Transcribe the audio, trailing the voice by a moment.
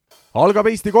Algab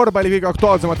Eesti korvpalli kõige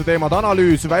aktuaalsemate teemade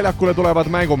analüüs, väljakule tulevad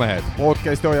mängumehed.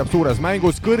 Podcasti hoiab suures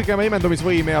mängus kõrgema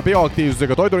imendumisvõime ja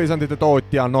bioaktiivsusega toidulisandite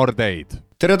tootja Nordeid.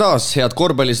 Tere taas, head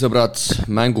korvpallisõbrad!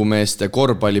 Mängumeeste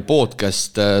korvpalli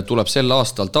podcast tuleb sel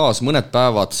aastal taas mõned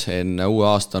päevad enne uue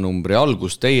aastanumbri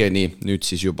algust teieni, nüüd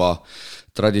siis juba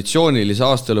traditsioonilise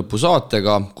aastalõpu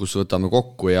saatega, kus võtame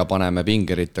kokku ja paneme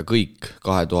pingeritta kõik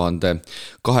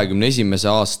 2021.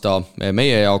 aasta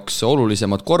meie jaoks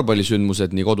olulisemad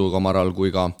korvpallisündmused nii kodukamaral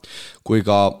kui ka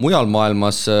mujal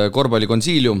maailmas.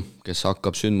 Korvpallikonsiilium, kes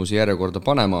hakkab sündmusi järjekorda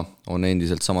panema, on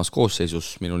endiselt samas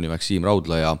koosseisus. Minul nimeks Siim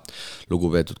Raudla ja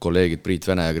lugupeetud kolleegid Priit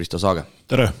Vene ja Kristo Saage.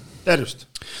 Tere! Tervist!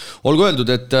 Olgu öeldud,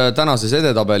 et tänases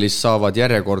edetabelis saavad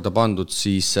järjekorda pandud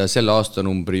siis selle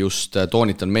aastanumbri just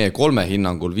toonitan meie 3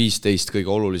 hinnangul 15 kõige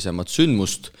olulisemat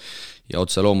sündmust ja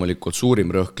otse loomulikult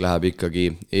suurim rõhk läheb ikkagi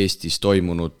Eestis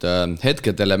toimunud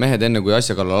hetkedele. Mehed, enne kui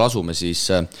asja kallal asume, siis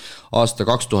aasta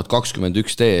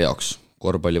 2021 teie jaoks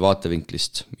korvpalli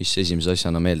vaatevinklist, mis esimese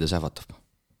asjana meelde sähvatab?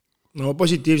 No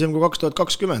positiivsem kui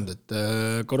 2020, et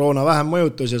koroona vähem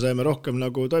mõjutas ja saime rohkem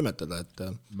nagu toimetada. Et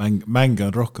Mänge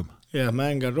on rohkem. Jah,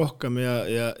 mänge on rohkem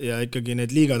ja ikkagi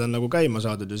need liigad on nagu käima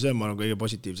saadud ja see on kõige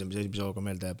positiivsem, mis esimese hooga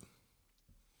meelde jääb.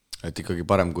 Et ikkagi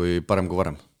parem kui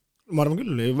varem? Ma arvan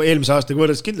küll, eelmise aastaga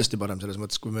võrreldes kindlasti parem selles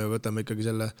mõttes, kui me võtame ikkagi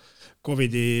selle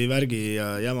Covidi värgi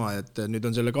ja jama, et nüüd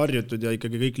on selle karjutud ja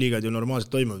ikkagi kõik liigad ju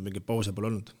normaalselt toimunud, mingit pause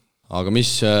pole olnud. Aga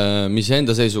mis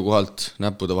enda seisukohalt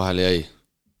näppude vahele jäi?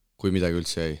 Kui midagi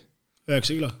üldse jäi?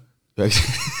 9 kilo.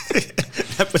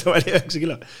 Näppude vahel 9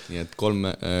 kilo. Nii et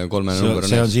kolme number on.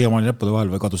 See on siiamaani näppude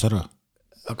vahel või kadus ära?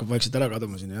 Hakkab vaikselt ära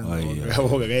kaduma siin, jah.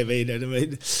 Hooga käib veid.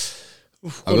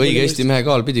 Aga õige Eesti mehe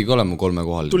kaal pidigi olema 3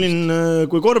 kohal.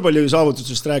 Kui korvpalli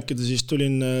saavutusest rääkida, siis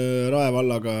tulin Rae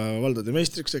vallaga valdade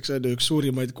meistriks, eks üks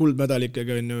suurimaid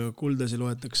kuldmedalikega, kuldasi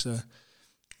loetakse.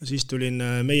 Siis tulin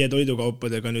meie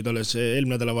toidukaupadega nüüd alles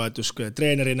eelmine nädalavahetus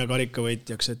treenerina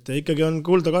karikavõitjaks, et ikkagi on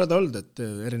kulda karda olnud, et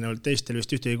erinevalt teistel vist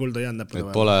ühtegi kulda jäänud näppude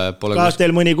vahel. Kas teil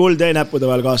mõni kuld jäi näppude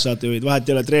vahel kaassaatejuhid, vahet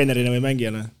ei ole treenerina või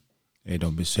mängijana? Ei no,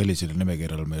 mis sellisele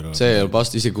nimekirjal meil on. See ei ole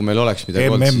past, isegi kui meil oleks midagi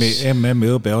olnud, siis... MM-i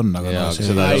õbe on, aga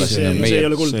see ei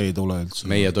ole kuld. See ei tule üldse.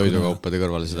 Meie toidukaupade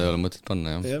kõrvale seda ei ole mõtet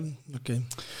panna, jah. Jah, okei.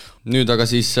 Nüüd aga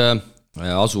siis...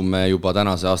 asume juba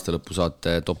tänase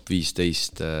aastalõpusaate top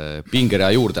 15 pingerea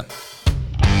juurde.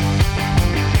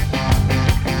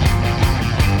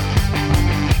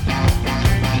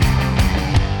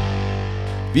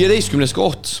 Viieteistkümnes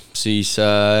koht siis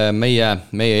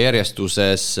meie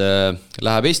järjestuses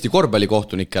läheb Eesti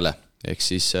korvpallikohtunikele. Ehk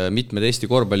siis mitmed Eesti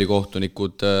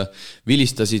korvpallikohtunikud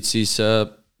vilistasid siis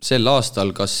sel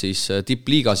aastal kas siis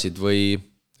tippliigasid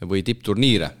või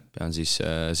tippturniire. Pean siis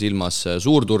silmas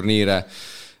suurturniire.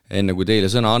 Enne kui teile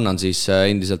sõna annan, siis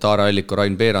endiselt Aare Alliko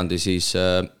Rain Peerandi siis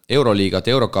Euroliigat,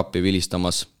 Eurocupi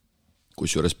vilistamas,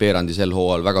 kusjuures Peerandi sel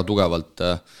hooajal väga tugevalt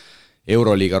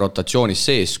Euroliiga rotatsioonis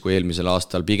sees, kui eelmisel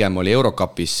aastal pigem oli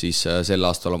Eurocupis, siis sel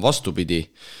aastal on vastupidi.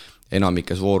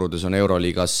 Enamikes voorudes on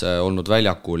Euroliigas olnud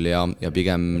väljakul ja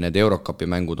pigem need Eurocupi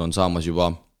mängud on saamas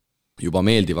juba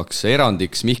meeldivaks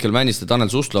erandiks. Mihkel Männiste, Tanel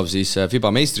Suslov siis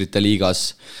FIBA meistrite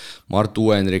liigas, Mart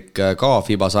Uuenrik ka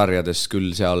FIBA sarjades,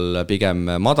 küll seal pigem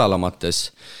madalamates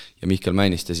ja Mihkel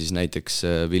Männiste siis näiteks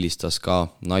vilistas ka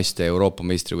naiste Euroopa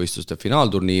meistrivõistluste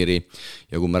finaalturniiri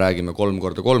ja kui me räägime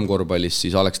 3x3 korvpallist,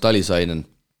 siis Alex Talisainen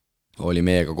oli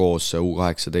meiega koos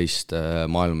U18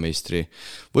 maailmameistri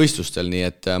võistlustel, nii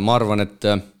et ma arvan, et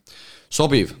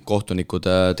sobiv kohtunikud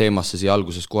teemasse siia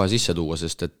alguses kohe sisse tuua,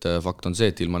 sest et fakt on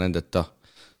see, et ilma nendeta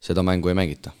seda mängu ei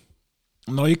mängita.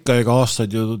 No ikka ega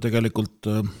aastaid ju tegelikult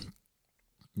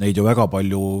neid ju väga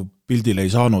palju pildile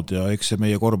ei saanud ja eks see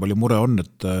meie korvpalli mure on,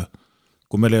 et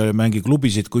kui meil ei mängi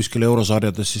klubisid kuskil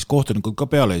eurosarjades, siis kohtunikud ka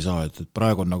peale ei saa, et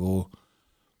praegu on nagu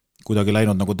kuidagi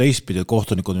läinud nagu teistpidi, et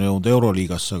kohtunikud on jõudnud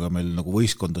Euroliigasse, aga meil nagu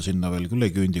võistkonda sinna veel küll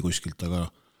ei küündi kuskilt,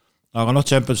 aga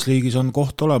Champions League'is on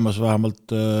koht olemas,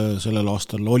 vähemalt sellel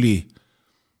aastal oli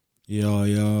ja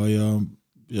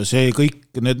see kõik,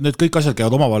 need kõik asjad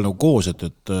käivad omavahel nagu koos,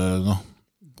 et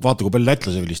vaata, kui palju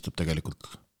lätlase vilistab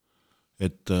tegelikult.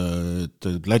 Et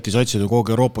Läti satsid on kogu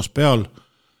Euroopas peal,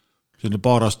 siin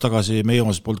paar aastat tagasi meie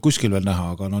omased polnud kuskil veel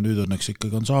näha, aga nüüd õnneks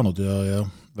ikkagi on saanud ja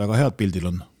väga head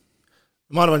pildil on.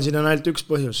 Ma arvan, siin on ainult üks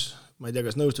põhjus, ma ei tea,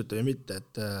 kas nõustute või mitte,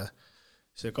 et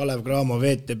see Kalev Cramo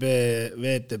VTB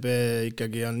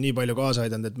ikkagi on nii palju kaasa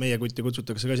aidanud, et meie kutti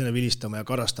kutsutakse ka sinna vilistama ja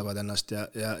karastavad ennast ja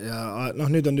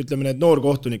nüüd on ütleme need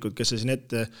noorkohtunikud, kes siin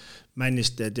ette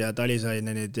Männisted ja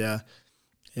Talisainenid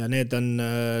ja need on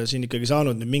siin ikkagi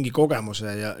saanud nüüd mingi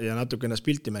kogemuse ja natuke ennast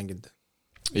pilti mänginud.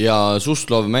 Ja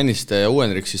Suslov, Männiste ja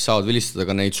Uuenrik siis saavad vilistada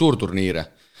ka neid suurturniire,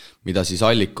 mida siis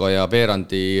Alliko ja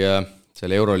Peerandi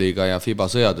selle Euroliiga ja FIBA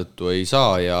sõja tõttu ei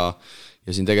saa ja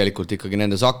siin tegelikult ikkagi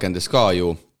nendes akendes ka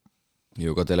ju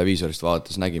ka televiisorist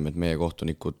vaadates nägime, et meie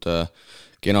kohtunikud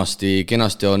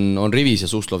kenasti on rivis ja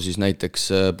Suslov siis näiteks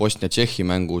Bosnia-Tšehhi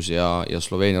mängus ja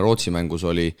Sloveenia-Rootsi mängus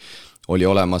oli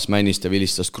olemas männist ja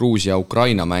vilistas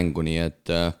Gruusia-Ukraina mängu, nii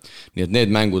et need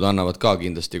mängud annavad ka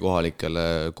kindlasti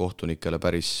kohalikele kohtunikele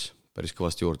päris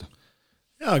kõvasti juurde.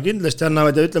 Jaa, kindlasti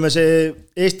annavad ja ütleme see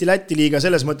Eesti-Läti liiga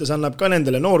selles mõttes annab ka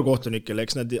nendele noorkohtunikele,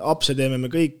 eks nad apse teeme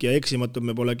me kõik ja eksimatud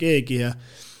me pole keegi ja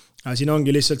siin ongi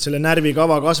lihtsalt selle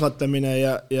närvikava kasvatamine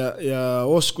ja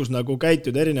oskus nagu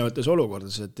käituda erinevates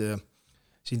olukordades, et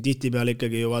siin tihtipeale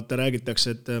ikkagi ju vaata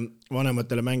räägitakse, et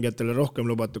vanematele mängijatele rohkem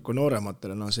lubatud kui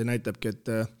noorematele, see näitabki, et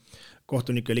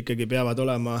kohtunikel ikkagi peavad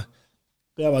olema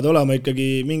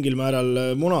ikkagi mingil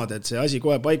määral munad, et see asi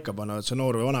kohe paika panna, et see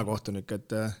noor või vana kohtunik,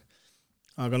 et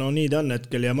aga nii ta on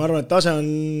hetkel ja ma arvan, et tase on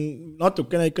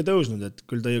natukene ikka tõusnud, et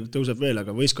küll ta tõuseb veel,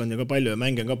 aga võistkondi ka palju ja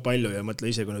mänge on ka palju ja mõtle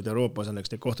ise, kui nüüd Euroopas on,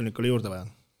 eks neid kohtunikule juurde vaja.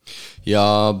 Ja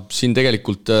siin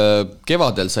tegelikult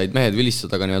kevadel said mehed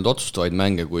vilistada ka nii-öelda otsustavaid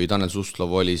mänge, kui Tanel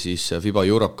Suslov oli siis FIBA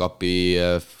Europe Cupi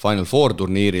Final Four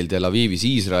turniiril Tel Avivis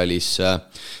Iisraelis,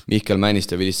 Mihkel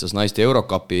Männiste vilistas naiste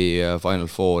Eurocupi Final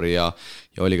Four ja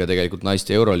oli ka tegelikult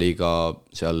naiste Euroliiga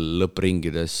seal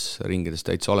lõppringides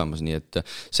täitsa olemas, nii et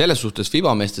selles suhtes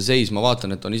FIBA meeste seis ma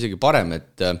vaatan, et on isegi parem,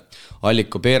 et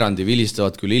Alliko Peerandi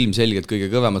vilistavad küll ilmselgelt kõige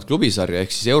kõvemat klubisarja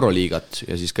ehk siis Euroliigat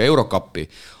ja siis ka Eurocupi,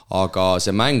 aga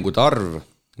see mängude arv,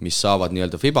 mis saavad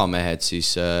nii-öelda FIBA mehed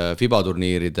siis FIBA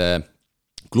turniiride,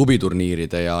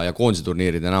 klubiturniiride ja koondise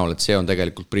turniiride näol, et see on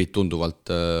tegelikult Priit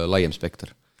tunduvalt laiem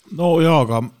spekter. No jaa,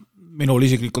 aga minul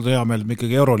isiklikult hea meel, et me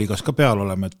ikkagi Euroliigas ka peal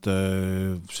oleme, et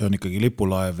see on ikkagi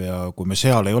lipulaev ja kui me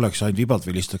seal ei oleks ainult vibalt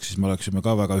vilistaks, siis me oleksime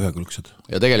ka väga ühekülgsed.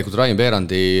 Ja tegelikult Rain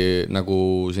Peerandi, nagu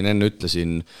siin enne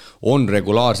ütlesin, on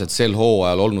regulaarselt sel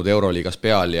hooajal olnud Euroliigas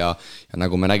peal ja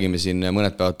nagu me nägime siin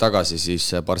mõned päevad tagasi, siis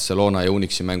Barcelona ja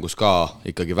Unixi mängus ka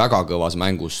ikkagi väga kõvas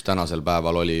mängus tänasel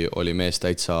päeval oli mees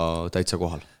täitsa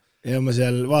kohal. Ja ma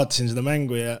seal vaatasin seda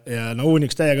mängu ja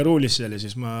Unix täiega ruulis seal ja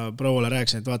siis ma prouale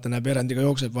rääkisin, et vaata, näe Peerandiga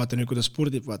jookseb, vaata nüüd, kuidas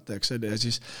spurdib, vaata, eks, ja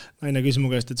siis naine küsis mu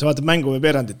käest, et sa vaatad mängu või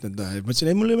Peerandit nüüd, ja mõtlesin,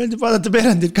 ei, mulle meeldib vaadata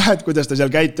Peerandit ka, et kuidas ta seal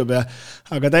käitub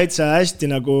aga täitsa hästi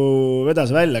nagu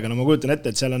vedas välja, aga ma kujutan ette,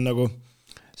 et seal on nagu,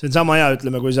 see on sama hea,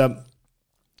 ütleme, kui sa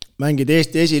mängid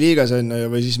Eesti esiliigas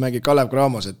või siis mängid Kalev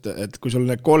Cramos, et kui sul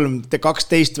need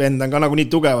 12 venda on ka nagu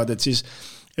nii tugevad, et siis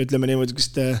ütleme niimoodi,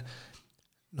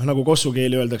 nagu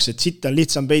kossukeeli öeldakse, et sitt on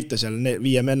lihtsam peita seal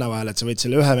 5 menna vahel, et sa võid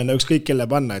selle 1 menna ükskõik kelle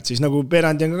panna, et siis nagu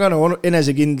Peerandi on ka nagu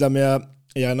enesekindlam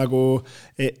ja nagu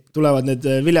tulevad need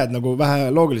viljad nagu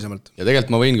vähe loogilisemalt. Ja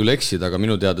tegelikult ma võin küll eksida, aga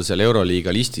minu teada seal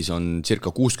Euroliiga listis on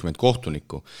circa 60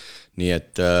 kohtunikku. Nii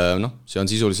et see on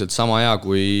sisuliselt sama hea,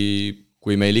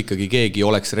 kui meil ikkagi keegi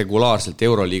oleks regulaarselt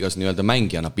Euroliigas nii-öelda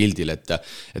mängijana pildil, et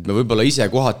me võib-olla ise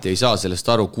kohati ei saa sellest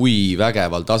aru, kui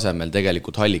vägeval tasemel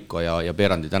tegelikult Alliko ja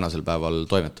Peerandi tänasel päeval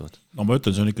toimetavad. No ma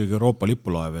ütlen, see on ikkagi Euroopa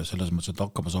lipulaev ja selles mõttes, et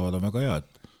hakkama saavad on väga hea,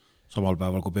 et samal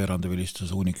päeval, kui Peerandi vilistas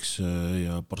Unix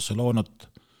ja Barcelonat,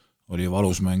 oli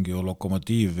valus mäng ju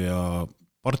Lokomotiiv ja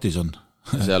Partizan.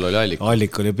 Seal oli Alliko.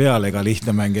 Alliko oli peal, ega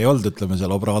lihtne mäng ei olnud, ütleme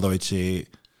seal Obradovitši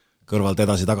kõrvalt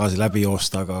edasi-tagasi läbi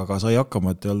joosta, aga sai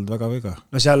hakkama, et ei olnud väga viga.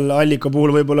 No seal Alliko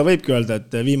puhul võib-olla võibki öelda,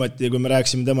 et viimati, kui me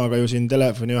rääksime temaga ju siin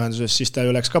telefoniühenduses, siis ta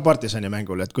ju läks ka Partisani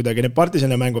mängule, et kuidagi need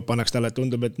Partisani mängud pannaks talle, et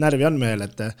tundub, et närvi on mehel,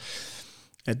 et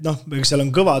seal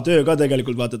on kõva töö ka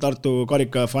tegelikult, vaata Tartu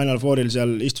karika Final Fouril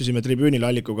seal istusime tribüünil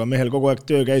Allikuga, mehel kogu aeg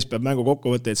töö käis, peab mängu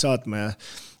kokkuvõtteid saatma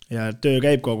ja töö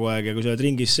käib kogu aeg ja kui sa oled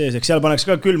ringis sees, eks seal pannaks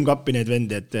ka külmkappi neid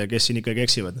vendi, et kes siin ikkagi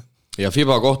eksivad. Ja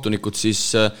FIBA kohtunikud siis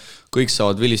kõik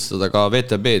saavad vilistada ka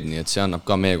VTB-d, nii et see annab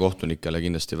ka meie kohtunikele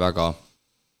kindlasti väga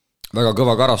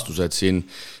kõva karastuse, et siin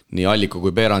nii Alliko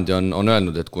kui Peerandi on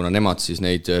öelnud, et kuna nemad siis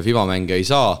neid FIBA mänge ei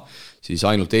saa, siis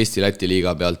ainult Eesti-Läti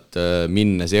liiga pealt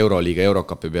minnes Euroliiga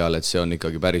Eurocupi peale, et see on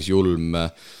ikkagi päris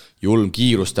julm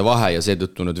kiiruste vahe ja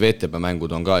seetõttu nüüd VTB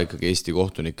mängud on ka ikkagi Eesti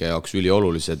kohtunike jaoks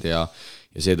üliolulised ja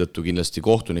seetõttu kindlasti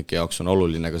kohtunike jaoks on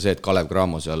oluline ka see, et Kalev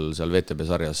Cramo seal VTB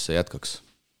sarjas jätkaks.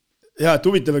 Ja, et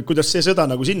huvitav, et kuidas see sõda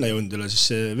nagu sinna jõundile, siis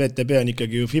see VTB on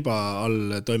ikkagi ju FIBA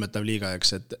all toimetav liiga,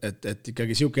 eks, et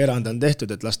ikkagi siuke erand on tehtud,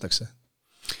 et lastakse.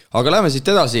 Aga läheme siit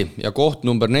edasi ja koht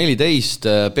number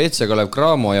 14, PC Kalev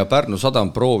Cramo ja Pärnu Sadam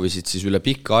proovisid siis üle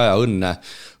pikka aja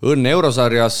õnne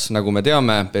eurosarjas, nagu me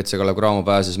teame, PC Kalev Cramo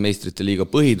pääses meistrite liiga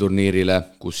põhiturniirile,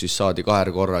 kus siis saadi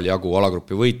 2 korral jagu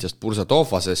alagrupi võitjast Bursa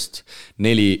Tofasest,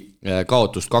 4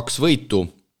 kaotust, 2 võitu.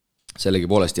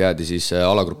 sellegipoolest jäädi siis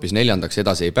alagrupis 4.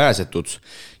 edasi ei pääsetud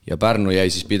ja Pärnu jäi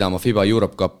siis pidama FIBA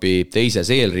Europe Cupi teises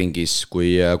eelringis,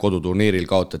 kui koduturniiril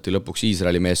kaotati lõpuks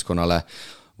Iisraeli meeskonnale,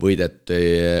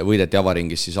 võideti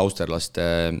avaringis siis austerlaste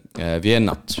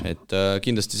Viennat. Et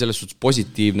kindlasti selles suhtes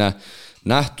positiivne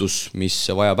nähtus, mis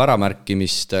vajab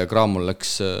äramärkimist, Cramol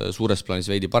läks suures plaanis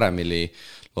veidi paremini,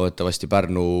 loodetavasti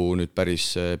Pärnu nüüd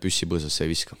päris püssi põõsasse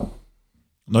ei viska.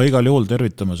 No igal juhul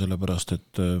tervitame sellepärast,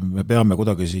 et me peame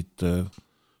kuidagi siit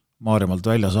Maarjamaalt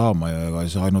välja saama ja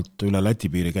see ainult üle Läti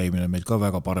piiri käimine meid ka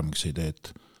väga paremaks ei tee.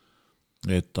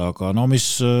 Et aga no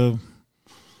mis,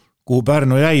 kuhu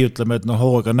Pärnu jäi, ütleme, et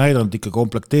hooga näidanud ikka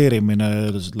komplekteerimine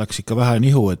läks ikka vähe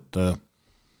nihu, et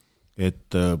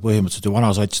põhimõtteliselt ju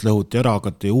vana sats lõhuti ära,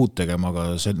 hakati uut tegema,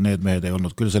 aga need mehed ei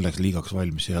olnud küll selleks liigaks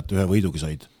valmis ja ühe võidugi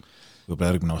said.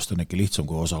 Võib-olla järgmine aasta on äkki lihtsam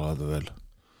kui osaleda veel.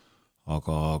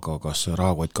 Aga kas see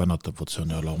rahakott kannatab, see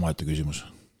on jälle omaette küsimus.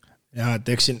 Ja, et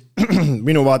eks siin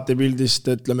minu vaatepildist,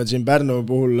 ütleme, et siin Pärnu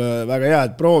puhul väga hea,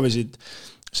 et proovisid,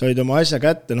 said oma asja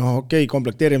kätte,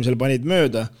 komplekteerimisel panid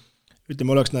mööda,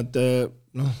 ütleme, oleks nad,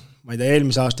 ma ei tea,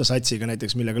 eelmise aasta satsiga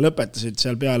näiteks, millega lõpetasid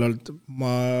seal peal olnud,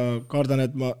 ma kardan,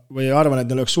 et või arvan,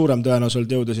 et neil oleks suurem tõenäosus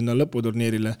olnud jõuda sinna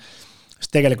lõputurniirile,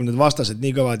 sest tegelikult need vastased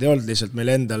nii kõvad ei olnud, lihtsalt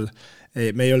meil endal,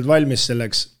 me ei olnud valmis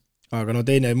selleks, aga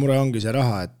teine mure ongi see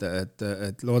raha,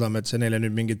 et loodame, et see neile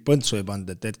nüüd mingit põntsu ei pand,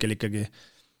 et hetkel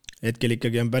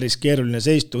ikkagi on päris keeruline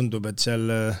seis, tundub, et seal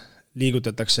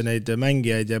liigutatakse neid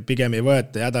mängijaid ja pigem ei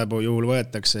võeta, hädapu juhul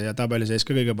võetakse ja tabeli seis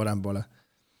ka kõige parem poole.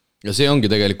 Ja see ongi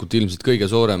tegelikult ilmselt kõige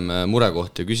suurem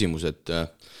murekoht ja küsimus,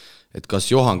 et kas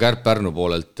Johan Kärp Pärnu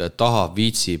poolelt tahab,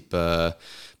 viitsib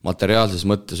materiaalses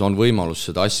mõttes on võimalus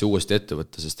seda asja uuesti ette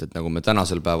võtta, sest et nagu me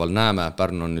tänasel päeval näeme,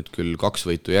 Pärnu on nüüd küll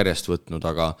 2 võitu järjest võtnud,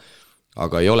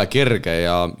 aga ei ole kerge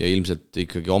ja ilmselt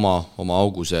ikkagi oma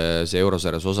augu see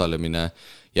eurosarjas osalemine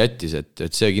jättis, et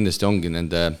see kindlasti ongi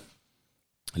nende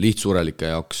lihtsurelike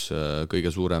jaoks kõige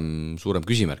suurem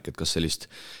küsimärk, et kas sellist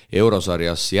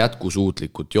eurosarjas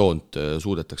jätkusuutlikut joont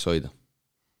suudetakse hoida.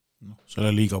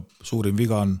 Selle liiga suurim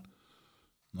viga on,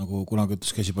 nagu kunagi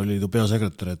ütles Käsipalliliidu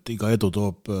peasekretär, et iga edu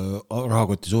toob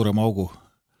rahakoti suurema augu.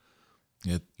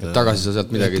 Et tagasi sa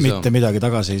sealt midagi ei saa. Mitte midagi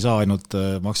tagasi ei saa, ainult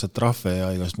maksad trahve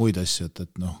ja igast muid asju,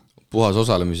 et puhas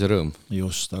osalemise rõõm.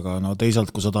 Just, aga teisalt,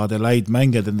 kui sa tahad häid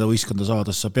mängijad enda võistkonda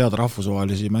saada, sa pead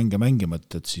rahvusvahelisi mänge mängima,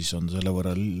 et siis on selle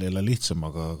võrra jälle lihtsam,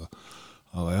 aga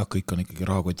jah, kõik on ikkagi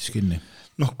rahakotis kinni.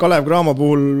 Kalev Cramo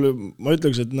puhul ma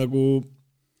ütleks, et nagu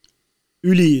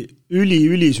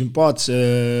üli sümpaatse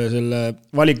selle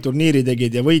valikturniiri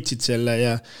tegid ja võitsid selle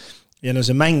ja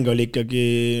see mäng oli ikkagi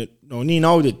nii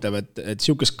nauditav, et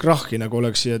siukest krahhi nagu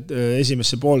oleks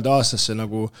esimesse poolde aastasse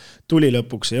nagu tuli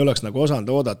lõpuks ei oleks nagu osanud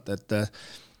oodata,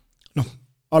 et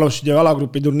alustasid ju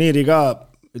alagrupi turniiri ka,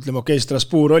 ütleme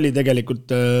Strasbourg oli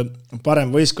tegelikult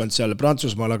parem võistkond seal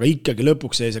Prantsusmaal, aga ikkagi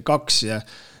lõpuks jäi see 2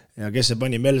 ja kes see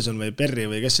pani Melson või Perri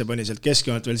või kes see pani sealt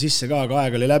keskjoont veel sisse ka, aga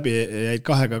aeg oli läbi ja jäid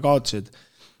 2 kaotasid.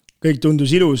 Kõik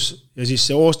tundus ilus ja siis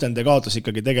see Oostende kaotas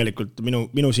ikkagi tegelikult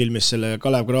minu silmis selle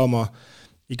Kalev Cramo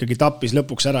ikkagi tappis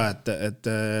lõpuks ära, et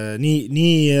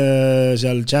nii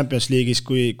seal Champions League'is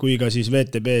kui ka siis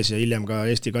VTB's ja hiljem ka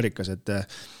Eesti karikas, et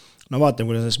vaatame,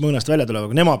 kuidas sellest mõõnast välja tuleb,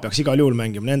 aga nemad peaks igal juhul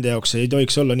mängima, nende jaoks ei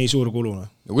tohiks olla nii suur kuluna.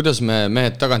 No kuidas me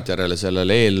mehed tagantjärele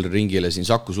sellele eelringile siin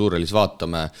Saku Suurelis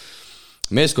vaatame?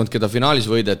 Meeskond, keda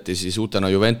finaalis võideti, siis uutena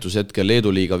Juventus hetkel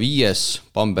Leedu liiga 5,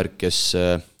 Bamberg, kes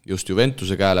just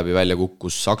Juventuse käe läbi välja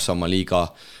kukkus, Saksamaa liiga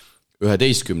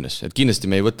 11. Et kindlasti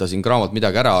me ei võta siin Cramolt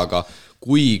midagi ära, aga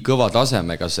kui kõva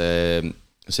tasemega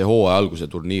see hooaja alguse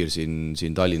turniir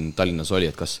siin Tallinnas oli,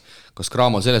 et kas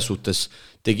Cramo selles suhtes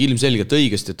tegi ilmselgelt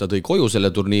õigesti, et ta tõi koju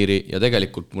selle turniiri ja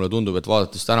tegelikult mulle tundub, et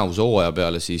vaadates tänavuse hooaja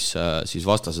peale, siis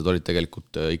vastased olid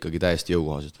tegelikult ikkagi täiesti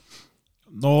jõukohased.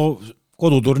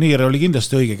 Koduturniir oli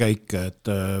kindlasti õige käik, et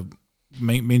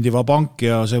mindi vabank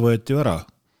ja see võeti ära.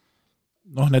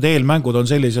 Need eelmängud on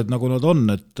sellised, nagu nad on,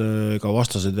 et ega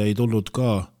vastased ei tulnud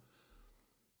ka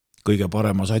kõige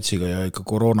parema satsiga ja ikka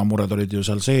koroonamured olid ju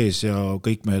seal sees ja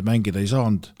kõik mehed mängida ei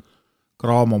saanud.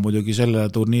 Cramo muidugi selle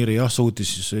turniiri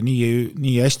suutis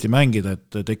nii hästi mängida,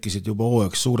 et tekkisid juba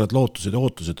hooajaks suured lootused ja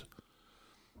ootused.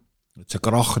 Et see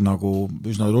krahh nagu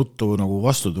üsna ruttu nagu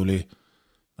vastu tuli,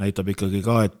 näitab ikkagi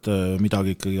ka, et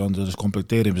midagi ikkagi on selles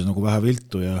komplekteerimises nagu vähe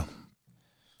viltu ja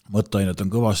mõtteainet on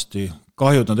kõvasti.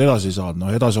 Kahjud nad edasi saad,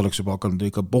 edasi oleks juba hakanud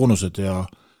ikka boonused ja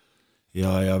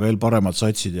veel paremad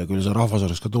satsid ja küll see rahvas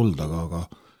oleks ka tulnud, aga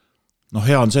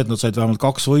hea on see, et nad said vähemalt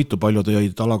 2 võitu, paljud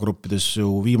jäid alagruppides ju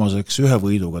viimaseks 1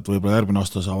 võiduga, et võib-olla järgmine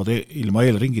aasta saavad ilma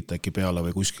eelringita äkki peale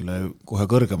või kuskile kohe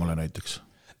kõrgemale näiteks.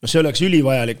 see oleks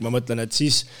ülivajalik, ma mõtlen, et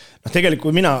siis tegelikult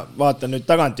kui mina vaatan nüüd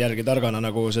tagantjärgi targana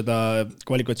nagu seda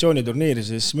kvalifikatsiooniturniiri,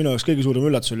 siis minu jaoks kõige suurem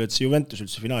üllatus oli, et see Juventus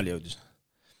üldse finaali jõudis.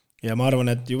 Ja ma arvan,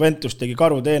 et Juventus tegi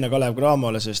karuteene Kalev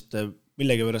Cramole, sest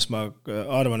millegi võrrast ma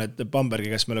arvan, et Bambergi,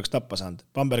 kes me oleks tappa saanud.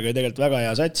 Bamberg oli tegelikult väga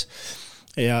hea sats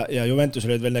ja Juventus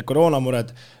olid veel need koroonamured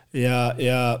ja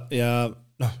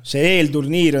see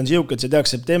eelturniir on siuke, et see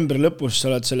teaks septembri lõpus, sa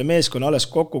oled selle meeskonna alles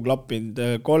kokku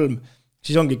klappinud 3,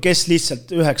 siis ongi, kes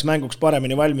lihtsalt üheks mänguks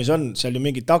paremini valmis on, seal ju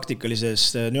mingi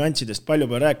taktikalisest nüanssidest palju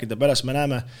rääkida, pärast me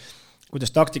näeme,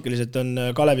 kuidas taktikaliselt on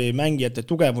Kalevi mängijate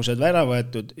tugevused ära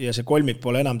võetud ja see kolmik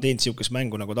pole enam teinud siukest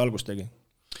mängu, nagu ta algus tegi.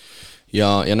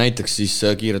 Ja näiteks siis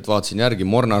kiirelt vaatasin järgi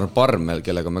Mornar Parmel,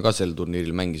 kellega me ka sel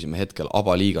turniiril mängisime hetkel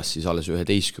ABA liigas siis alles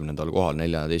 11. kohal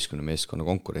 14 meeskonna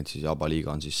konkurentsis ja ABA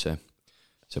liiga on siis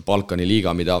see Balkani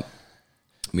liiga, mida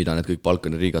need kõik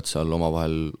Balkani riigad seal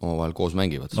omavahel koos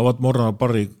mängivad. No Mornar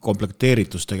Parri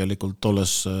komplekteeritus tegelikult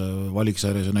tolles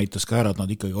valiksarjas näitas ka ära, et nad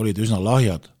ikkagi olid üsna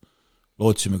lahjad.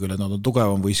 Lootsime küll, et nad on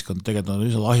tugevam võistkond, tegelikult nad on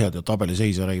üsna lahjad ja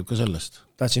tabeliseisja räägib ka sellest.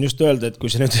 Tahtsin just öelda, et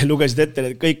kui sa nüüd lugesid ette,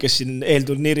 et kõik, kes siin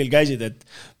eelturniiril käisid, et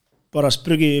paras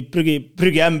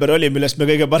prügiämber oli, millest me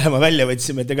kõige parema välja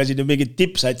võtsime, et ega siin ju mingid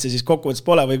tipsatse siis kokkuvõttes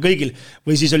pole või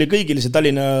siis oli kõigil see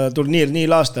Tallinna turniir nii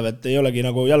laastav, et ei olegi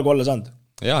nagu jalgu alla saanud.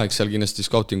 Jah, eks seal kindlasti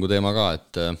scoutingu teema ka,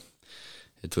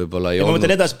 et võib-olla ei olnud. Ja ma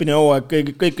mõtlen edaspidi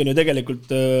kõik on ju tegelikult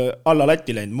alla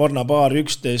latti läinud. Morna Paar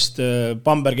 11,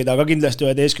 Bambergi taha ka kindlasti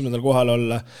 11. kohal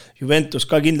olla, Juventus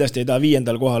ka kindlasti ei taha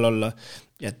 5. kohal olla.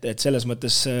 Et selles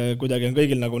mõttes kuidagi on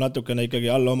kõigil nagu natukene ikkagi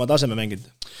alla oma taseme mängid.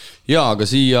 Jaa, aga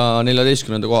siia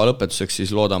 14. koha lõpetuseks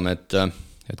siis loodame, et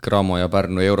Cramo ja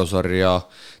Pärnu Eurosarja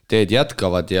teed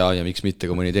jätkavad ja miks mitte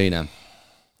ka mõni teine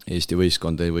Eesti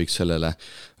võistkond ei võiks sellele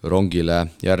rongile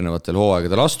järgnevatel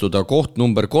hooaegadel astuda. Koht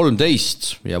number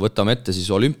 13 ja võtame ette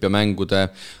siis olümpiamängude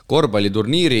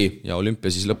korvpalliturniiri ja olümpia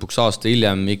siis lõpuks aasta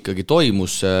hiljem ikkagi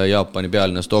toimus Jaapani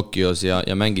pealinnas Tokios ja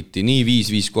mängiti nii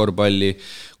 5-5 korvpalli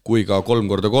kui ka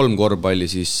 3x3 korvpalli,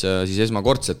 siis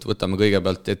esmakordselt võtame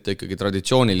kõigepealt ette ikkagi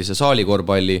traditsioonilise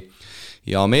saalikorvpalli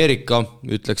ja Ameerika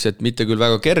ütleks, et mitte küll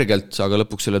väga kergelt, aga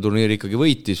lõpuks selle turniiri ikkagi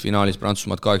võitis finaalis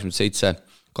Prantsusmaad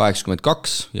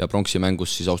 87-82 ja pronksi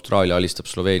mängus siis Austraalia alistab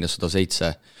Sloveenia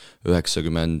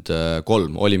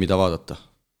 107-93. Oli mida vaadata?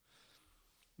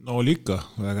 No oli ikka,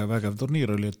 väga vägev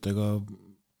turniir oli,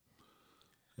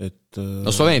 No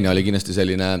Sloveenia oli kindlasti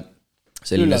selle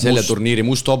turniiri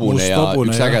musthobune ja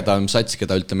üks ägedam sats,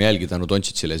 keda ütleme jälgida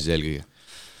Dontšitsile siis eelkõige.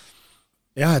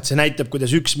 Jah, et see näitab,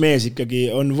 kuidas üks mees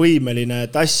ikkagi on võimeline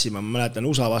tassima. Ma mäletan,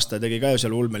 USA vasta tegi ka ju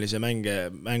seal ulmelise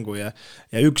mängu ja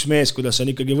üks mees, kuidas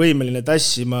on ikkagi võimeline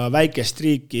tassima väikest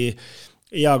riiki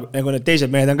ja nagu need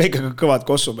teised mehed on ka ikkagi kõvad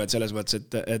kossumehed selles mõttes,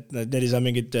 et need ei saa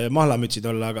mingid mahlamütsid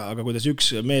olla, aga kuidas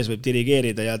üks mees võib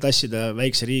dirigeerida ja tassida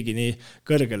väikse riigi nii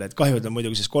kõrgele, et kahjud on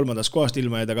muidugi siis 3. kohast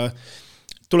ilma jääda, aga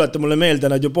tuleta mulle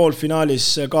meelde, nad ju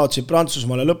poolfinaalis kaotsid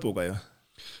Prantsusmaale lõpuga ju.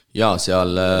 Jaa,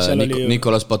 seal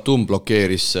Nicolas Batum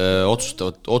blokeeris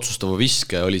otsustava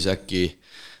viske, oli see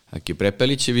äkki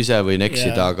Prepelitši vise või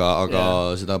neksida,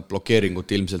 aga seda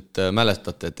blokeeringut ilmselt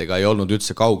mälestate, et ega ei olnud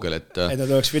üldse kaugel. Et nad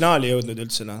oleks finaali jõudnud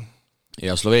üldse.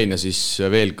 Ja Sloveenia siis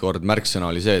veel kord märksõna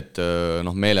oli see, et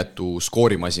meeletu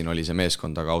skoorimasin oli see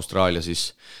meeskond, aga Austraalia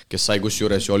siis, kes sai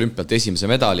kusjuures ju olümpialt esimese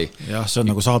medali. Jah, see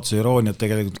on nagu saatuse iroonia, et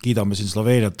tegelikult kiidame siin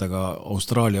Sloveeniat, aga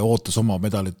Austraalia ootas oma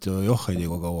medalit ju johhaidi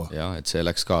kui kaua. Jah, et see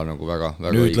läks ka nagu väga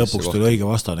nüüd lõpuks tuli õige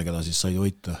vastane, keda siis sai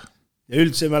võita. Ja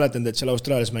üldse ei mäletanud, et seal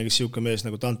Austraalias mängis siuke mees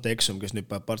nagu Dante Exum, kes nüüd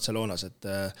päev Barcelonas, et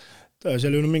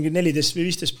seal ju mingi 14 või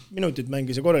 15 minutit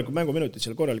mängis ja korralikud mänguminutid,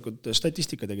 seal korralikud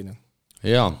statistika tegid.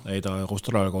 Jaa. Ei, ta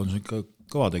Austraaliaga on ikka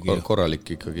kõva tegija. Korralik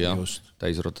ikkagi, jah.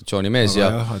 Täis rotatsiooni mees.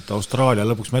 Aga jah, et Austraalia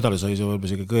lõpuks medali sai see võib-olla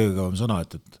isegi kõige kõvam sõna,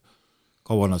 et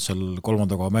kaua nad seal 3.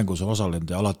 koha mängus on osalenud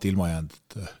ja alati ilma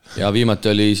jäänud. Ja viimati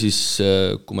oli siis,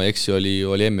 kui ma eksi, oli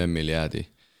MM-il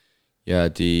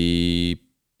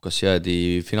kas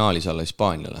jäädi finaalis alla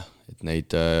Hispaaniale, et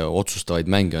neid otsustavaid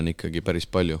mänge on ikkagi päris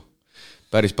palju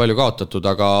kaotatud,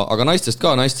 aga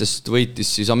naistest võitis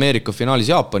siis Ameerika finaalis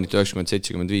Jaapanit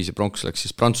 90-75 ja pronks läks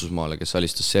siis Prantsusmaale, kes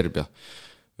alistas Serbia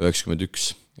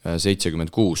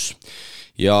 91-76.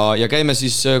 Ja käime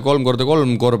siis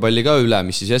 3x3 korvpalli ka üle,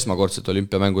 mis siis esmakordselt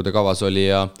olümpiamängude kavas oli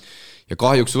ja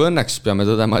kahjuks või õnneks peame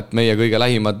tõdema, et meie kõige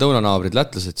lähimad lõunanaabrid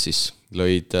lätlased siis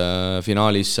lõid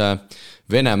finaalis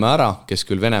Venemaa ära, kes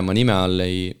küll Venemaa nime all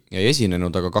ei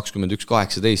esinenud, aga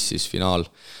 21-18 siis finaal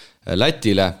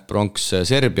Lätile, pronks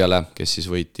Serbiale, kes siis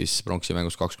võitis pronksi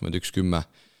mängus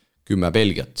 21-10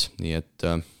 Belgiat, nii et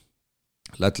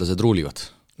lätlased ruulivad.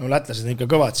 No lätlased on ikka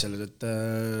kõvad seal, et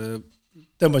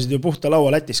tõmbasid ju puhta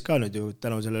laua Lätis ka nüüd ju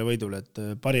tänu sellele võidule, et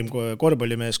parim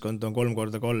korvpallimeeskond on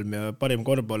 3x3 ja parim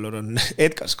korvpallur on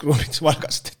Edgars Krumits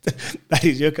Valgast, et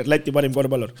päris jõhker Läti parim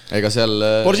korvpallur. Ega seal...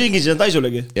 Porzingis on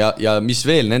Taisulegi. Ja mis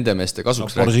veel nende meeste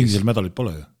kasuks rääkis... Porzingisel medalit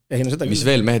pole ju. Mis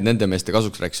veel mehed nende meeste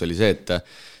kasuks rääkis, oli see, et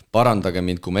parandage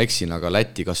mind, kui ma eksin, aga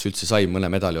Läti kas üldse sai mõne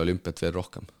medali olümpiat veel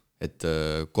rohkem. Et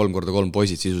 3x3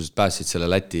 poisid sisuliselt pääsid selle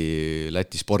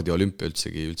Läti spordiolümpia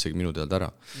üldsegi minu teada ära.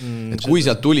 Et kui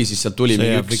sealt tuli, siis sealt tuli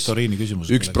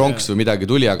üks pronks või midagi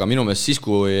tuli, aga minu meelest siis,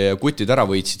 kui kutid ära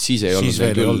võitsid, siis ei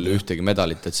olnud küll ühtegi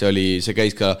medalit. Et see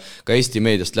käis ka Eesti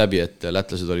meediast läbi, et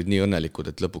lätlased olid nii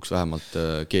õnnelikud, et lõpuks vähemalt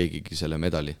keegigi selle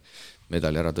medali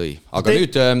ära tõi. Aga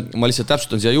nüüd ma lihtsalt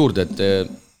täpsustan siia juurde,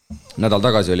 et nädal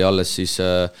tagasi oli alles siis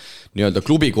nii-öelda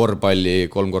klubi korvpalli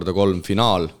 3x3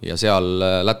 finaal ja seal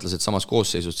lätlased samas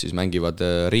koosseisust siis mängivad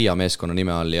Riia meeskonna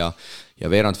nime all ja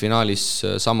veerandfinaalis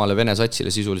samale Vene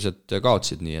satsile sisuliselt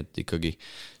kaotsid, nii et ikkagi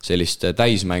sellist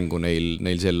täismängu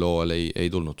neil sel looal ei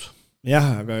tulnud. Jah,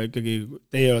 aga ikkagi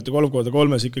teie olete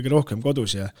 3x3 ikkagi rohkem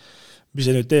kodus ja mis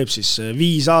see nüüd teeb siis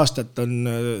 5 aastat on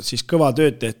siis kõva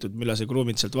tööd tehtud, mille see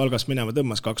Krumits sealt Valgast minema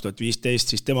tõmmas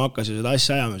 2015, siis tema hakkas ju seda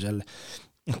asja ajama seal.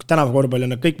 Tänava korvpalli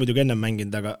on nad kõik muidugi ennem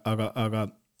mänginud, aga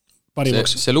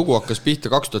parimaks... See lugu hakkas pihta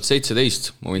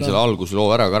 2017, ma võin selle algusloo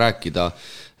ära ka rääkida.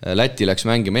 Läti läks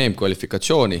mängima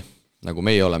EM-kvalifikatsiooni, nagu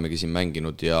meie olemegi siin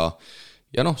mänginud ja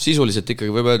sisuliselt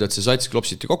ikkagi võib öelda, et see sats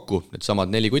klopsiti kokku, need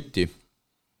samad 4 kutti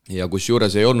ja kus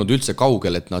juures ei olnud üldse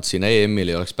kaugel, et nad sinna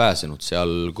EM-il ei oleks pääsenud.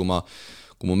 Seal, kui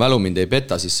mu mälu mind ei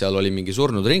peta, siis seal oli mingi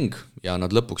surnud ring ja nad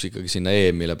lõpuks ikkagi sinna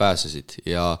EM-ile pääsesid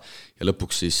ja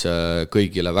lõpuks siis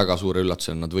kõigile väga suure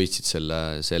üllatusena nad võitsid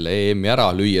selle EM-i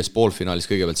ära, lüües poolfinaalis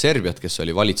kõigepealt Serbiat, kes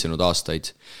oli valitsenud aastaid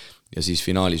ja siis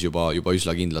finaalis juba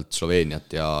üsla kindlalt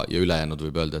Sloveeniat ja ülejäänud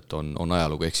võib öelda, et on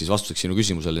ajalugu, ehk siis vastuseks sinu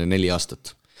küsimusele 4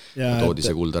 aastat ja toodi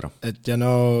see kuld ära. Et ja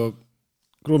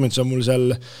Krumits on mul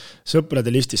seal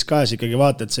sõprade listis kaes ikkagi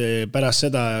vaata, et see pärast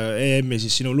seda EM-i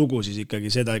siis sinu lugu siis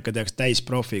ikkagi seda ikka tehaks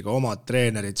täisprofiga, omad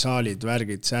treenerid, saalid,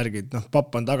 värgid, särgid,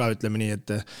 papp on taga, ütleme nii, et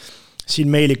siin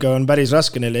meil ikka on päris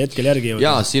raske neile hetkel järgi jõuda.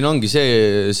 Jaa, siin ongi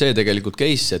see tegelikult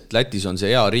case, et Lätis on see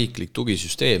hea riiklik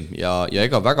tugisüsteem ja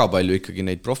ega väga palju ikkagi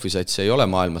neid profisatse ei ole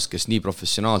maailmas, kes nii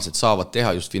professionaalselt saavad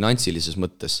teha just finantsilises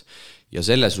mõttes. Ja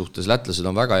selle suhtes lätlased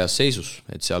on väga heas seisus,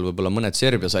 et seal võib-olla mõned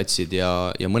Serbia satsid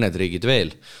ja mõned riigid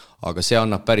veel, aga see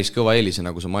annab päris kõva eelise,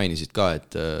 nagu sa mainisid ka,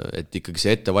 et ikkagi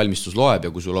see ettevalmistus loeb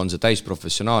ja kui sul on see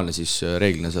täisprofessionaalne, siis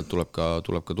reeglina sealt tuleb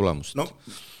ka tulemus. No,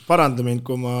 paranda mind,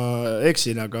 kui ma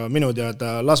eksin, aga minu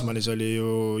teada Lasmanis oli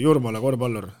ju Jurmala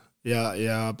korvpallur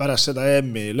ja pärast seda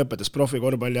EM-i lõpetas profi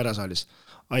korvpalli ära saalis.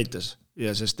 Aitas.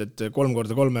 Ja sest, et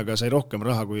 3x3-ga sai rohkem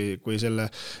raha kui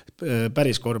selle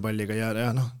päris korvpalliga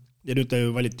ja nüüd ta ju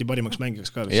valiti parimaks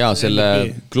mängijaks ka. Jaa, selle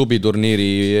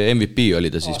klubiturniiri MVP oli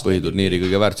ta siis põhiturniiri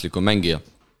kõige väärtuslikum mängija.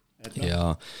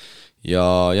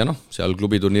 Ja seal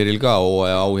klubiturniiril ka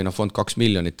auhinnafond 2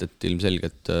 miljonit, et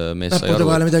ilmselgelt mees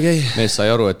sai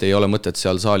aru, et ei ole mõtet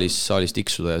seal saalis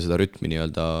tiksuda ja seda rütmi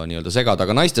nii-öelda segada,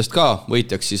 aga naistest ka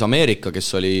võitjaks siis Ameerika, kes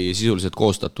oli sisuliselt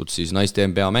koostatud siis naiste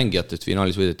NBA mängijatest,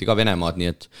 finaalis võideti ka Venemaad, nii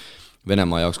et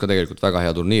Venemaa jaoks ka tegelikult väga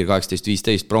hea turniir,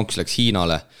 18-15, pronks läks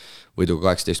Hiinale,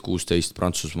 võiduga 18-16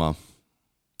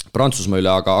 Prantsusmaa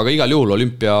üle, aga igal juhul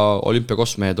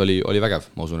olümpiakosmehed oli vägev,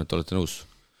 ma usun, et olete nõus.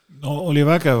 No oli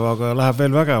vägev, aga läheb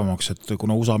veel vägevamaks, et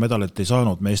kuna USA medalit ei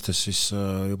saanud meestes, siis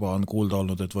juba on kuulda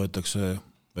olnud, et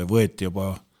võeti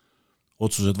juba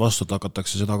otsused vastu, et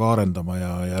hakatakse seda ka arendama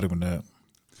ja järgmine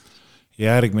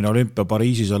olümpia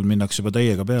Pariisis all minnakse juba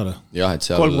täiega peale.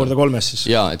 3x3 siis.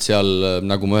 Jaa, et seal,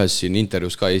 nagu ma ühes siin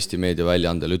intervjuus ka Eesti meedia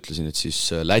väljaandel ütlesin, et siis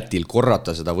Lätil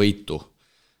korrata seda võitu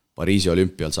Pariisi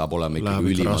olümpial saab olema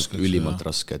ikkagi ülimalt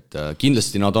raske, et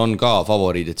kindlasti nad on ka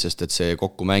favoriidid, sest et see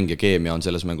kokkumäng ja keemia on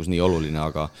selles mängus nii oluline,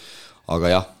 aga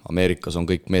jah, Ameerikas on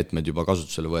kõik meetmed juba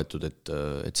kasutusele võetud,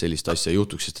 et sellist asja ei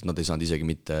juhtuks, sest et nad ei saanud isegi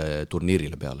mitte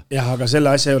turniirile peale. Jah, aga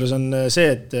selle asja juures on see,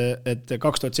 et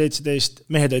 2017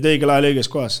 mehed olid õigel ajal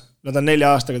õiges kohas. Nad on 4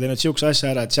 aastaga teinud siukse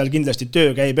asja ära, et seal kindlasti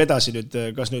töö käib edasi nüüd,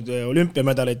 kas nüüd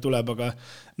olümpiamedaleid tuleb, aga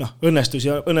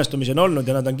õnnestumisi on olnud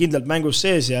ja nad on kindlalt mängus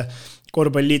sees ja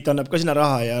korvpalliliit annab ka sinna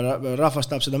raha ja rahvas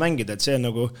tahab seda mängida, et see on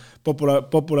nagu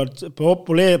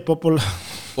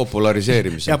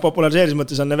populariseerimise. Ja populariseerimise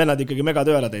mõttes on ne vennad ikkagi mega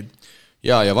töö ära teinud.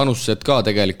 ja vanused ka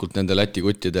tegelikult nende Läti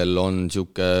kuttidel on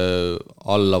siuke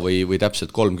alla või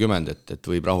täpselt 30, et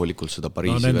võib rahulikult seda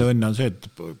Pariisi nende õnne on see, et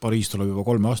Pariis tuleb juba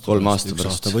 3 aasta pärast, üks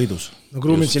aasta võidus. No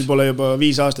Krumitsil pole juba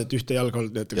 5 aastat ühte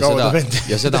jalghold, et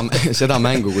ja seda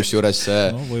mängu kusjuures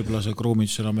no võib-olla see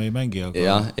Krumits enam ei mängi, aga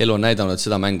jah, elu on näidanud, et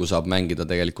seda mängu saab mängida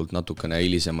tegelikult natukene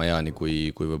hilisema jaani kui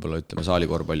võib-olla ütleme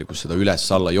saalikorvpalli, kus seda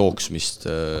üles-alla jooksmist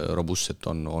robustset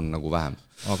on nagu vähem.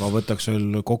 Aga võtaks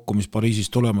veel kokku, mis Pariisis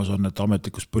tulemas on, et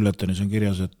ametlikus bülletäänis on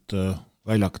kirjas, et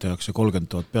väljak tehakse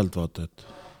 30 000 pealtvaatajat.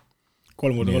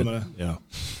 3-3. Jah.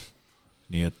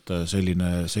 Nii et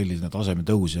selline taseme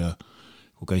tõus ja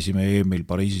kui käisime EM-il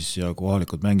Pariisis ja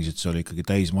kohalikud mängisid, see oli ikkagi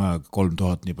täis maja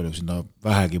 3000, nii palju sinna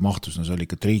vähegi mahtus, no see oli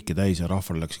ikka triiki täis ja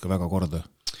rahval läks ikka väga korda.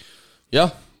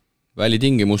 Jah,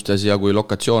 välitingimustes ja kui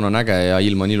lokatsioon on äge ja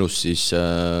ilm on ilus,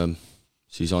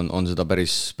 siis on seda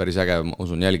päris äge,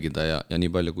 usun, jälgida ja nii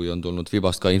palju, kui on tulnud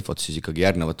Fibast ka infot, siis ikkagi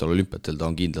järgnevatel olümpiatel ta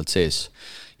on kindlalt sees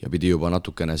ja pidi juba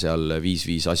natukene seal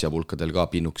 5-5 asjapulkadel ka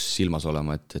pinnuks silmas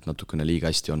olema, et natukene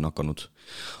liiga hästi on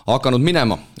hakanud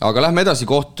minema. Aga lähme edasi,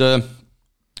 koht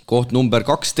number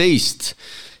 12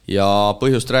 ja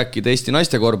põhjust rääkida Eesti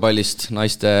naiste korvpallist.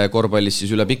 Naiste korvpallis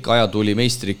siis üle pika aja tuli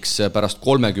meistriks pärast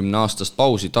 30 aastast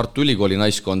pausi Tartu Ülikooli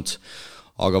naiskond,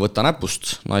 aga võtta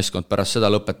näpust, naiskond pärast seda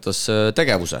lõpetas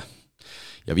tegevuse.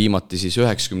 Ja viimati siis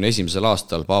 91.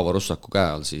 aastal Paavo Russaku käe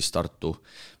all siis Tartu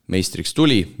meistriks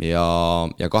tuli ja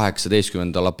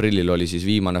 18. aprillil oli siis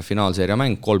viimane finaalseeria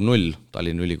mäng 3-0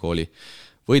 Tallinna Ülikooli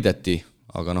võideti,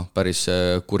 aga päris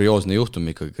kurioosne juhtum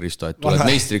ikkagi, Kristo, et tuleb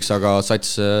meistriks, aga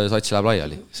sats läheb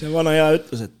laiali. See on vana hea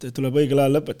ütlus, et tuleb õigel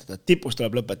ajal lõpetada, tipus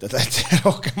tuleb lõpetada, et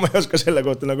rohkem ma ei oska selle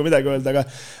kohta nagu midagi öelda,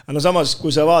 aga samas,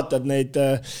 kui sa vaatad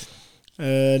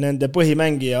nende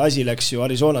põhimängija asi läks ju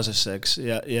Arizonasesse, eks,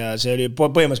 ja see oli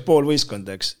põhimõtteliselt pool võistkond,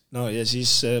 eks, no ja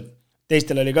siis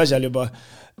teistel oli ka seal juba,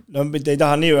 no mitte ei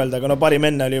taha nii öelda, aga parim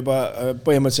enne oli juba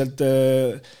põhimõtteliselt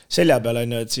selja peal,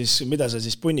 on ju, et siis mida sa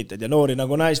siis punnitad ja noori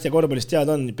nagu naiste korvpallist tead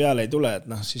on, peale ei tule, et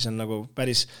siis on nagu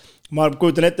päris, ma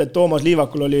kujutan ette, et Toomas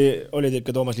Liivakul oli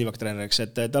ikka Toomas Liivak treener, eks,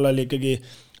 et tal oli ikkagi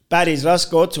päris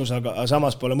raske otsus, aga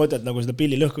samas pole mõtet nagu seda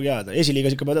pilli lõhku jääda,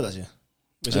 esiliigas ikka pead edasi.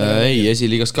 Ei,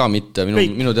 esiliigas ka mitte,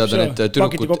 minu teada need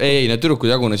tüdrukud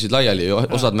jagunesid laiali,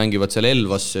 osad mängivad seal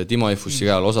Elvas, Timo Eifussi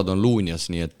käel, osad on Luunias,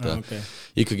 nii et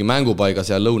ikkagi mängupaiga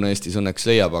seal Lõuna-Eestis õnneks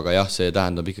leiab, aga jah, see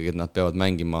tähendab ikkagi, et nad peavad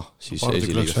mängima siis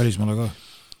esiliigas. Läks välismaale ka.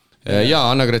 Ja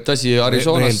Anna-Grett Asi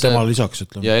Arizonasse lisaks,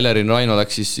 ja Elerin Raino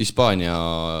läks siis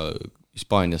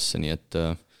Hispaaniasse,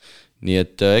 nii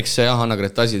et eks see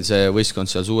Anna-Grett Asil see võistkond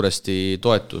seal suuresti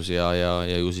toetus ja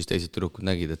ju siis teised tüdrukud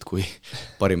nägid, et kui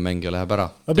parim mängija läheb ära.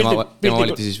 Tema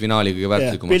valiti siis finaali kõige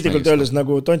väärtuslikumaks mängist. Pildikult öeldes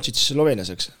nagu Doncic Sloveenias,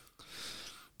 eks?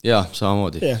 Jah,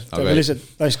 samamoodi. Ta oli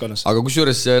lihtsalt naiskonnas. Aga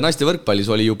kusjuures naiste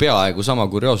võrkpallis oli ju peaaegu sama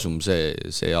kurioosum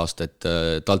see aasta, et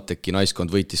TalTechi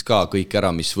naiskond võitis ka kõik ära,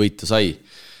 mis võita sai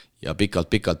ja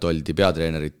pikalt oldi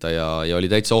peatreenerita ja oli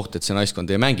täitsa oht, et see naiskond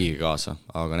ei mängigi kaasa,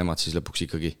 aga nemad siis lõpuks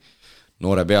ikkagi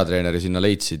noore peatreeneri sinna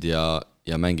leidsid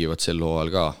ja mängivad sel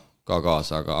hooajal ka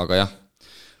kaasa, aga jah,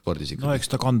 spordis ikkagi. No eks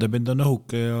ta kandepind on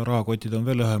õhuke ja rahakotid on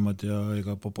veel õhemad ja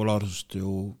ega populaarsust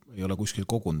ju ei ole kuskil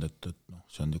kogund, et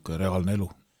see on niisugune reaalne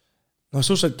elu. No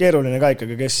suhteliselt keeruline ka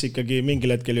ikkagi, kes ikkagi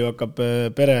mingil hetkel ju hakkab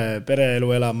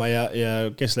pereelu elama ja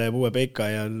kes läheb uue peika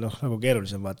ja nagu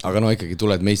keerulisem vaata. Aga ikkagi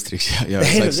tuled meistriks ja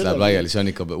sats läheb laiali, see on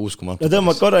ikka uskumatu. No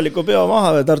tõmbad korraliku peo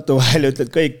maha Tartu vahel ja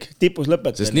ütled kõik tipus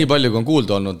lõpetad. Sest nii palju kui on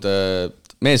kuulda olnud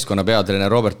meeskonna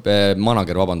peatreener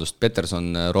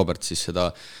Peterson Robert siis seda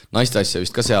naiste asja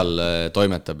vist ka seal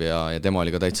toimetab ja tema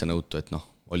oli ka täitsa nõutu, et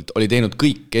oli teinud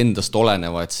kõik endast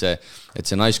oleneva, et see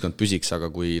naiskond püsiks, aga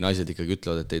kui naised ikkagi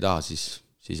ütlevad, et ei taha, siis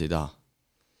ei taha.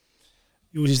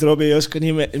 Ju siis Robi ei oska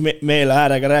nii meele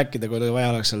äärega rääkida, kui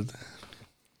vaja oleks olnud.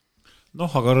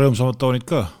 Aga rõõmsamad toonid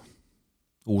ka.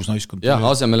 Uus naiskond. Jah,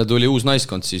 asemele tuli uus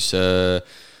naiskond, siis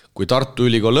kui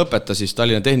Tartu Ülikool lõpetas, siis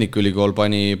Tallinna Tehnikaülikool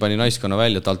pani naiskonna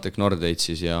välja TalTech Nordeid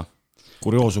siis ja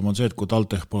kurioosum on see, et kui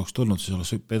TalTech poleks tulnud, siis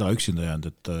oleks peda üksinda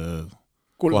jäänud, et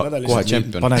kohe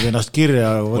champion. Paned ennast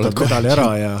kirja, võtad medali ära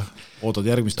ja ootad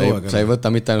järgmist hooaega. Sa ei võta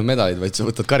mitte ainult medalid, vaid sa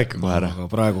võtad karika kohe ära. Aga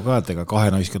praegu ka, et ega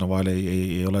kahe naiskonna vahel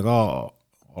ei ole ka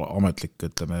ametlik,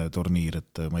 ütleme, turniir,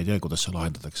 et ma ei tea, kuidas see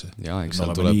lahendatakse.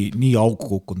 Nii auku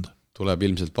kukkunud. Tuleb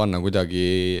ilmselt panna kuidagi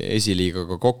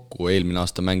esiliigaga kokku. Eelmine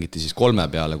aasta mängiti siis 3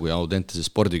 peale, kui Audentese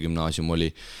spordigümnaasium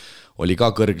oli ka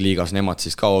kõrgliigas, nemad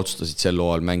siis ka otsustasid sel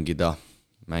hooajal mängida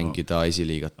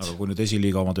esiliigat. Aga kui nüüd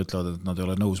esiliiga omad ütlevad, et nad ei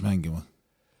ole nõus mängima?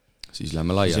 siis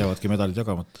lähme laiali. Siis jäävadki medalid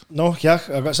jagamata. Noh jah,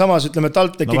 aga samas ütleme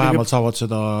TalTech vähemalt saavad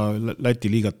seda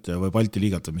Läti liigat või Balti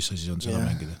liigat või mis see siis on seda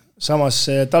mängida. Samas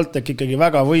TalTech ikkagi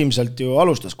väga võimsalt ju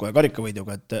alustas kohe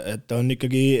karikavõiduga, et on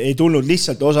ikkagi ei tulnud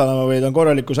lihtsalt osalema, vaid on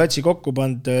korraliku satsi kokku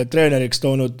pand, treeneriks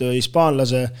toonud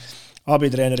hispaanlase,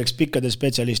 abitreeneriks pikkade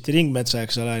spetsialisti Ringmetsa,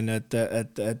 eks ole,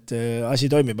 et asi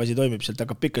toimib, sealt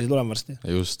hakkab pikkasi tulema varsti.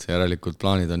 Just, järelikult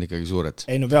plaanid on ikkagi suured.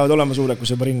 Ei, no peavad olema suured, kui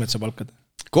sa juba Ringmetsa palkad.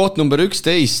 Koht number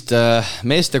 11,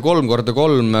 meeste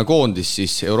 3x3 koondis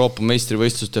siis Euroopa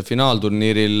meistrivõistluste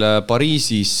finaalturniiril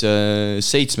Pariisis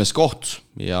 7. koht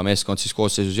ja meeskond siis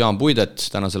koosseisus Jaan Puidet,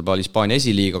 tänasel päeval Hispaania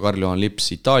esiliiga, Karl-Johan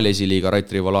Lips Itaalia esiliiga,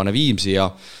 Rait Rivolane Viimsi ja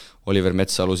Oliver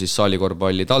Metsalu siis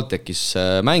saalikorvpalli TalTechis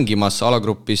mängimas.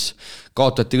 Alagrupis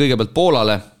kaotati kõigepealt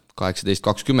Poolale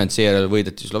 18-20, seejärel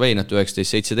võideti Sloveeniat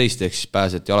 19-17 ehk siis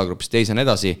pääseti alagrupis teisena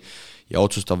edasi ja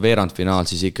otsustav veerandfinaal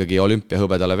siis ikkagi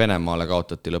olümpiahõbedale Venemaale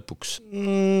kaotati lõpuks.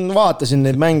 Vaatasin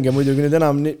neid mänge, muidugi nüüd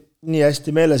enam nii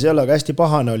hästi meeles ei ole, aga hästi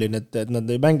pahane olin, et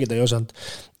nad mängida ei osanud.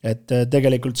 Et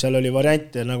tegelikult seal oli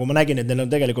variante, nagu ma nägin, et neil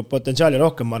on tegelikult potentsiaali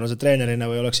rohkem, ma arvan, see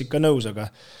treenerina või oleks ikka nõus, aga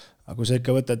kui sa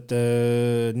ikka võtad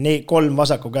 3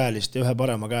 vasakukäelist ja 1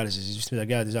 paremakäelisi, siis vist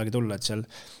midagi head ei saagi tulla, et seal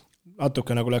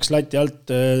natuke nagu läks lati alt,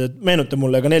 meenuta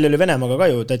mulle, aga neil oli Venemaaga ka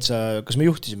ju täitsa, kas me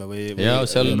juhtisime või... Ja,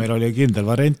 seal... Meil oli kindel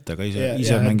variant, aga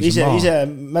ise mängisime maa. Ise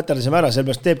mäterdasime ära,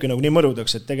 sellepärast teebki nagu nii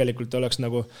mõrudaks, et tegelikult oleks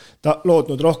nagu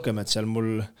lootnud rohkem, et seal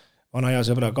mul vana hea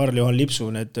sõbra Karl-Johan Lipsu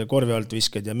need korvi alt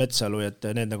visked ja Metsalu, et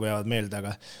need nagu jäävad meelde,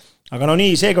 aga no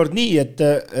nii, seekord nii,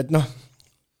 et noh,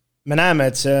 me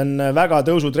näeme, et see on väga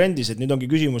tõusutrendis, et nüüd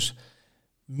ongi küsimus,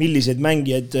 milliseid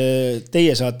mängijaid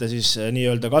teie saate siis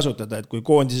nii-öelda kasutada, et kui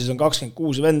koondises on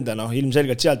 26 venda, noh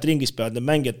ilmselgelt sealt ringist peavad need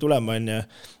mängijad tulema, on ja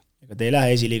ega te ei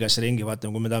lähe esiliigasse ringi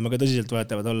vaatama, kui me tahame ka tõsiselt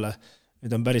vaatavad olla,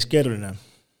 nüüd on päris keeruline.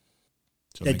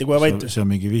 Teete kohe vaitu. See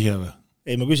on mingi vihje või?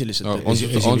 Ei, ma küsin lihtsalt. No,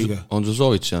 on sul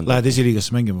soovitusi anda? Lähed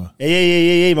esiliigasse mängima?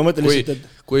 Ei, ma mõtlen lihtsalt,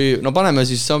 et... No paneme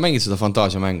siis, sa mängid seda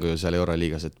fantaasiamängu ju seal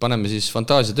Euroliigas, et paneme siis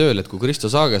fantaasia tööle, et kui Kristo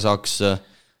Saage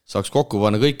saaks kokku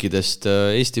panna kõikidest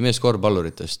Eesti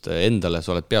meeskorvpalluritest endale,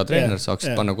 sa oled peatreener,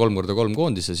 saaksid panna 3x3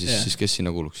 koondise, siis kes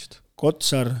sinna kuuluksid?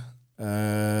 Kotsar,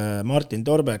 Martin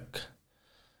Torbek,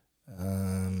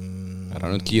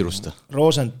 ära nüüd kiirusta.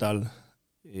 Rosenthal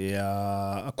ja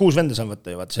 6 venda saan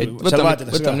võtta ju. Võtame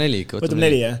 4 ikka. Võtame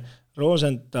 4, jah.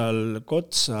 Rosenthal,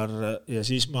 Kotsar ja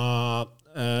siis ma...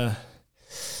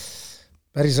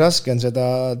 Päris raske on seda,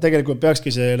 tegelikult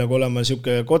peakski see nagu olema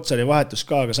niisugune Kotsari vahetus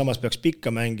ka, aga samas peaks pikka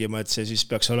mängima, et see siis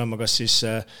peaks olema, kas siis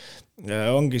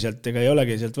ongi sealt, ega ei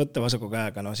olegi sealt võtta vasaku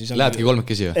käega. No, siis Lähedki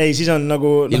kolmekesi ju? Ei, siis on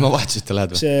nagu... Ilma vahetuseta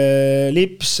lähed või? See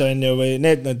Lips on ju, või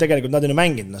need tegelikult nad on ju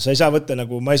mänginud, no sa ei saa võtta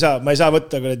nagu, ma ei saa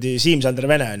võtta Siim-Sander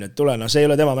Vene, nüüd tule, no see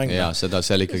ei ole tema mäng. Jaa, seda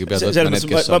seal ikkagi pead võtma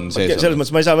need, kes on sees. Selles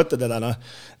mõttes ma ei saa võtta teda,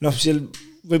 noh, seal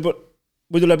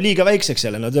või tuleb liiga väikseks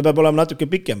jälle, no ta peab olema natuke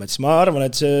pikem, et siis ma arvan,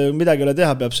 et see midagi ei ole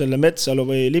teha, peab selle Metsalu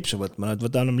või Lipsu võtma, et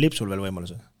anname Lipsul veel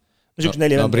võimaluse.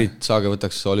 No Priit Saage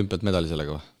võtaks olümpiat medali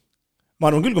sellega või? Ma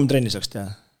arvan küll, kui me trenni saaks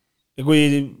teha. Ja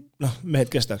kui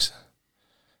mehed kestaks.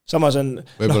 Samas on...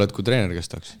 Võib-olla, et kui treener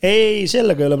kestaks? Ei,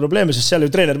 sellega ei ole probleemi, sest seal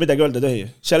ju treener midagi öelda tohi.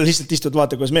 Seal lihtsalt istud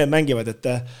vaata, kuidas mehed mängivad, et...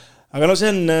 Aga no see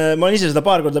on, ma olen ise seda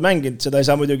paar korda mänginud, seda ei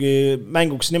saa muidugi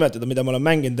mänguks nimetada, mida ma olen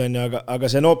mänginud, on ju, aga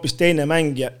see on hoopis teine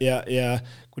mäng ja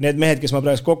kui need mehed, kes ma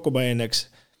praegu kokku panin, eks,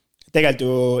 tegelikult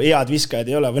ju head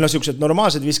viskajad ei ole, või niisugused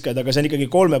normaalsed viskajad, aga see on ikkagi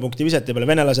 3 punkti visete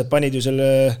peale, venelased panid ju selle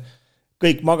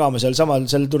kõik magama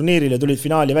seal turniiril ja tulid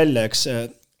finaali välja, eks,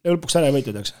 lõpuks ära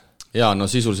võitud, eks. Jaa, no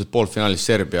sisuliselt poolfinaalis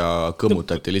Serbia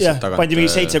kõmmutati lihtsalt tagant. Pandi mingi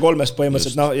 7-3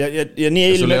 põhimõtteliselt, no ja nii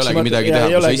ja sul ei olegi midagi teha,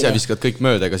 kui sa ise viskad kõik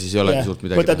mööda, ega siis ei olegi suurt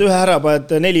midagi võtad ühe ära,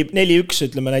 paned 4-1,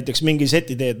 ütleme näiteks mingi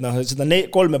seti teed, seda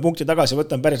 3 punkti tagasi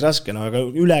võtta on päris raske, aga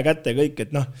üle kätte kõik,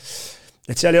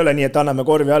 et seal ei ole nii, et anname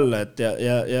korvi alla, et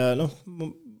ja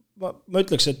ma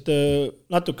ütleks, et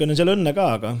natukene seal õnne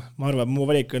ka, aga ma arvan, mu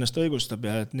valik ennast õigustab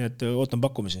ja nii, et ootan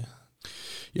pakkumisi.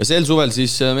 Ja sel suvel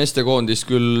siis meestekoondis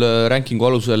küll rankingu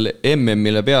alusel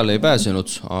MM-ile peale ei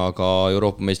pääsenud, aga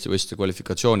Euroopa meistrivõistluste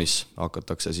kvalifikatsioonis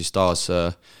hakatakse siis taas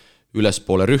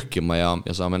ülespoole rühkima ja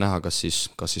saame näha, kas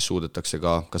siis suudetakse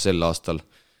ka sel aastal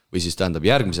või siis tähendab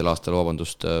järgmisel aastal,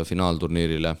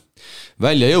 finaalturniirile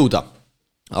välja jõuda.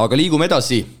 Aga liigume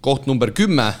edasi, koht number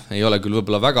 10 ei ole küll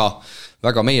võib-olla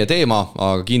väga meie teema,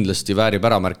 aga kindlasti väärib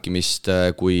äramärkimist,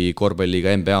 kui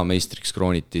korvpalliga NBA meistriks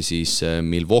krooniti siis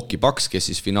Milwaukee Bucks, kes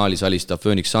siis finaalis alistab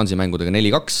Phoenix Sunsi mängudega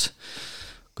 4-2.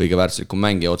 Kõige väärtuslikum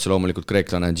mängija otse loomulikult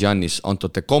kreeklane Giannis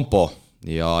Antetokounmpo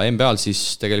ja NBA-l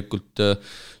siis tegelikult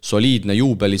soliidne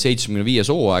juubeli 75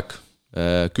 hooaeg,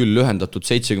 küll ühendatud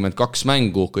 72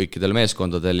 mängu kõikidel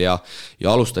meeskondadel ja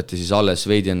alustati siis alles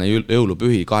veidi enne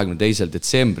jõulupühi 22.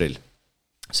 detsembril,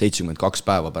 72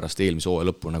 päeva pärast eelmise hooaja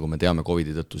lõppu, nagu me teame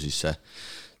Covidi tõttu, siis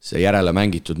see järele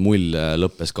mängitud mull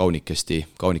lõppes kaunikesti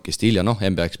hilja,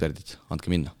 NBA eksperdid,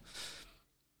 andke minna.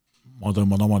 Ma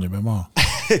tõmban oma nime maha.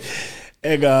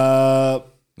 Ega...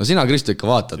 No sina, Kristo, ikka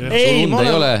vaatad, sul und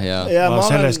ei ole ja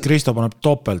sellest Kristo paneb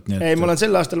topelt. Ei, ma olen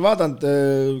sel aastal vaadanud,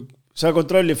 sa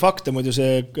kontrolli fakte, muidu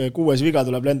see 6 viga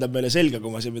tuleb, lendab meile selga,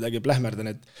 kui ma siin midagi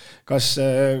plähmerdan, et kas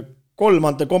 3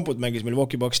 Ante Komput mängis meil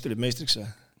Walkie Box tulid meistriks või?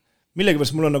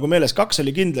 Millegipärast mul on nagu meeles 2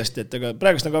 oli kindlasti, et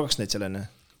praegust on 2 neid seal enne.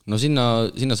 No sinna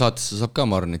saatesse saab ka,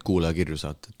 ma arvan, neid kuulajakirju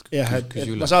saata. Jah, et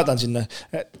ma saadan sinna,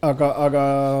 aga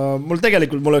mul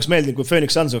oleks meeldinud, kui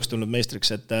Phoenix Suns oleks tulnud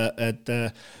meistriks, et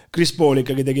Chris Paul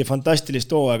ikkagi tegi fantastilist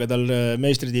hooaega, tal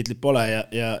meistritiitlit pole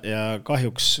ja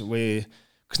kahjuks või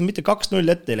kas nad mitte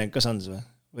 2-0 ette ei läinud ka Suns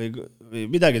või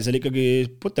midagi, seal ikkagi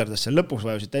puterdas, seal lõpuks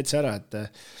vajusid täitsa ära,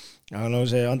 aga no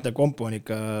see Ante Kompu on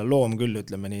ikka loom küll,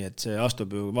 ütleme nii, et see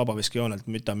astub ju vabaviskijoonelt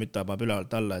müta paneb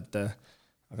ülevalt alla,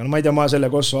 aga no ma ei tea, ma selle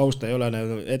Kossu austa ei ole,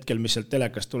 hetkel, mis sealt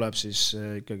telekast tuleb, siis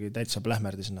ikkagi täitsa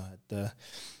plähmerdis,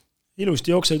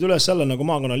 ilusti jookseid üles alla nagu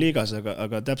maakonnaliigas,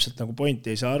 aga täpselt nagu pointi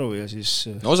ei saa aru ja siis...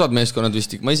 Osad meeskonnad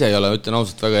vist, ma ise ei ole, ütlen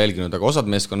ausalt väga jälginud, aga osad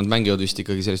meeskonnad mängivad vist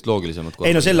ikkagi sellist loogilisemat.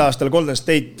 Ei no sel aastal Golden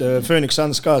State, Phoenix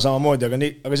Suns ka samamoodi,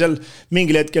 aga seal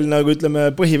mingil hetkel nagu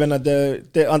ütleme põhivennad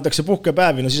antakse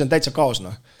puhkepäevi, no siis on täitsa kaos.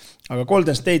 Aga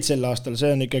Golden State sel aastal,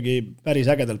 see on ikkagi päris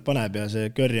ägedalt paneb ja see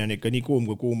Curry on ikka nii kuum,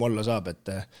 kui kuum olla saab, et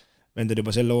vendel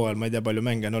juba sel hooajal, ma ei tea, palju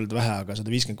mänge on olnud vähe, aga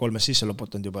 153 sisse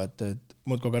loputanud juba, et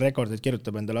muudkui ka rekordid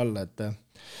kirjutab endale alla,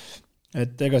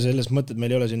 et ega selles mõtted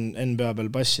meil ei ole siin NBA peal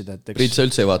passida. Priit, sa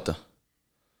üldse ei vaata?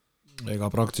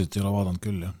 Ega praktiliselt ei ole vaadanud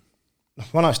küll, jah.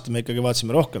 Vanasti me ikkagi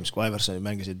vaatasime rohkem, kui Iversoni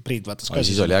mängisid, Priit vaatas ka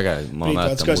siis oli äge, ma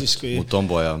mäletan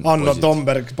Mutombo ja Anno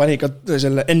Tomberg pani ka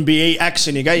selle NBA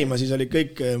actioni käima, siis oli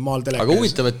kõik maal telekas. Aga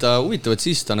huvitav, et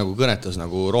siis ta nagu kõnetas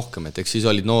nagu rohkem, et eks siis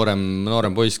olid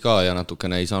noorem poiss ka ja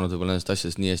natukene ei saanud võib-olla nendest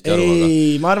asjadest nii hästi aru.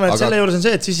 Ei, ma arvan, et selle juures on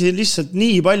see, et siis lihtsalt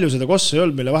nii palju seda Kossu ei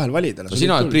olnud, mille vahel valida. No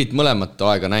sina oled, Priit, mõlemat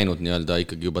aega näinud nii-öelda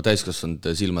ikkagi juba täiskasvanud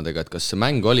silmadega, et kas see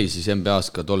mäng oli siis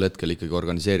NBA-s ka tol hetkel ikkagi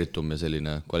organiseeritum ja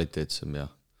selline kvaliteetsem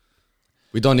ja...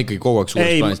 Või ta on ikkagi kogu aeg suures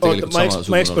plaanis tegelikult sama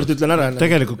ma ekspert ütlen ära.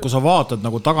 Tegelikult, kui sa vaatad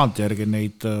nagu tagantjärgi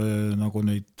neid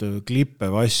klippe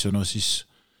või asju, no siis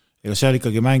ega seal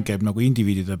ikkagi mäng käib nagu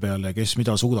indiviidide peale, kes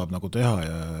mida suudab nagu teha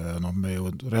ja me ju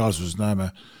reaalsuses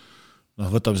näeme,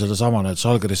 võtame seda samana, et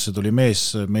Žalgirisse tuli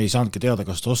mees, me ei saanudki teada,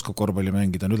 kas ta oskab korvpalli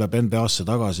mängida, nüüd läheb NBA-sse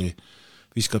tagasi,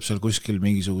 viskab seal kuskil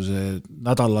mingisuguse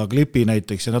nädala klipi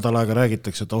näiteks ja nädal aega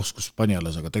räägitakse, et oskus pani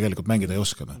alles, aga tegelikult mängida ei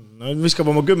oska. No viskab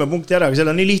oma 10 punkti ära, aga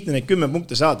seal on nii lihtne neid 10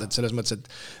 punkte saada, et selles mõttes, et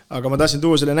aga ma tahtsin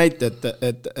tuua selle näite,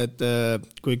 et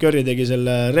kui Curry tegi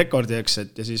selle rekordi, ja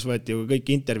siis võeti ju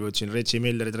kõik intervjuud siin, Reggie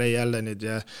Millerid, Ray Allenid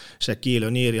ja Shaquille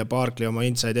O'Neal ja Barkley oma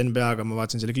Inside NBA-ga, ma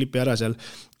vaatasin selle klipi ära seal,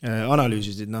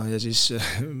 analüüsisid, ja siis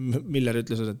Miller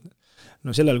ütles, et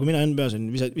sellel, kui mina NBA-s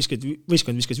on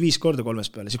viskas 5 korda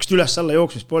 3 peale, siukest üles-alla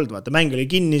jooksmist polnud, vaata, mäng oli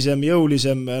kinnisem,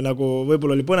 jõulisem, nagu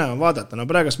võib-olla oli põnevam vaadata,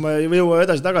 praegast ma ei jõua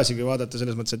edasi-tagasigi vaadata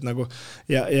selles mõttes, et nagu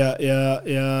ja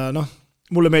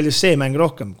mulle meeldis see mäng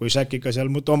rohkem, kui Shaq ikka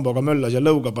seal Mutomboga möllas ja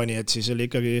lõuga pani, et siis oli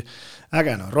ikkagi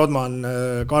äge, Rodman,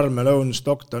 Carmelo,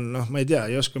 Stockton, ma ei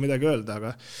tea, ei oska midagi öelda,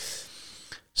 aga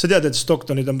sa tead, et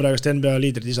Stocktonid on praegust NBA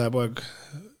liidrid, isa ja poeg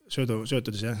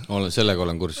söötudes, jah? Sellega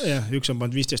olen kursis. Jah, üks on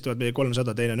pannud 15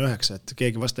 300, teine on 9, et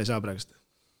keegi vasta ei saa praegust.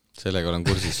 Sellega olen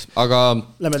kursis. Aga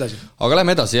lähme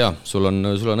edasi, jah. Sul on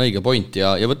õige point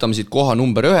ja võtame siit koha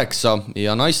number 9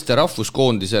 ja naiste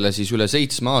rahvuskoondisele siis üle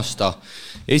 7 aasta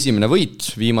esimene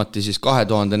võit, viimati siis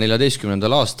 2014.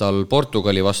 aastal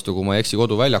Portugali vastu, kui ma ei eksi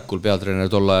koduväljakul,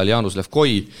 peatreener tol ajal Jaanus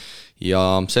Levkoi.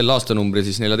 Ja sel aastanumbri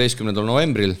siis 14.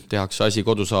 novembril tehakse asi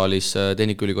kodusaalis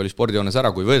Tehnikaülikooli spordijoones ära,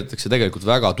 kui võetakse tegelikult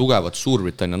väga tugevat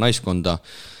Suurbritannia naiskonda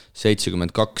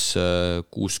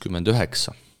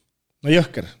 72-69. No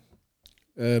jõhker.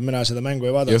 Mina seda mängu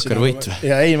ei vaadanud. Jõhker võit või?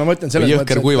 Ja ei, ma mõtlen selles mõttes,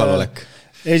 jõhker kuivalolek.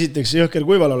 Esiteks jõhker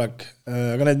kuivalolek,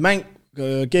 aga need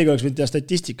keegi oleks võinud teha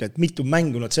statistika, et mitu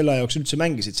mängu nad selle jaoks üldse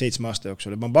mängisid 7 aasta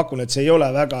jooksul. Ma pakun, et see ei ole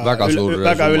väga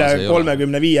üle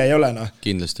 35 ei ole.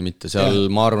 Kindlasti mitte.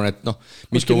 Seal ma arvan, et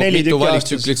mitu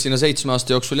valiktsüklit sinna 7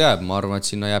 aasta jooksul jääb. Ma arvan, et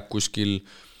sinna jääb kuskil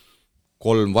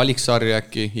 3 valiksarja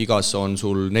äkki. Igas on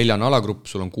sul 4 alagrupp,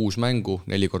 sul on 6 mängu,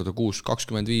 4x6,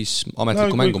 25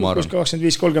 ametlikku mängu, ma arvan.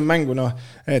 25-30 mängu,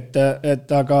 et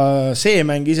aga see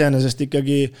mäng iseenesest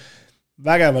ikkagi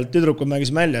vägevalt tüdrukud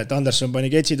mängis välja, et Anderson pani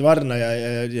ketsid varna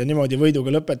ja niimoodi võiduga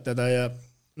lõpetada ja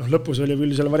lõpus oli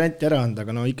küll selle varianti ära anda,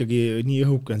 aga ikkagi nii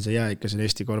õhuke on see jää ikka selle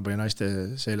Eesti korvpallinaiste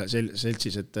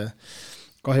seltsis, et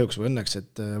kahjuks või õnneks,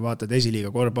 et vaatad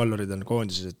esiliiga korvpallurid on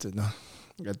koondises,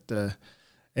 et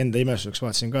enda imestuseks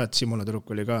vaatasin ka, et Simona tüdruk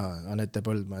oli ka Anette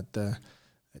Põldma,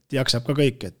 et jaksab ka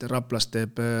kõik, et Raplas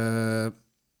teeb,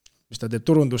 mis ta teeb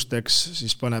turundusteks,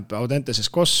 siis paneb Audenteses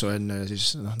kossu enne ja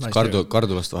siis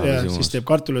Kardulast vahel. Siis teeb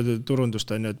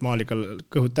kartuliturundust, et maalikal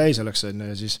kõhud täis oleks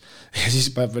ja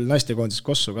siis paneb veel naistekoondises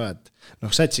kossu ka, et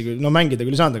satsi küll, mängida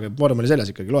küll saanud, aga vorm oli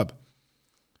seljas ikkagi loeb.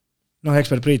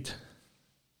 Ekspert Priit.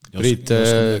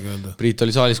 Priit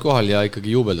oli saalis kohal ja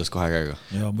ikkagi juubeldas 2 käega.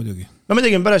 Jaa, muidugi. Me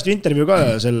tegime pärast intervjuu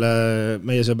ka selle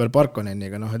meie sõber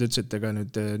Parkoneniga, et ütles, et ega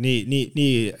nüüd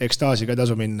nii ekstaasi ka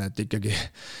tasu minna, et ikkagi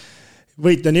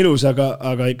võit on ilus,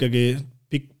 aga ikkagi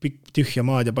pikk tühja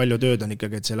maad ja palju tööd on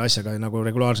ikkagi, et selle asjaga nagu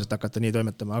regulaarselt hakata nii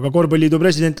toimetama. Aga Korvpalliliidu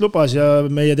president lubas ja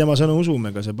meie tema sõnu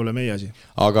usume, ega see pole meie asi.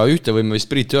 Aga ühte võime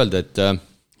vist Priit öelda, et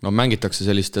mängitakse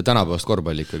sellist tänapäevast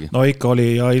korvpalli ikkagi. Ikka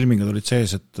oli ja ilmingud olid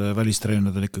sees, et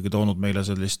välistreenerid on ikkagi toonud meile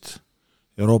sellist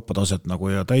Euroopa taset nagu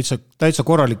ja täitsa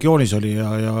korralik joonis oli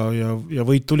ja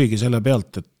võit tuligi selle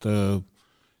pealt, et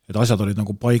asjad olid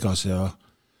nagu paigas ja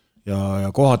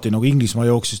kohati nagu Inglismaa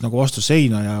jooksis nagu vastu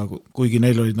seina ja kuigi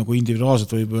neil olid nagu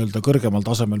individuaalselt võib öelda kõrgemal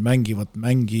tasemel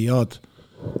mängijad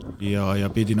ja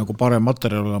pidi nagu parem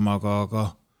materjal olema, aga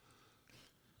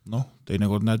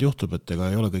teinekord näed juhtub, et ega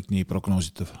ei ole kõik nii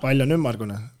prognoositav. Pall on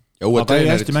ümmargune. Ja uued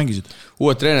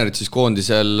treenerid siis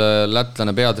koondisel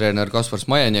lätlane peatreener Kaspar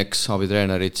Smajenjeks,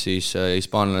 abitreenerid siis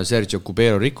hispaanlane Sergio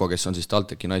Cubero Rico, kes on siis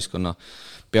TalTechi naiskonna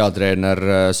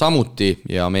peatreener samuti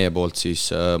ja meie poolt siis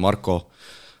Marko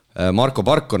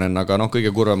Parkonen, aga kõige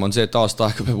kurvem on see, et aasta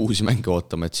aega peab uusi mänge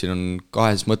ootama, et siin on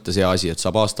kahes mõttes hea asi, et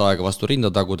saab aasta aega vastu rinda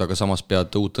taguda, aga samas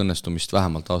pead uut õnnestumist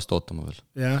vähemalt aasta ootama veel.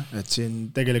 Jah, et siin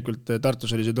tegelikult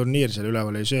Tartus oli see turniir, seal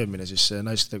üleval oli söömine, siis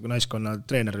naiskonna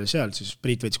treener oli seal, siis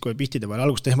Priit võttis kohe pihtide vahel,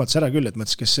 algust ehmatas ära küll, et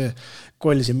mõtles, kes see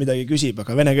koll siin midagi küsib,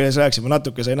 aga vene keeles rääkis, ma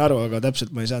natuke sain aru, aga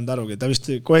täpselt ma ei saanud arugi, ta vist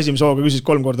kohe esimese hooga küsis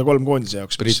 3x3 koondise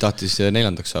jaoks. Priit tahtis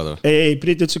 4. saada? Ei,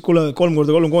 Priit ütles, kuule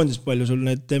 3x3 koondis, palju sul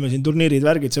need teeme siin turniirid,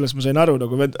 värgid, sellest ma sain aru,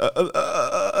 nagu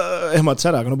ehmatas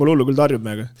ära, aga pole hullu, küll tarjub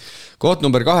meiega. Koht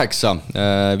number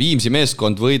 8. Viimsi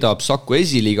meeskond võidab Saku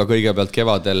esiliiga kõigepealt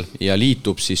kevadel ja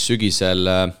liitub siis sügisel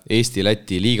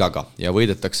Eesti-Läti liigaga ja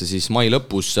võidetakse siis mai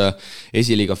lõpus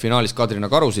esiliiga finaalis Kadrina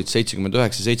Karusid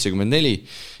 79-74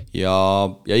 ja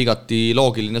igati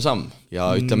loogiline samm.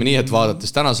 Ja ütleme nii, et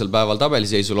vaadates tänasel päeval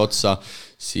tabeliseisul otsa,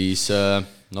 siis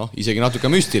isegi natuke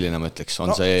müstiline, ma ütleks,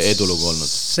 on see edulugu olnud.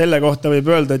 Selle kohta võib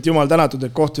öelda, et jumal tänatud,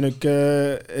 et kohtunik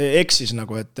eksis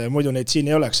nagu, et muidu neid siin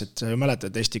ei oleks, et sa ju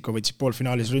mäletad, Estiko võtsid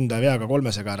poolfinaalis ründaja veaga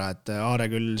 3 ära, et Aare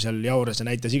küll seal jaures ja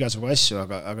näitas igasugu asju,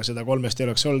 aga seda 3 ei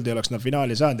oleks olnud, ei oleks nad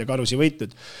finaali saanud ja Karusi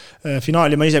võitud.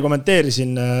 Finaali ma ise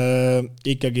kommenteerisin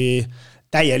ikkagi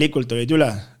täielikult olid üle,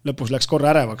 lõpus läks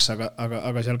korra ärevaks,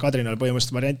 aga seal Kadrinal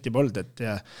põhimõtteliselt varianti polnud, et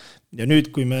ja nüüd,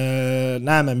 kui me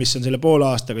näeme, mis on selle poole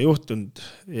aastaga juhtunud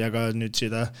ja ka nüüd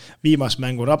seda viimast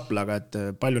mängu Raplaga, et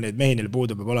palju neid mehi neil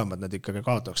puudu peab olema, et nad ikkagi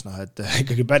kaotaks, et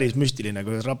ikkagi päris müstiline,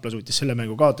 kui Rapla suutis selle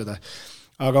mängu kaotada.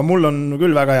 Aga mul on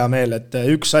küll väga hea meel, et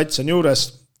üks sats on juures,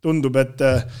 tundub, et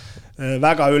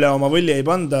väga üle oma võlli ei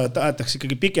panda, tahetakse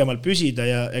ikkagi pikemalt püsida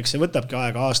ja eks see võtabki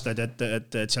aega aastaid,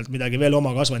 et sealt midagi veel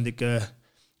oma kasvandike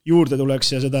juurde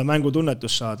tuleks ja seda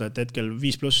mängutunnetust saada, et hetkel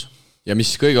 5+. Ja mis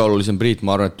kõige olulisem, Priit,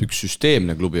 ma arvan, et üks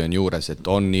süsteemne klubi on juures, et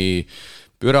on nii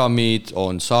püramiid,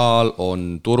 on saal,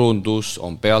 on turundus,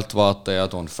 on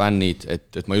pealtvaatajad, on fännid,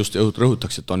 et ma just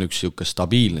rõhutaks, et on üks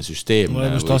stabiilne süsteem. Ma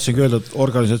just tahtsingi öelda, et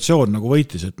organisatsioon nagu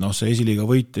võitis, et see esiliiga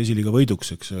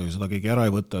võiduks, eks seda keegi ära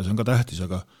ei võtta, see on ka tähtis,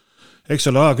 aga eks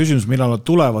ole aja küsimus, millal nad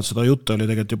tulevad, seda juttu oli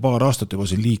tegelikult ju paar aastat juba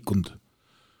siin liikunud.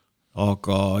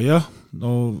 Aga jah,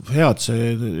 head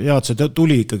see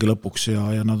tuli ikkagi lõpuks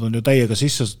ja nad on ju täiega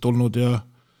sisse tulnud ja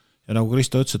nagu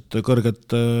Kristo ütles, et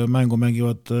kõrget mängu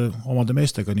mängivad omade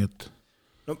meestega, nii et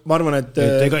ma arvan, et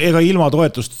ega ilma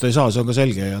toetust ei saa, see on ka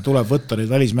selge ja tuleb võtta neid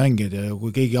välismängijad ja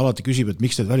kui keegi alati küsib, et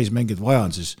miks need välismängijad vaja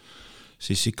on,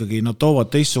 siis ikkagi nad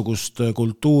toovad teistsugust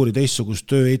kultuuri,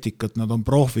 teistsugust tööetikat, nad on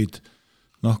profid.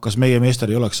 Kas meie meester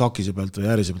ei oleks Sakise pealt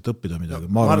või Äärise pealt õppida midagi?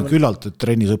 Ma arvan küllalt, et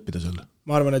trennis õppida selle.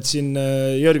 Ma arvan, et siin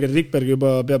Jörgen Rikberg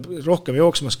juba peab rohkem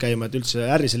jooksmas käima, et üldse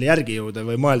Äärrisele järgi jõuda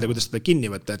või mõelda, kuidas seda kinni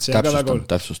võtta.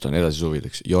 Täpsustan edasi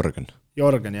suvideks. Jorgen,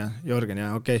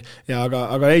 okei. Ja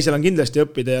aga Eisel on kindlasti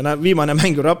õppida ja viimane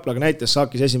mängu Raplaga näitas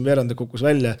Saakis esimene veerand kukkus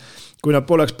välja. Kui nad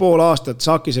poleks pool aastat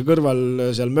Saakise kõrval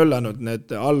seal möllanud,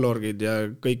 need allorgid ja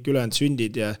kõik ülejäänud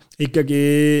sündid ja ikkagi,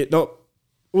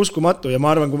 uskumatu ja ma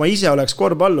arvan, kui ma ise oleks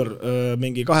korvpallur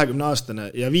mingi 20-aastane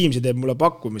ja Viimsi teeb mulle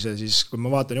pakkumise, siis kui ma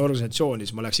vaatan organisatsiooni,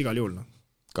 siis ma läheks igal juhul.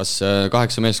 Kas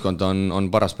 8 meeskonda on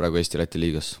paras praegu Eesti-Läti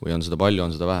liigas või on seda palju,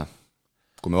 on seda vähe?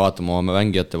 Kui me vaatame oma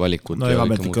mängijate valikud. No ega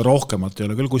meil ikka rohkemat ei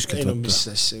ole küll kuskilt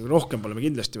võtta. Rohkem pole me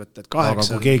kindlasti võtta, et 8. Aga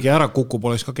kui keegi ära kukub,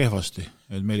 oleks ka kehvasti.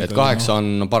 Et 8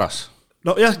 on paras?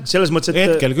 No jah, selles mõttes, et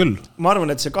hetkel küll. Ma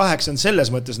arvan, et see 8 on selles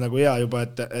mõttes nagu hea juba,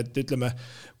 et ütleme,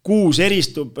 6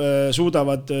 eristub,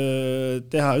 suudavad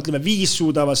teha, ütleme 5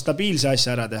 suudavad stabiilse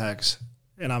asja ära teha, eks?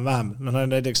 Enam-vähem. No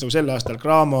näiteks nagu sel aastal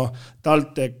Cramo,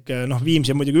 Taltek,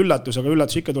 Viimsi on muidugi üllatus, aga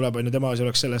üllatus ikka tuleb, tema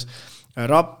oleks selles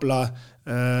Rapla,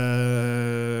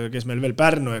 kes meil veel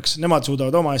Pärnu, eks, nemad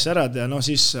suudavad oma asja ära teha,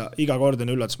 siis iga kord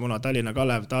on üllatus Muna, Tallinna,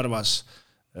 Kalev, Tarvas,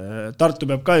 Tartu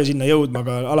peab ka ju sinna jõudma,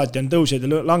 aga alati on tõusjaid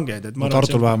ja langeid.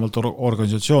 Tartul vähemalt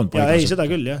organisatsioon paigas. Ei, seda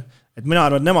küll, jah. Et mina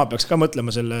arvan, et nemad peaks ka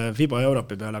mõtlema selle FIBA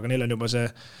Euroopi peale, aga neil on juba see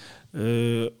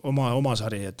oma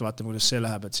sari, et vaatame, kuidas see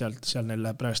läheb, et seal neil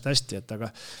läheb praegust hästi, et aga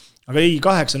ei,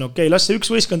 8 on okei, las see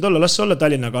üks võistkond olla, las see olla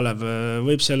Tallinna Kalev,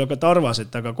 võib seal ka Tarvas,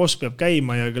 et aga kos peab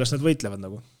käima ja las nad võitlevad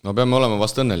nagu. No peame olema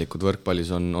vast õnnelikud,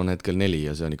 võrkpallis on hetkel 4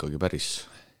 ja see on ikkagi päris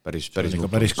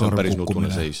nutune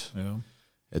seis.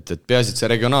 Et peaasi, et see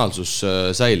regionaalsus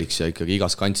säiliks ja ikkagi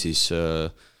igas kantsis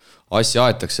asja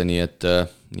aetakse, nii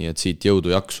et siit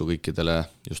jõudu jaksu kõikidele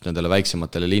just nendele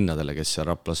väiksematele linnadele, kes seal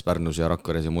Raplas, Pärnus ja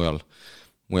Rakveres ja mujal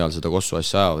seda kossu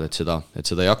asja ajavad, et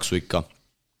seda jaksu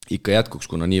ikka jätkuks,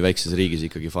 kuna nii väikses riigis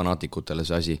ikkagi fanaatikutele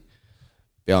see asi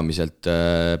peamiselt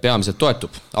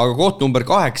toetub. Aga koht number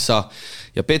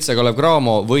 8 ja PC Kalev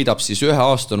Cramo võidab siis 1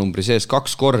 aastanumbri sees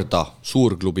 2 korda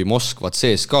suurklubi Moskva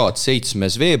CSKA 7.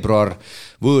 veebruar,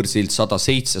 võõrsilt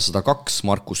 107-102,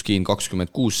 Markus Kiin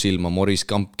 26 silma, Moris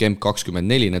Kemp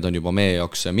 24, need on juba meie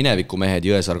jaoks minevikumehed,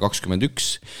 Jõesaar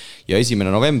 21 ja 1.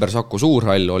 november Saku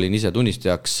Suurhall olin ise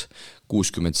tunnistajaks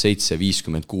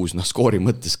 67-56, skoori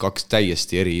mõttes 2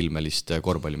 täiesti eriilmelist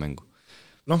korvpallimängu.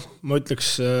 Ma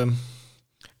ütleks,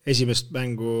 esimest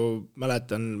mängu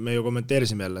mäletan, me ju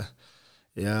kommenteerisime jälle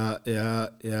ja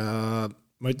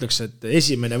ma ütleks, et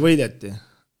esimene võideti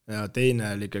ja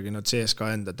teine oli ikkagi CSKA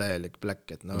enda täielik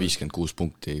black. 56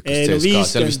 punkti, seal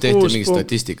vist tehti mingi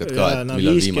statistikat ka, et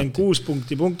millal viimati.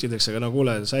 56 punktideks, aga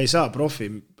kuule, sa ei saa profi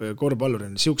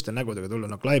korvpallurin siukeste nägudega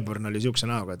tulla, Clyburn oli siukse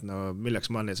näoga, et milleks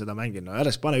ma seda mängin,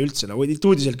 ärges pane üldse,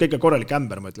 tuudiselt kõige korralik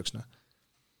ämber, ma ütleks.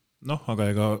 Aga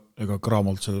ega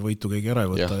Cramolt seda võitu keegi ära ei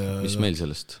võta. Ja, mis meil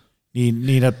sellest? Nii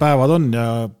need päevad on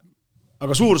ja...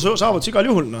 Aga suur saavutus igal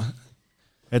juhul,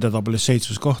 Edetabelis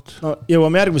 7. koht.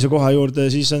 Jõuame järgmise koha juurde,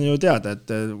 siis on ju teada, et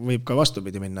võib ka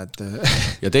vastupidi minna.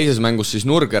 Ja teises mängus siis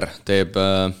Nurger teeb,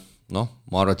 ma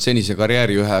arvan, et senise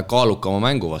karjääri ühe kaalukama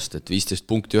mängu vast, et 15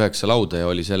 punkti 9 lauda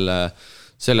ja oli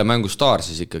selle mängu staar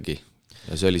siis ikkagi.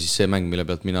 Ja see oli siis see mäng, mille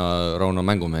pealt mina Rauno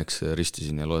mängumeheks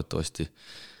ristisin ja loodetavasti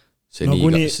see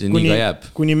nii ka jääb.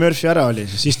 Kuni Murphy ära oli,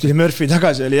 siis tuli Murphy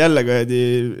tagasi, oli jälle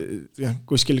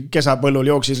kuskil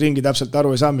kesapõllul jooksis ringi täpselt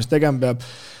aru ei saa, mis tegema peab.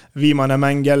 Viimane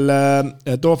mäng jälle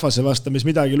Toofase vastu, mis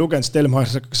midagi lugenud, Stelmar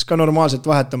hakkas ka normaalselt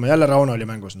vahetama, jälle Rauno oli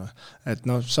mängus. Et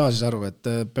saa siis aru, et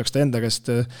peaks ta enda käest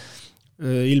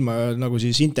ilma nagu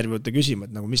siis intervjuute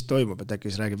küsima, et nagu mis toimub, et äkki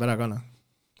siis räägib ära ka.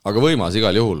 Aga võimas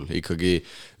igal juhul ikkagi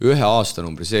 1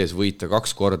 aastanumbri sees võita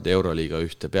 2 korda Euroliiga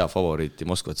ühte peafavoriiti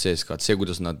Moskva CSKA, et see,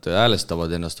 kuidas nad häälestavad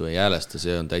ennast või ei häälesta,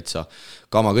 see on täitsa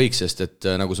kama kõik, sest et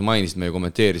nagu sa mainisid, me ju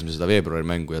kommenteerisime seda veebruari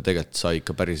mängu ja tegelikult sai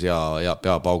ikka päris hea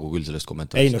peapaugu küll sellest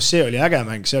kommentaarist. Ei, see oli äge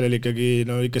mäng, seal oli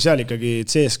ikkagi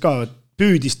CSKA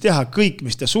püüdis teha kõik,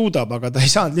 mis ta suudab, aga ta ei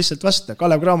saanud lihtsalt vasta.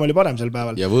 Kalev Cramo oli parem sel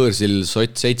päeval. Ja võõrsil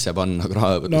sott 7 panna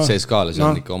CSKA-le, see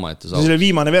on ikka omaette saavut. See oli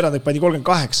viimane veerand, et pandi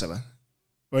 38 või?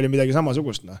 Oli midagi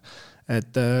samasugust.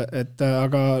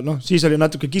 Aga siis oli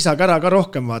natuke kisakära ka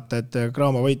rohkem vaata, et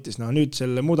Cramo võitis. Nüüd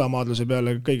selle mudamaadluse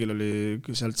peale kõigil oli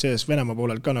sealt sees Venemaa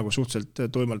poolel ka nagu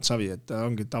suhteliselt tuimalt savi, et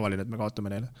ongi tavaline, et me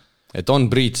kaotame neile. Et on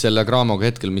Priit selle Cramoga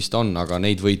hetkel, mis ta on, aga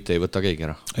neid võite ei võta keegi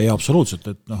ära. Ei, absoluutselt,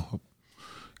 et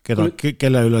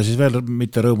kelle üle siis veel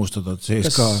mitte rõõmustada, et sees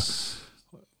ka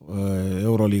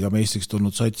Euroliiga meistriks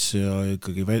tulnud sats ja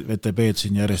ikkagi VTB-d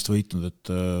siin järjest võitnud,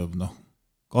 et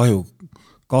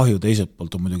kahju teiselt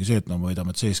poolt on muidugi see, et me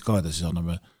võidame CSKA-d ja siis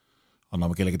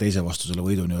anname kellegi teise vastu selle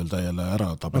võidu nii-öelda jälle ära.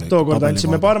 Tookord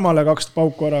andsime Parmale 2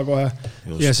 pauku ära kohe.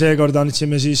 Just. Ja seekord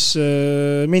andsime siis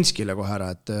Minskile kohe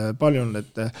ära, et palju on,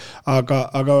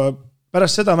 aga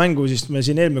pärast seda mängu siis me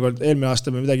siin eelmine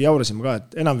aasta me midagi jaurasime ka,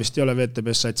 et enam vist ei ole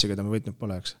VTB-s satsi, keda me võitnud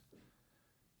pole, eks.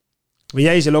 Või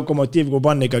jäi see Lokomotiiv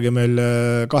Kuban ikkagi meil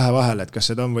 2 vahel, et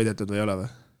kas seda on võidetud või ei ole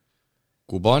või?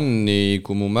 Kubani,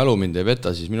 kui mu mälu mind ei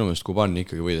veta, siis minu meelest Kubani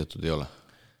ikkagi võidetud ei ole.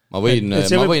 ma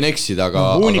võin eksida, aga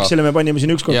Uuniksele me panime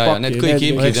siin ükskord pakki. Need kõik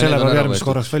imkid selle peab järgmis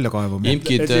korraks välja kaevama.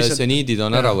 Imkid, seniidid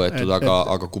on ära võetud,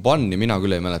 aga Kubanni mina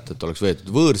küll ei mäleta, et oleks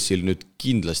võetud. Võõrsil nüüd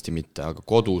kindlasti mitte, aga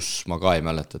kodus ma ka ei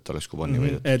mäleta, et oleks Kubanni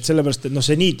võetud. Et sellepärast, et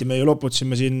seniiti me ju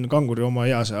loputasime siin Kanguri oma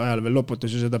heas ajal veel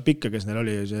loputas ju seda pikka, kes neil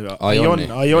oli.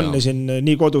 Aionni siin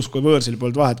nii kodus kui võõrsil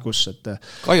polnud vahet kus.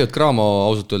 Kahju, et Cramo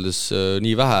ausalt öeldes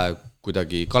nii vähe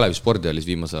kuidagi Kalevi spordialis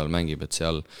viimasel ajal mängib, et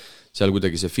seal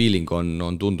kuidagi see feeling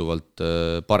on tunduvalt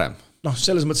parem.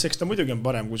 Selles mõttes, eks ta muidugi on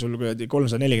parem, kui sul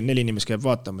 344 inimest käib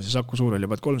vaatama, siis Saku Suurel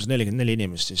juba 344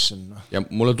 inimest, siis on... Ja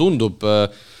mulle tundub,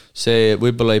 see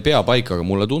võib-olla ei pea paika, aga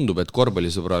mulle tundub, et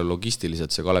korvpallisõbra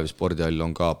logistiliselt see Kalevi spordihall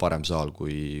on ka parem saal,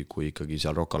 kui ikkagi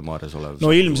seal Rocca al Mares olev.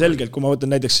 Ilmselgelt, kui ma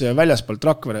võtan näiteks väljaspalt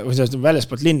Rakvere, või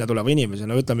väljaspalt linna tuleva inimese,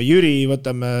 võtame Jüri,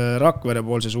 võtame Rakvere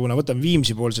poolse suuna, võtame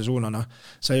Viimsi poolse suunana,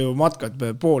 sa ju matkad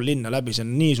pool linna läbi, see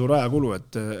on nii suur ajakulu,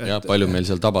 et... Ja palju meil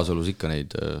seal Tabasalus ikka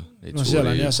neid seal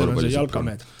on see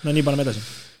jalkameed. Nii paneme edasi.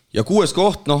 Ja 6.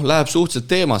 koht, läheb suhteliselt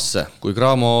teemasse. Kui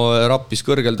Cramo rappis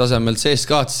kõrgel tasemel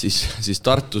CSKA-d, siis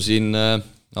Tartu siin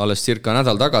alles circa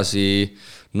nädal tagasi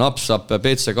napsab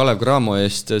BC Kalev Cramo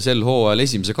eest sel hooajal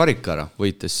esimese karikara.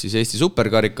 Võites siis Eesti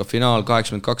superkarika finaal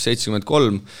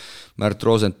 82-73. Märt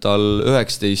Rosenthal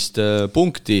 19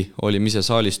 punkti oli ise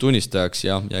saalis tunnistajaks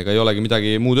ja ega ei olegi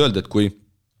midagi muud öelda, et kui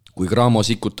Cramo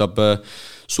sikutab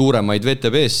suuremaid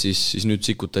VTB-s, siis nüüd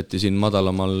sikutati siin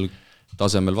madalamal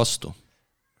tasemel vastu.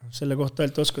 Selle kohta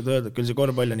ainult oskad öelda, küll see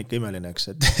korvpall on ikka imeline,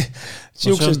 eks.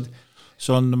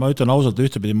 See on, ma ütlen ausalt,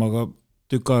 ühtepidi ma ka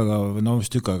tükk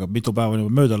aega, mitu päeva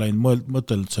mööda läinud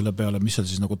mõtelnud selle peale, mis seal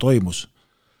siis nagu toimus.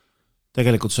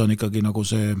 Tegelikult see on ikkagi nagu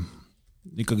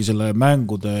ikkagi selle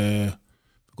mängude,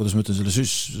 kuidas ma ütlen,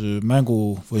 selle mängu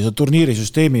või see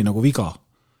turniirisüsteemi nagu viga.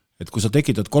 Et kui sa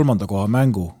tekitad 3. koha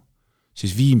mängu,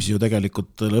 siis Viimsi ju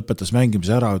tegelikult lõpetas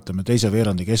mängimise ära, ütleme, teise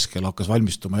veerandi keskel hakkas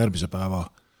valmistuma järgmise päeva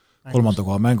 3.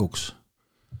 koha mänguks.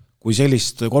 Kui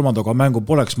sellist 3. koha mängu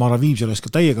poleks, ma arvan, Viimsi oleks ka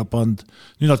täiega pand.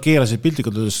 Nüüd nad keerasid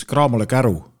piltlikult Cramole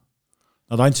käru.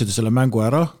 Nad andsid selle mängu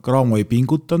ära, Cramo ei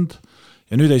pingutanud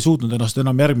ja nüüd ei suutnud ennast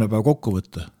enam järgmine päev kokku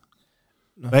võtta.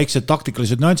 Väiksed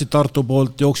taktikalised nüansid Tartu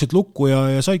poolt jooksid lukku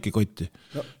ja saiki kotti.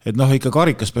 Et ikka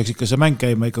karikas peaks ikka see mäng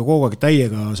käima ikka kogu aeg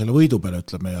täiega selle võidu peale,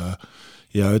 ütleme,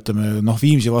 ja ütleme,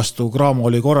 Viimsi vastu Cramo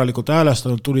oli korralikult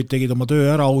häälestanud, tegid oma töö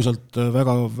ära ausalt,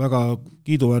 väga, väga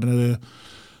kiiduväärne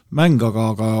mäng,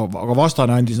 aga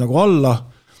vastane andis nagu alla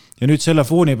ja nüüd selle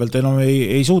fooni pealt enam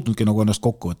ei suutnudki nagu ennast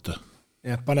kokku võtta.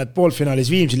 Ja paned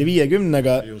poolfinaalis Viimsile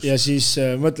 50-ga ja siis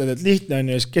mõtled, et lihtne on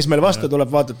ja kes meil vastu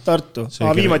tuleb, vaatad Tartu.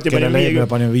 Viimati panime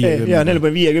 50. Ja neil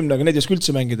panime 50-ga, need jõsk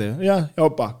üldse mängida. Ja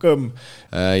opa, kõmm.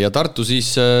 Ja Tartu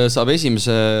siis saab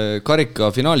esimese karika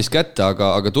finaalis kätte,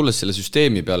 aga tulles selle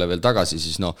süsteemi peale veel tagasi,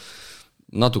 siis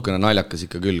natukene naljakas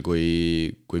ikka küll,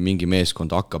 kui mingi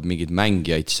meeskond hakkab mingid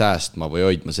mängijaid säästma või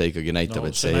hoidma, see ikkagi näitab,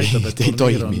 et see ei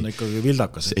toimi. On ikkagi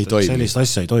vildakas, et sellist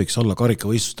asja ei tohiks olla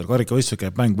karikavõistlustel. Karikavõistlustel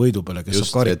käib mäng võidu peale, kes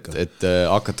saab karika. Et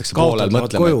hakatakse poolel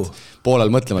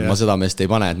mõtlema, et ma seda meest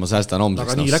ei pane, et ma säästan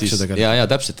homseks. Aga nii läks ju tegelikult.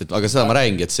 Ja täpselt, aga seda ma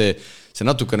räägingi, et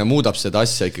see natukene muudab seda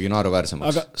asja ikkagi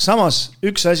naeruväärsemaks. Aga samas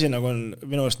üks asi nagu on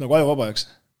minu arust nagu ajuvaba, eks.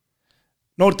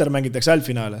 Noorter mängitakse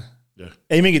allfinaale.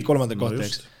 Ei mingid 3. kohta,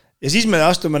 eks. Ja siis me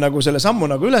astume nagu selle sammu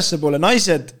nagu ülesse poole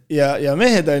naised ja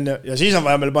mehed on ja siis on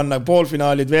vaja meil panna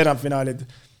poolfinaalid, veerandfinaalid.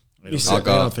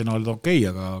 Veerandfinaalid on okei,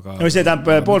 aga... See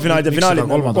tähendab poolfinaalid ja finaalid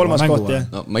nagu 3. koht, jah.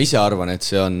 Ma ise arvan, et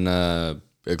see on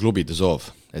klubide soov.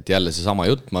 Et jälle see sama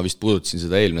jutt, ma vist puudutasin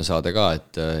seda eelmine saade ka,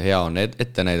 et hea on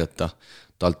ette näidata.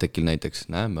 TalTechil näiteks,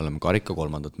 me oleme karika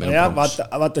 3. Ja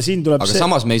vaata siin tuleb aga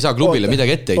samas me ei saa klubile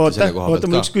midagi ette heita selle koha pealt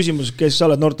ka. Mul üks küsimus, kes sa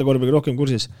oled noortekorviga rohkem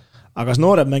kursis. Aga kas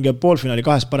noored mängivad poolfinaali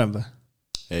 2 parem või?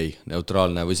 Ei,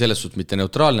 neutraalne või selles suhtes mitte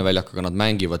neutraalne väljak, aga nad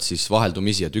mängivad siis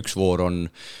vaheldumisi, et üks voor on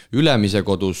ülemise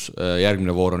kodus,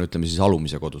 järgmine voor on ütleme siis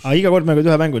alumise kodus. Iga kord mängivad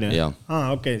ühe mänguni?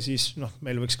 Okei, siis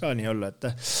meil võiks ka nii olla,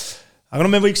 et aga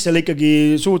me võiks seal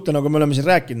ikkagi suuta, nagu me oleme siin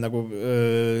rääkinud, nagu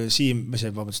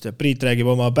Priit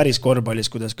räägib oma päris korvpallis,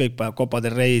 kuidas kõik paneb Copa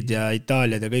del Rey'd ja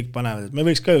Itaaliad ja kõik panevad, et me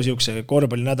võiks ka ju siukse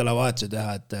korvpalli nädalavahetuse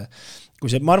teha, et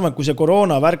ma arvan, et kui see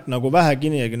koroonavärk nagu vähe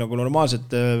kinniegi nagu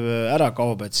normaalselt ära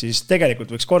kaob, et siis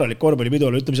tegelikult võiks korralik korvpallipidu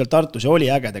olla, ütleme seal Tartus ja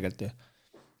oli äge tegelikult.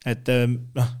 Et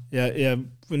ja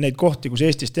neid kohti, kus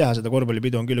Eestis teha seda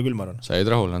korvpallipidu on küll, ma arvan. Sa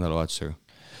jäid rahul nädalavahetusega?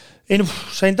 Ei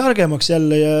sain targemaks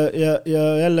jälle ja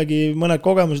jällegi mõned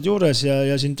kogemused juures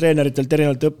ja siin treeneritelt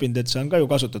erinevalt õppinud, et saan ka ju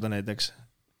kasutada neid, eks.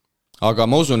 aga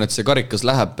ma usun, et see karikas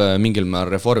läheb mingil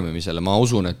määral reformimisele, ma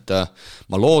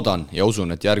loodan ja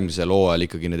usun, et järgmisel hooajal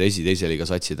ikkagi need teise liiga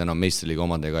satsid enam meistriliiga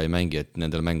omadega ei mängi, et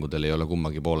nendel mängudel ei ole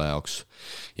kummagi poole jaoks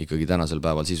ikkagi tänasel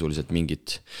päeval sisuliselt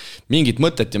mingit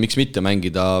mõtet ja miks mitte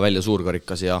mängida välja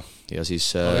suurkarikas ja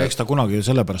siis eks ta kunagi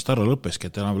sellepärast ära lõppeski,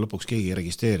 et enam lõpuks keegi ei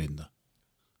registreerinud.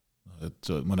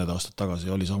 Et mõned aastad tagasi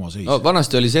oli sama seis. No,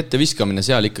 vanasti oli see etteviskamine,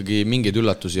 seal ikkagi mingeid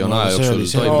üllatusi on aja jooksul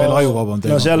toimunud.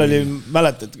 No seal oli,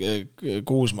 mäletad,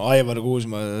 Aivar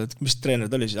Kuusma, mis treener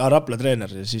ta oli siis? Rapla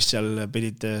treener ja siis seal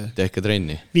pidid tehke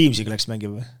trenni. Viimsiga läks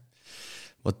mängima.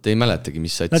 Vot ei mäletagi,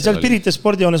 mis sats seal oli. Pirita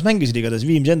spordijoones mängisid igatahes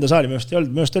Viimsi enda saali,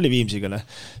 minu oli Viimsiga.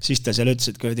 Siis ta seal ütles,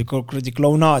 et kuradi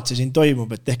klaunaat see siin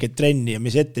toimub, et tehke trenni ja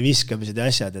mis ette viskamised ja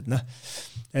asjad, et noh.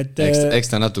 Eks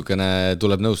ta natukene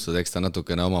tuleb nõustada, eks ta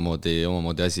natukene omamoodi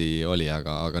asi oli,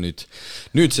 aga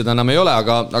nüüd seda enam ei ole,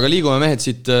 aga liigume mehed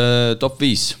siit top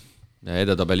 5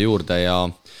 edetabeli juurde ja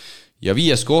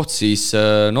 5. koht siis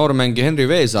noormängi Henri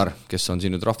Veesar, kes on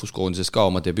siin nüüd rahvuskoondises ka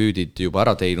oma debüüdid juba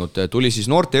ära teinud, tuli siis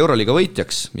noorte Euroliiga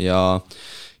võitjaks ja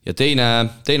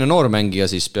teine noormängija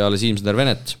siis peale Siim-Sander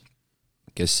Venet,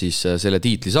 kes siis selle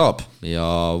tiitli saab ja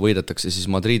võidetakse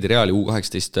siis Madridi Reali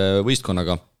U18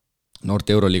 võistkonnaga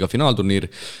noorte Euroliiga finaalturniir,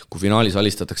 kui finaalis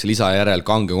alistatakse lisajärel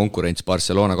kange konkurents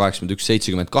Barcelona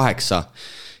 81-78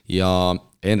 ja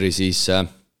Henri siis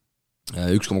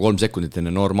 1,3 sekundit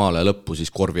enne normaalne lõppu siis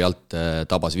korvi alt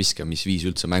tabas viske, mis viis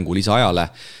üldse mängu lisaajale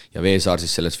ja Veesaar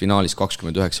siis selles finaalis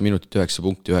 29 minutit, 9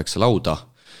 punkti, 9 lauda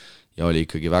ja oli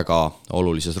ikkagi väga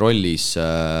olulises rollis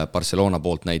Barcelona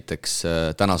poolt näiteks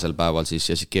tänasel päeval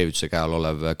siis Jasikevituse käel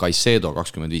olev Caicedo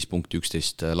 25 punkti,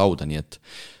 11 lauda, nii et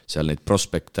seal neid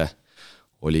prospekte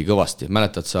oli kõvasti.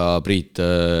 Mäletad sa, Priit,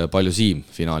 palju Siim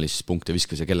finaalis punkte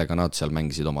viskas ja kellega nad seal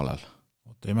mängisid omal ajal?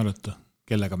 Ei mäleta,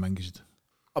 kellega mängisid?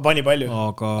 Pani palju.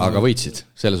 Aga võitsid,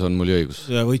 selles on mul ju õigus.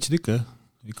 Ja võitsid ikka, jah.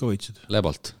 Ikka võitsid.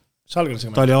 Lebalt.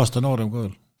 Salgrisega ta oli aasta noorem ka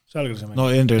veel. Salgrisega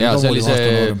no Henri oli aasta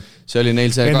noorem. See oli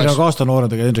neil see Henri on ka aasta noorem,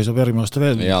 aga Henri saab järgmine aasta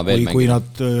veel. Kui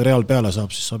nad Real peale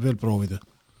saab, siis saab veel proovida.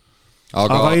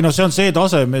 Aga ei, no see on see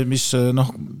tase, mis see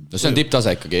on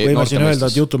tipptase ikkagi. Võime siin öelda,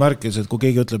 et jutumärkis, et kui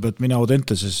keegi ütleb, et mina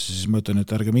Audenteses, siis ma ütlen,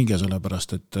 et ärge minge selle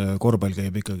pärast, et korvpall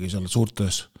käib ikkagi seal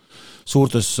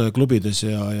suurtes klubides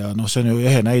ja see on ju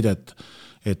ehe näide,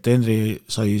 et Henri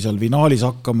sai seal finaalis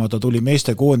hakkama, ta tuli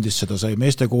meestekoondisse, ta sai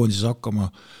meestekoondises hakkama,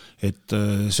 et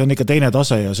see on ikka teine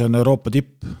tase ja see on Euroopa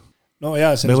tipp. No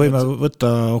jaa, me võime võtta,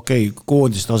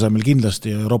 koondiste tasemel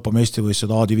kindlasti Euroopa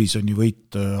meistrivõistlused A-divisjoni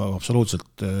võit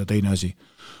absoluutselt teine asi.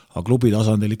 Aga klubi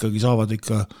tasandil ikkagi saavad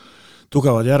ikka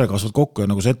tugevad järjekasvad kokku ja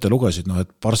nagu sa ette lugesid,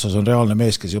 et Barssas on reaalne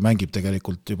mees, kes ju mängib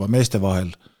tegelikult juba meeste vahel,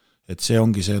 et see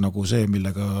ongi see nagu see,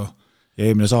 millega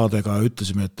eelmine saadega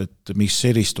ütlesime, et mis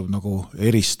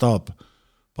eristab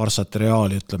Barssat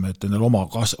Reali, ütleme, et neil oma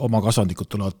kasvandikud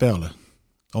tulevad peale,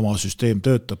 oma süsteem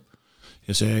töötab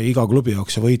ja see iga klubi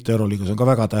jaoks see võit Euroliigas on ka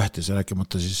väga tähtis,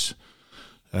 rääkimata siis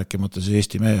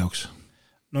Eesti mehe jaoks.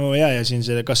 No ja siin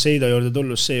see Caicedo juurde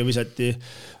tullus, see ju visati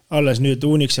alles nüüd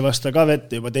Unixi vasta ka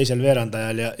vette juba teisel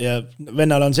veerandajal ja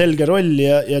vennal on selge roll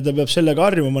ja ta peab sellega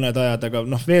harjuma mõned ajad, aga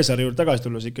Veesari juurde tagasi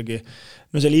tullus ikkagi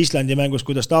selle Islandi mängus,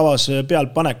 kuidas ta avas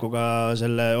pealtpanekuga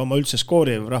selle oma üldse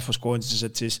skoori rahvuskoondises,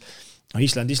 et siis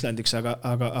Islandiks,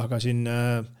 aga siin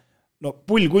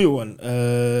pullkuju on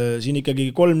siin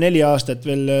ikkagi 3-4 aastat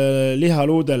veel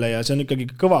lihaluudele ja see on ikkagi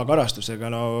kõva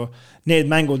karastusega. Need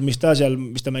mängud, mis ta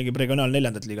mängib regionaal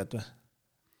 4. liigat või?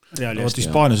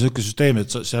 Hispaanias on niisugune süsteem,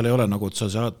 et seal ei ole et sa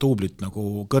saad tuublit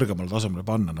kõrgemale tasemele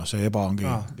panna, see eba ongi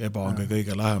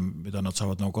kõige lähem, mida nad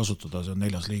saavad kasutada, see on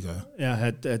 4. liiga. Jah,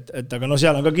 et aga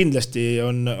seal on ka kindlasti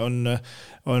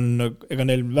on ega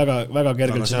neil väga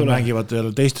kergelt seal mängivad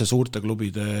teiste suurte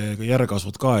klubide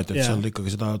järgkasvud ka, et seal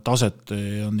ikkagi seda taset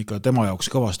on ikka tema jaoks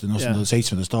kõvasti,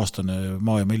 17-aastane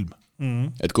maailma ilm.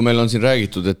 Et kui meil on siin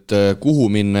räägitud, et kuhu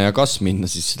minna ja kas minna,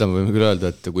 siis seda me võime küll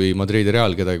öelda, et kui Madridi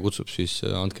Real kedagi kutsub, siis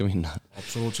andke minna.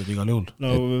 Absoluutselt igal juhul.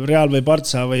 Real või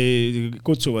Partsa või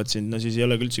kutsuvad sind, siis ei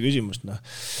ole üldse küsimust.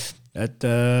 Et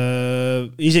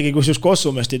isegi kui just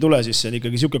Kossumest ei tule, siis see on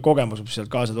ikkagi siuke kogemus, mis sealt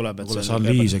kaasa tuleb. Kuule,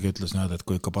 Salli isegi ütles, et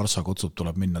kui ikka Partsa kutsub,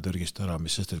 tuleb minna Türgist ära,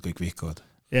 mis sest, et kõik vihkavad.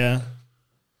 Yeah.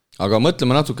 Aga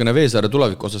mõtleme natukene Veesaare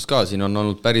tuleviku osas ka, siin on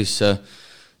olnud päris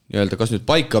kas nüüd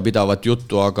paika pidavat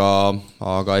juttu,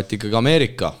 aga et ikkagi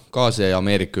Ameerika, ka see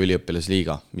Ameerika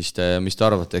üliõpilasliiga, mis te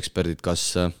arvate, eksperdid, kas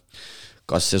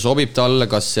see sobib talle,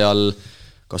 kas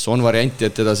on varianti,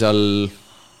 et teda seal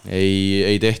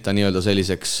ei tehta nii-öelda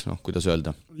selliseks, kuidas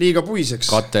öelda? Liiga puiseks.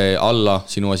 Kate alla,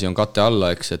 sinu asi on kate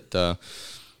alla, eks, et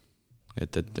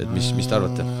mis te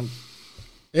arvate?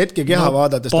 hetke keha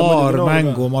vaadates paar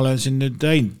mängu ma olen siin nüüd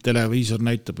näinud, televiisor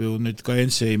näitab ju nüüd ka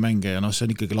NCAA mänge ja see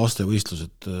on ikkagi lastevõistlus,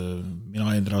 et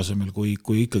mina enda asemel,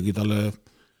 kui ikkagi talle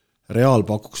Real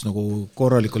pakuks nagu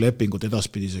korralikku lepingut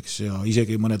edaspidiseks ja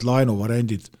isegi mõned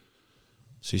laenuvariandid,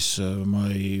 siis ma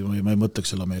ei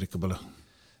mõtleks selle Ameerika peale.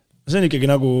 See on ikkagi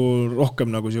nagu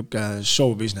rohkem nagu siuke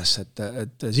show business,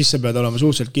 et siis sa pead olema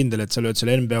suhteliselt kindel, et sa lööd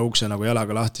selle NBA ukse nagu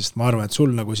jalaga lahti, sest ma arvan, et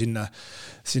sul nagu sinna,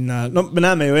 no me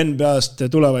näeme ju NBA-st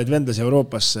tulevaid vendasi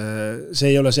Euroopas, see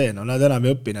ei ole see, no nad enam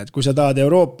ei õppi, et kui sa tahad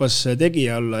Euroopas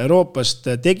tegija olla, Euroopast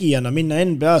tegijana minna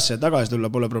NBA-sse ja tagasi tulla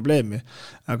pole probleemi,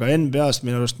 aga NBA-st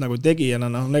minu arust nagu tegijana,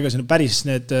 no ega siin päris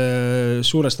need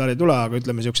suured staarid tule, aga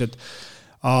ütleme siuksed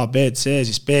A, B, C,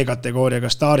 siis B-kategooriaga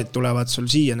staarid tulevad sul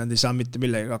siia, nad ei saa mitte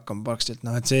millegi hakkama paksti, et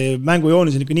et see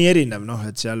mängujoonis on ikka nii erinev,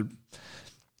 et seal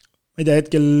ma ei tea,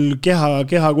 hetkel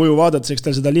keha kuju vaadates, eks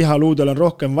tal seda lihaluudel on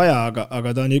rohkem vaja,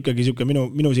 aga ta on ikkagi siuke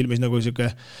minu silmis nagu siuke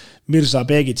Mirza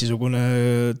Begitsisugune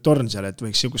torn seal, et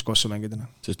võiks siukest kossu mängida.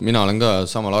 Sest mina olen ka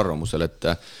samal arvamusel, et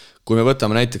kui me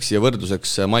võtame näiteks siia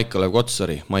võrdluseks Mike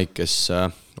Kotsari, Mike, kes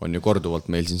on ju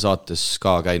korduvalt meil siin saates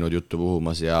ka käinud juttu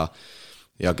puhumas ja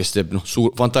kes teeb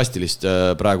fantastilist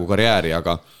praegu karjääri,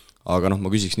 aga ma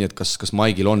küsiks nii, et kas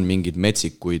Maigil on mingid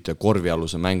metsikuid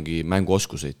korvialuse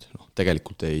mänguoskuseid?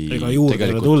 Tegelikult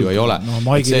ju ei ole.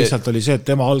 Maigil lihtsalt oli see, et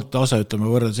tema algtase, ütleme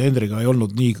võrreldes Hendriga ei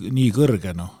olnud nii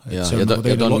kõrge. See on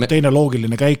nagu teine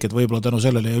loogiline käik, et võib-olla tänu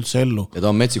sellele ei üldse ellu. Ja ta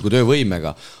on metsiku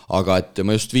töövõimega, aga et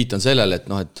ma just viitan sellele,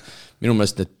 et minu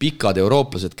meelest need pikad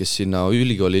eurooplased, kes sinna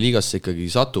ülikooli liigasse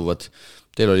ikkagi satuvad,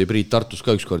 teil oli Priit Tartus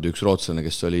ka ükskord üks rootslane,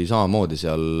 kes oli samamoodi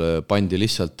seal, pandi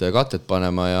lihtsalt katet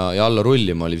panema ja alla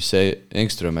rullima, oli vist see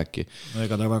Engström äkki.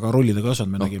 Ega ta väga rullida ka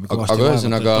osanud, me nägime kõvasti vaeva,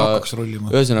 et hakkaks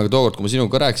rullima. Ühesõnaga tookord, kui ma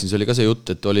sinuga rääkisin, see oli ka see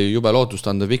jutt, et oli jube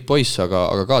lootustanda Big Boys, aga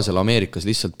ka seal Ameerikas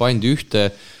lihtsalt pandi ühte,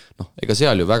 ega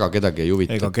seal ju väga kedagi ei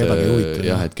huvita,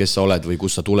 et kes sa oled või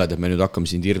kus sa tuled, et me nüüd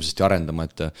hakkame sind hirmsasti arendama,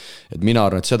 et mina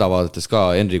arvan, et seda vaadates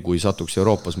ka Henri, kui satuks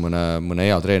Euroopas mõne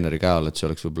hea treeneri käe all, et see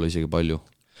oleks võib-olla isegi palju.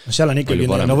 Seal on ikkagi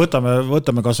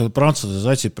võtame kas prantsuse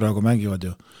satsid praegu mängivad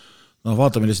ju.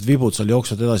 Vaatame lihtsalt vibud seal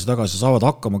jooksvad edasi tagasi, saavad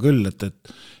hakkama küll, et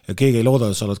ja keegi ei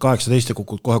looda, et sa oled 18 ja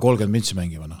kukud kohe 30 mintsi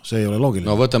mängima, see ei ole loogiline.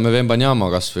 Võtame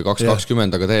Wembanyama kas või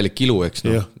 220, aga täielik kilu, eks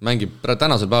mängib,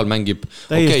 tänasel päeval mängib,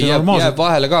 jääb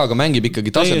vahele ka, aga mängib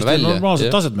ikkagi taseme välja. Täiesti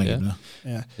normaalselt taset mängib.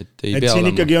 Et siin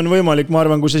ikkagi on võimalik, ma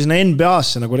arvan, kui sa sinna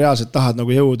NBA-sse nagu reaalselt tahad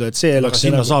nagu jõuda, et see oleks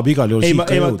sinna saab igal juhul siit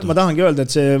ka jõuda. Ma tahangi öelda,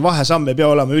 et see vahesamm ei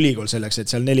pea olema ülikool selleks, et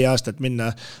seal 4 aastat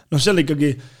minna, seal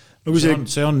ikkagi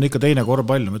see on ikka teine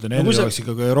korvpall, ma ütlen, Henri oleks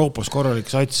ikkagi Euroopas korralik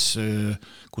sats,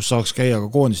 kus saaks käia ka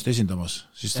koondist esindamas,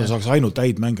 siis ta saaks ainult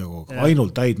täid mänge kogu,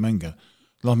 ainult täid mänge.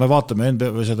 Me vaatame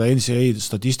seda NCAA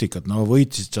statistikat,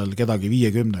 võitsid seal kedagi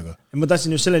 50-ga. Ma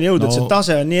tahtsin just selleni jõuda, et see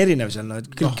tase on nii erinev seal, et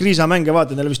kriisa mänge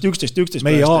vaatad, neil vist 11.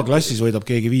 Meie A-klassis võidab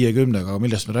keegi 50-ga, aga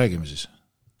millest me räägime siis?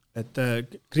 Et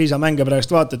kriisa mänge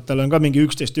praegust vaata, et tal on ka mingi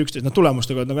 11,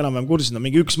 tulemustega on enam-vähem kursis,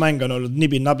 mingi üks mäng on olnud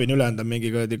nibin-nabin ülejäänud, mingi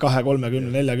 2,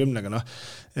 30, 40-ga,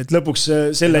 et lõpuks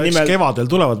selle nimel kevadel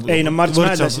tulevad March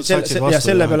Madness ja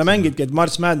selle peale mängidki, et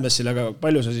March Madnessil, aga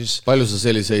palju sa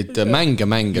selliseid mänge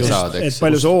saad, eks? Et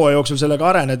palju sa hooaja jooksul sellega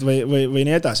arened või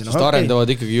nii edasi. Sest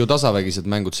arendavad ikkagi ju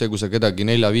tasavägised mängud, see, kui sa kedagi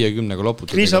 4-50-ga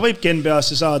loputad. Kriisa võibki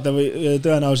NBA-sse saada või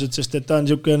tõenäoliselt, sest et ta on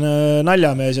niisugune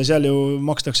naljamees ja seal ju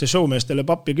makstakse showmeestele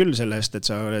pappi küll selle eest, et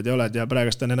sa oled ja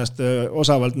praegust on ennast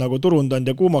osavalt nagu turundanud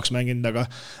ja kuumaks mänginud,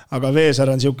 aga Veesar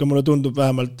on siuke, mulle tundub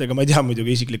vähemalt, ega ma ei tea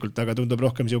muidugi isiklikult, aga tundub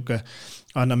rohkem siuke,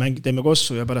 anna mängi, teeme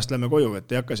kossu ja pärast lähme koju, et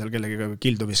ei hakka seal kellegiga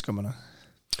kildu viskama.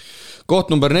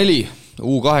 Koht number 4,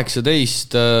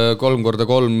 U18,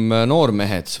 3x3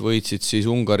 noormehed võitsid siis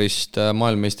Ungarist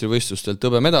maailmameistrivõistlustelt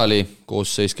hõbemedali,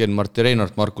 koosseis Ken-Marti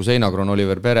Reinart, Markus Einagron,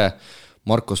 Oliver Pere,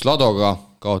 Markus Ladoga,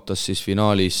 kaotas siis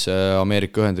finaalis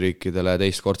Ameerika Ühendriikidele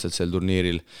teistkordselt sel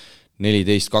turniiril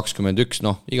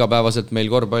 14-21, igapäevaselt meil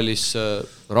korvpallis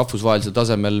rahvusvahelisel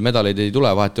tasemel medaleid ei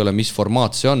tule, vahet ei ole, mis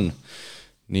formaat see on,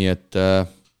 nii et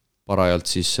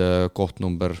parajalt siis koht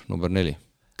number 4.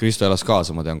 Kristo elas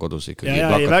kaasa, ma tean kodus ikkagi. Ja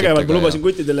vägevalt, ma lubasin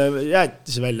kuttidele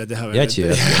jäätisi välja teha.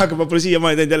 Aga ma pole siia, ma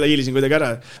ei teinud jälle hiilisin kuidagi ära.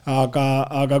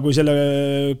 Aga kui selle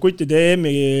kuttide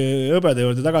EM-i õbede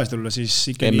juurde tagasi tulla, siis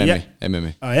ikkagi...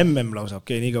 MM-i. MM lausa,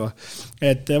 okei, nii kõva.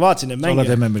 Et vaatsin need mänge... Sa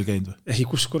oled MM-il käinud või? Ei,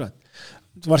 kus kurat.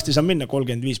 Varsti saan minna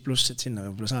 35+, et sinna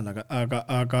võib-olla saan,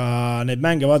 aga need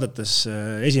mänge vaadates,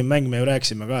 esimene mäng me ju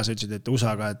rääksime ka, sa ütlesid, et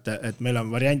USA-ga, et meil on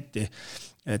varianti,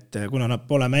 et kuna nad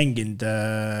pole mänginud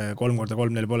 3x3,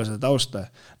 neil pole seda tausta,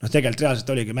 tegelikult reaalselt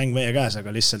oligi mäng meie käes,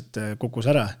 aga lihtsalt kukkus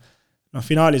ära.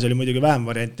 Finaalis oli muidugi vähem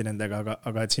varianti nendega,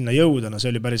 aga et sinna jõuda, see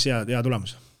oli päris hea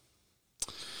tulemus.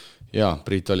 Jaa,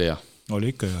 Priit oli hea.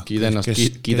 oli ikka ja.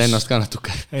 Kiid ennast ka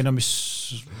natuke. Ei no mis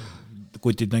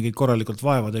kutid nägid korralikult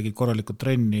vaeva, tegid korralikult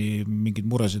trenni, mingid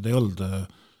muresid ei olnud,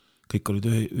 kõik olid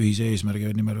ühise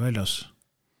eesmärgi nimel väljas.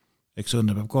 Eks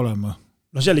õnne peab ka olema.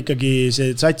 No seal ikkagi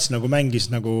see sats nagu mängis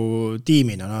nagu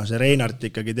tiimina, no see Reinart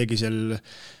ikkagi tegi seal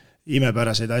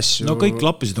imepäraseid asju. No kõik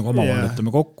lappisid nagu omavahel,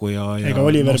 ütleme kokku ja seda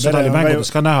oli mängudes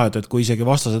ka näha, et kui isegi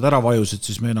vastased ära vajusid,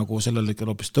 siis me nagu sellel ikka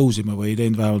hoopis tõusime või ei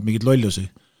teinud vähemalt mingid lollusi.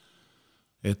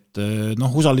 Et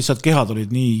USA lihtsalt kehad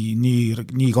olid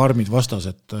nii karmid vastas,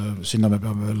 et sinna me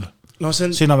peame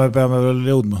veel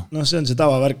jõudma. No see on see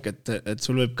tavavärk, et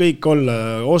sul võib kõik olla,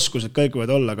 oskused kõik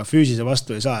võivad olla, aga füüsise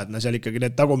vastu ei saa, et seal ikkagi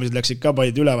need tagumised läksid ka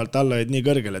paid ülevalt alla olid nii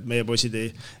kõrgel, et meie poisid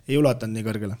ei ulatanud nii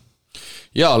kõrgele.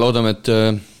 Ja loodame, et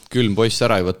külm poiss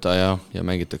ära ei võta ja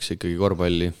mängitakse ikkagi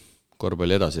korvpalli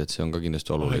edasi, et see on ka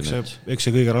kindlasti oluline. Eks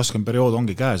see kõige raskem periood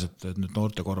ongi käes, et nüüd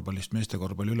noorte korvpallist meeste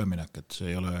korvpalli üleminek, et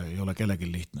see ei ole kellelgi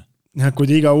lihtne. Ja, kui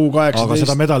iga U18... Aga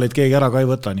seda medalit keegi ära ka ei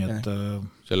võta, nii et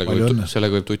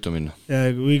sellega võib tuttu minna.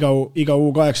 Ja kui iga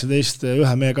U18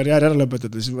 ühe meie karjääri ära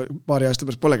lõpetada, siis paari aasta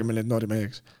pärast polegi meil neid noori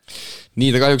meheks.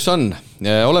 Nii ta kahjuks on.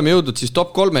 Oleme jõudnud siis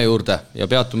top 3 juurde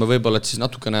ja peatume võib-olla siis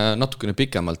natukene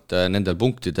pikemalt nendel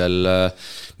punktidel.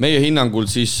 Meie hinnangul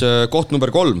siis koht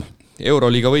number 3.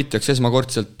 Euroliiga võitjaks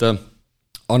esmakordselt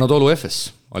Anadolu Efes.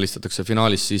 Alistatakse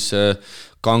finaalis siis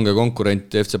kange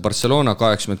konkurent FC Barcelona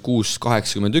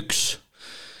 86-81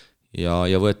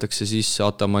 ja võetakse siis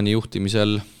Atamani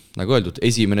juhtimisel, nagu öeldud,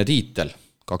 esimene tiitel.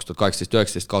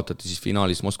 2018-19 kaotati siis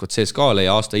finaalis Moskva CSKA-le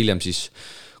ja aasta hiljem siis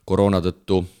koroona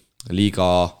tõttu liiga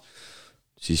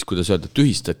siis, kuidas öelda,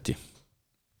 tühistati.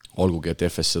 Olgugi, et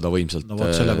FS seda võimsalt... No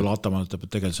võt selle küll Ataman ütleb,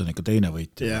 et tegelikult see on ikka teine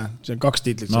võit. Jah, see on 2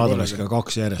 tiitlit. Nad oleks ka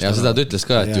 2 järjest. Ja seda ta ütles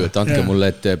ka, et andke mulle,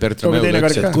 et Bertrand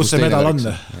ütles, et kus see medal on.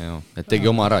 Et tegi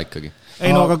oma ära ikkagi.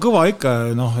 Ei no, aga kõva ikka,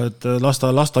 et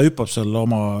lasta hüppab seal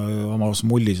oma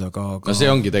mullis, aga... No see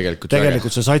ongi tegelikult.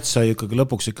 Tegelikult see sats sai ikkagi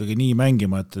lõpuks ikkagi nii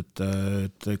mängima, et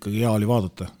ikkagi hea oli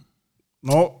vaadata.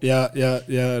 No ja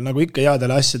nagu ikka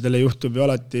headele asjadele juhtub ju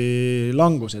alati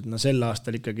langus, et sel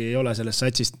aastal ikkagi ei ole sellest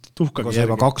satsist tuhkagi.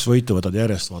 Aga 2 võitu võtad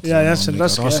järjest, vaata. Ja see on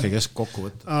raske kesk kokku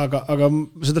võtta. Aga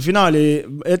seda finaali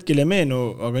hetkel ei meenu,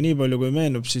 aga nii palju kui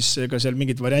meenub, siis ega seal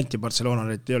mingit varianti Barcelona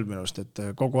ei olnud minust, et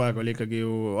kogu aeg oli ikkagi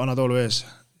ju Anadolu ees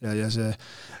ja see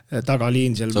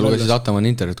tagaliin seal... Sa lugesid Ataman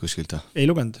intervjuud kuskilt? Ei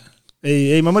lugenud.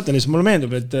 Ei, ma mõtlen, siis mulle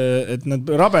meeldub, et nad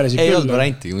rabelesid küll. Ei olnud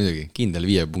variantigi muidugi, kindel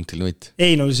 5 punktil nutt.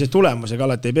 Ei, no see tulemusega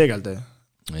alati ei peegelda.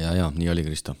 Ja, nii oli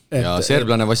Kristo. Ja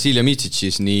serblane Vassilja Micic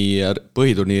nii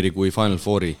põhiturniiri kui Final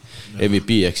Fouri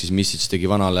MVP, ehk siis Micic tegi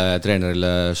vanale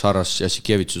treenerile Šaras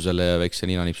Jassikevitsusele ja väikse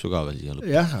Niina Nipsu ka veel siia lõpuks.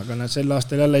 Jah, aga sel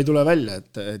aastal jälle ei tule välja,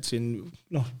 et siin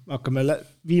hakkame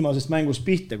viimasest mängust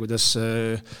pihta, kuidas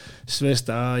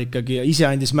Svesta ikkagi ise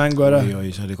andis mängu ära.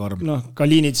 See oli karm.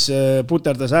 Kalinits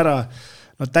puterdas ära.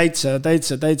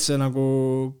 Täitsa nagu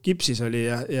kipsis oli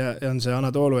ja on see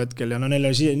Anadolu hetkel ja neil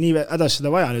oli nii hädas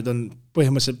seda vaja, nüüd on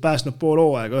põhimõtteliselt pääsnud pool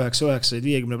hooaega 9-9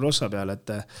 50 prossa peale,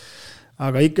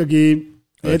 aga ikkagi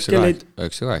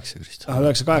 9-8 Kristo.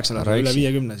 9-8 üle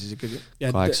 50 siis ikkagi.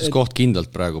 8 koht kindlalt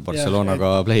praegu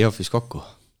Barcelonaga play-offis kokku.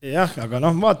 Jah, aga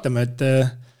vaatame, et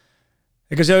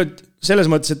ega see selles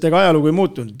mõttes, et ega ajalugu ei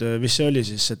muutunud, mis see oli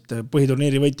siis, et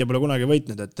põhiturniiri võitja pole kunagi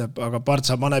võitnud, aga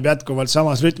Partsa paneb jätkuvalt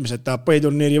samas rütmis, et tahab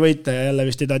põhiturniiri võita ja jälle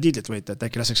vist ei taha tiitlit võita, et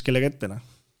äkki laseks kellegi ette.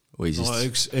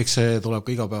 Eks see tuleb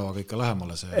ka iga päevaga ikka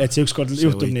lähemale. Et see ükskord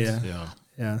juhtub nii,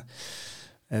 jah.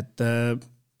 Et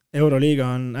Euroliiga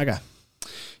on äge.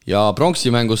 Ja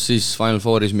pronksi mängus siis Final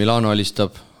Fouris Milano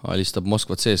alistab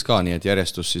Moskva CSKA, nii et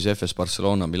järjestus siis FS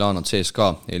Barcelona, Milano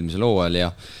CSKA eelmisel hooajal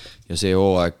ja see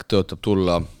hooaeg tõotab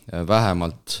tulla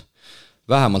vähemalt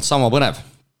sama põnev.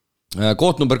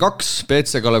 Koht number 2,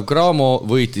 BC Kalev Cramo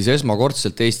võitis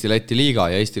esmakordselt Eesti-Läti liiga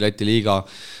ja Eesti-Läti liiga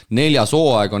 4.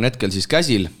 hooaeg on hetkel siis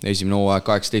käsil. Esimene hooaeg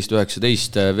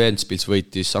 18-19, Ventspils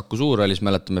võitis Saku Suurhallis,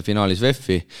 mäletame finaalis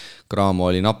VEF-i. Cramo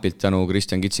oli napilt tänu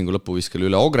Kristjan Kitsingu lõpuviskel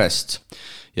üle Ogrest.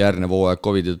 Järgnev hooaeg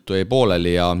COVID-i tõttu jäi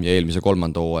pooleli ja eelmise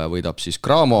 3. hooaja võidab siis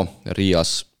Cramo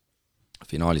Riias.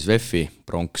 Finaalis VEF-i,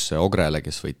 pronks Ogrele,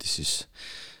 kes võitis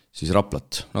siis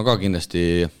Raplat. No ka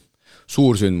kindlasti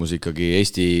suur sündmus ikkagi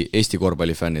Eesti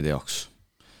korvpallifännide jaoks.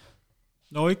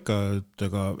 No ikka, et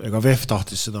ega VEF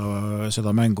tahtis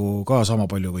seda mängu ka sama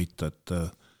palju võita, et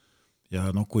ja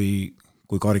kui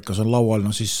karikas on laual,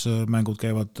 siis mängud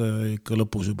käivad ikka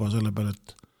lõpus juba selle peale,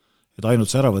 et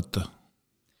ainult see ära võtta.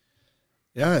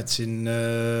 Jah, et siin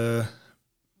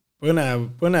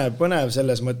põnev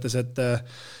selles mõttes, et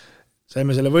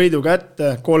saime selle võidu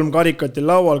kätte, 3 karikat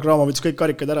laual, Graamo võttis kõik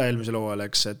karikad ära eelmisel hooajal,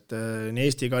 eks, et nii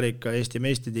Eesti karika, Eesti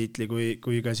meistritiitli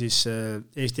kui ka siis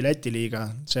Eesti-Läti liiga,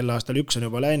 sel aastal 1 on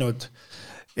juba läinud.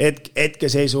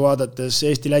 Hetkeseisu vaadates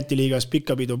Eesti-Läti liigas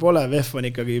pikka pidu pole, VEF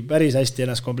on ikkagi päris hästi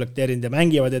ennast komplekteerinud ja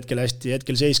mängivad hetkel hästi,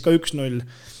 hetkel seis ka 1-0.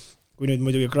 Kui nüüd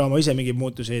muidugi Graamo ise mingi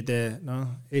muutusi ei tee,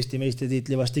 Eesti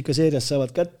meistritiitli vast ikka seerias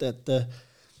saavad kätte, et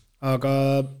aga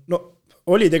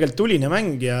oli tegelikult tuline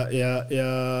mäng ja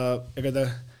ega ta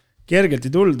kergelt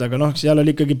ei tulnud, aga seal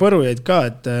oli ikkagi põrujaid ka,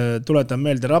 et tuletan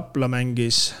meelde, Rapla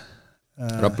mängis.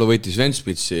 Rapla võitis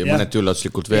Ventspilsi mõneti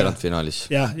üllatuslikult veerandfinaalis.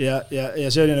 Ja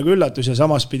see oli nagu üllatus ja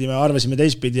samas pidi me arvasime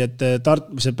teistpidi, et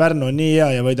see Pärnu on nii hea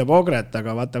ja võidab Ogret,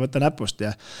 aga võtta näpust ja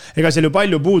ega seal ju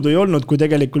palju puudu ei olnud, kui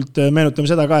tegelikult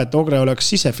meenutame seda ka, et Ogre oleks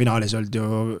sisefinaalis olnud ju,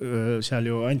 seal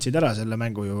ju andsid ära selle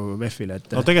mängu ju VEF-ile.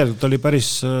 No tegelikult oli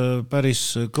päris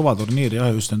kõva turniir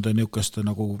ja just nende niisuguste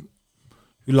nagu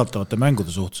üllatavate mängude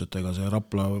suhtes, et ega see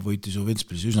Rapla võitis ju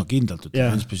Ventspilsi üsna kindlalt, et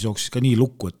Ventspils jooksis ka nii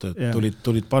lukku, et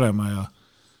tulid panema ja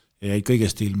jäid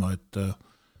kõigest ilma, et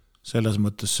selles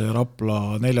mõttes see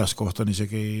Rapla 4. koht on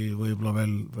isegi võib-olla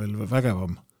veel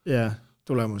vägevam. Jah,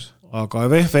 tulemus. Aga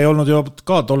VEF ei olnud ju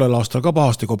ka tollel aastal ka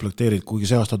pahasti komplekteerid, kuigi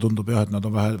see aasta tundub jah, et nad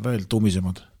on veel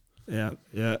tumisemad. Ja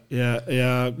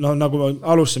nagu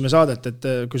alustasime saadet, et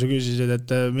kui sa küsisid, et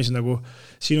mis nagu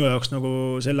sinu jaoks nagu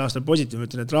selle aastal positiivne,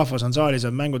 ütlen, et rahvas on saalis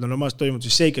ja mängud on normaalselt toimunud,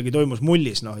 siis see ikkagi toimus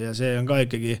mullis, ja see on ka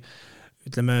ikkagi,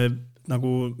 ütleme,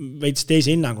 nagu veits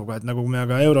teise hinnanguga, et nagu me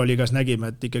aga Euroliigas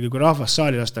nägime, et ikkagi kui rahvas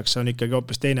saali lastakse, on ikkagi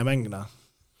hoopis teine mäng.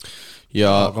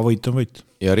 Aga võit on võit.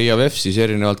 Ja Riia VEF siis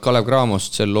erinevalt Kalev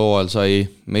Cramost sel hooajal sai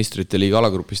meistrite liiga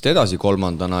alagrupist edasi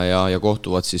 3. ja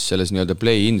kohtuvad siis selles nii-öelda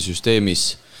play-in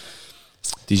süsteemis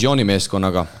Dijon'i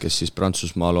meeskonnaga, kes siis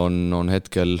Prantsusmaal on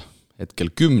hetkel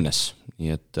 10.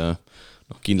 Nii et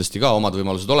kindlasti ka omad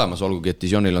võimalused olemas, olgugi et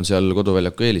Dijonil on seal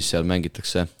koduväljaku eelis, seal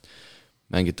mängitakse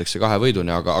 2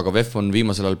 võiduni, aga VEF on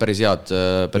viimasel ajal päris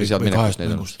head minekust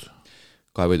näidanud.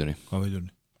 2 võiduni.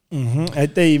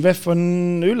 Et ei, VEF on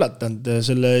üllatanud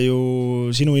selle ju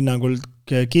sinu hinnangul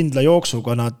kindla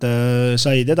jooksuga, nad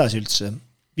said edasi üldse.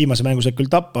 Viimase mängu said küll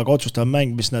tappa, aga otsustav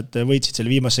mäng, mis nad võitsid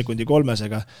selle viimase sekundi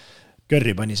 3-sega.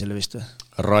 Kõrri pani selle vist või?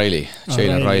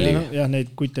 Jalen Riley.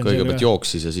 Kõigepealt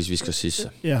jooksis ja siis viskas sisse.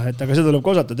 Jah, et aga seda tuleb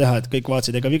ka osata teha, et kõik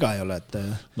vaatsid ega viga ei ole. Et...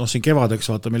 siin kevadeks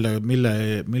vaata,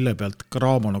 mille pealt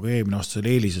Graamo nagu eelmine aasta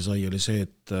selle eelise sai, oli see,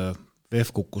 et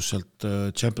VEF kukkus sealt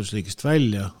Champions League'ist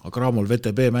välja, aga Graamol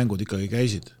VTB mängud ikkagi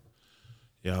käisid.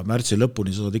 Ja märtsi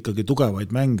lõpuni saad ikkagi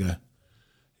tugevaid mänge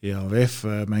ja VEF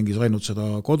mängis ainult seda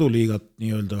koduliigat,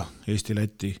 nii-öelda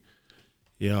Eesti-Läti.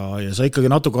 Ja sa ikkagi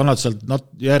natuke annad sealt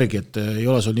järgi, et ei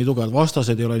ole sul nii tugevad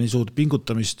vastased, ei ole nii suurt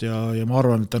pingutamist ja ma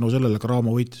arvan, et tänu sellele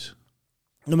Graamo võitis.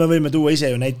 No me võime tuua ise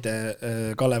ju näite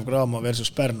Kalev Graamo versus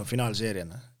Pärnu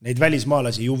finaalseeriana. Neid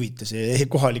välismaalasi ei huvita, see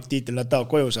kohalik tiitel, nad tahavad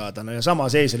koju saada. Ja sama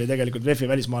seis oli tegelikult VEF-i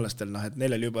välismaalastel, et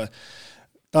neil oli juba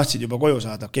tahtsid juba koju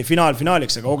saada.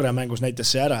 Finaaliks, aga Ogre mängus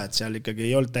näitas see ära, et seal ikkagi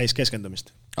ei olnud täis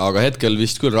keskendumist. Aga hetkel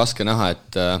vist küll raske näha,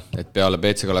 et peale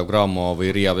BC Kalev Graamo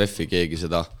või Riia VEF-i keegi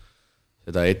seda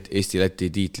Eesti-Läti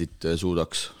tiitlit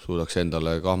suudaks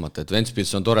endale kahmata, et Ventspils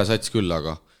on tore sats küll,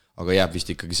 aga jääb vist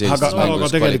ikkagi sellistes mängus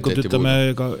aga tegelikult ütleme,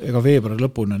 ega veebruari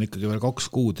lõpuni on ikkagi veel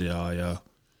 2 kuud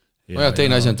ja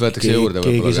teine asi on, et võetakse juurde.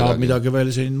 Keegi saab midagi veel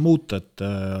siin muuta, et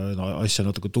asja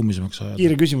natuke tummisemaks ajada.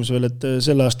 Kiire küsimus veel, et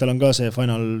sel aastal on ka see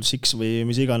Final 6 või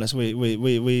mis iganes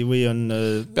või on...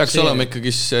 Peaks olema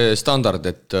ikkagi see standard,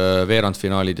 et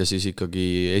veerandfinaalid ja siis ikkagi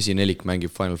esinelik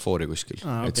mängib Final 4 kuskil.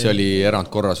 Okay. Et see oli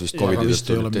erandkorras vist COVID-i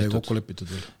vist ei ole midagi kokku lepitud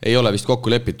veel. Ei ole vist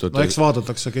kokku lepitud. No eks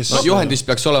vaadatakse, kes... juhendis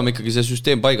peaks olema ikkagi see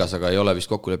süsteem paigas, aga ei ole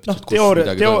vist kokku lepitud.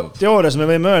 Teoorias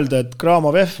me võime öelda, et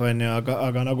Graamo VEF on ja,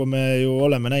 aga nagu me ju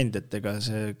oleme näinud, et ega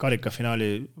see karikafinaali,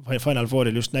 Final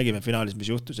Fouril just nägime finaalis,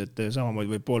 mis juhtus, et samamoodi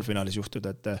võib poolfinaalis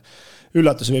juhtuda, et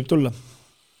üllatus võib tulla.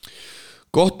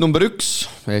 Koht number 1,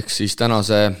 ehk siis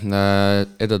tänase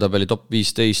edetabeli top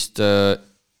 15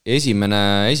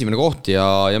 esimene koht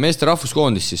ja meeste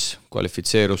rahvuskoondis siis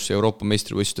kvalifitseerus Euroopa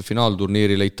meistrivõistluste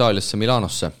finaalturniirile Itaaliasse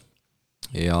Milanosse.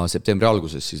 Ja septembri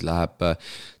alguses siis läheb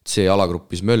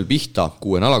C-alagrupis möll pihta,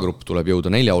 6. alagrupp tuleb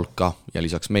jõuda 4 hulka ja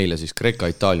lisaks meile siis Kreeka,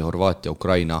 Itaalia, Horvaatia,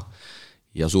 Ukraina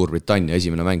ja Suurbritannia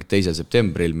esimene mäng 2.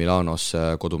 septembril Milanos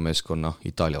kodumeeskonna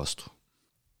Itaalia vastu.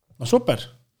 No super,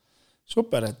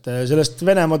 et sellest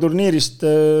Venemaa turniirist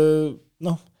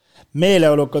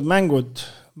meeleolukad mängud,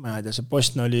 ma ei tea, see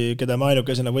Bosnia oli, keda me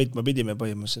ainukesena võitma pidime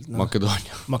põhimõtteliselt.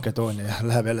 Makedoonia,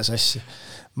 läheb jälle sassi.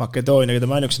 Makedoonia, keda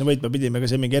me ainukesena võitma pidime, ega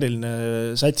see mingi eriline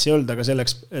sats ei olnud, aga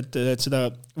selleks, et seda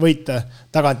võita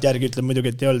tagantjärgi ütleb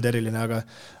muidugi, et ei olnud eriline, aga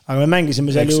me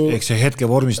mängisime seal eks see hetke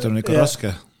vormistamine ikka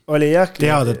raske. oli jah.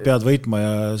 Tead, et pead võitma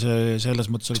ja see selles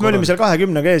mõttes... Kas me olime seal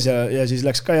 20 ees ja siis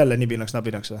läks ka jälle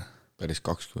nibinaks-nabinaks või? Päris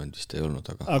 20 vist ei olnud,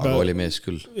 aga oli mees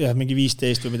küll. Jah, mingi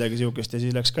 15 või midagi siukest ja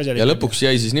siis läks ka seal. Ja lõpuks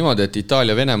jäi siis niimoodi, et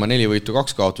Itaalia-Venemaa 4 võitu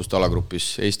 2 kaotust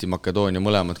alagrupis, Eesti-Makedoonia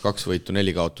mõlemad 2 võitu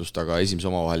 4 kaotust, aga esimese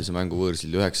omavahelise mängu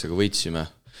võõrsil 9 võitsime,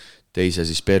 teise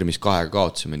siis Permis 2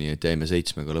 kaotsime, nii et jäime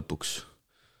 7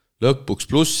 lõpuks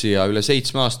plussi ja üle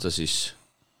 7 aasta siis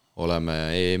oleme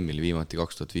EM-il viimati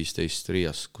 2015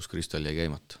 Riias, kus Kristal jäi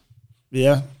käimata.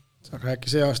 Jah, aga äkki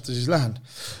see aasta siis lähen,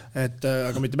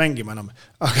 aga mitte mängima enam.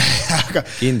 Aga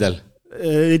kindel?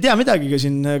 Ei tea midagi ka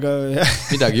siin.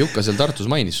 Midagi Jukka seal Tartus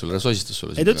mainis sulle, sosistas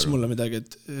sulle. Ei tõttis mulle midagi,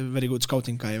 et very good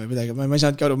scouting guy või midagi. Ma ei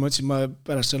saanudki aru, ma ütlesin, ma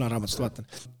pärast sõnaraamatust vaatan.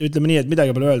 Ütleme nii, et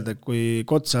midagi pole öelda, kui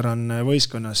Kotsar on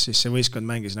võistkonnas, siis see võistkond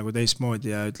mängis nagu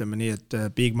teistmoodi ja ütleme nii, et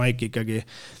Big Mike ikkagi,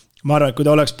 ma arvan, et kui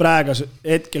ta oleks praegu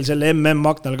hetkel selle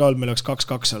MM-aknal ka olnud, meil oleks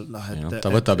 2-2 olnud. Ta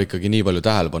võtab ikkagi nii palju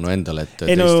tähelepanu endale, et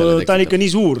ei no ta on ikka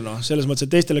nii suur, selles mõttes,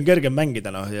 et teistel on kergem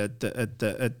mängida,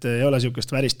 et ei ole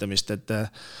niisugust väristamist,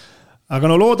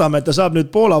 aga no loodame, et ta saab nüüd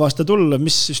Poola vastu tulla,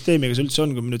 mis süsteemiga see üldse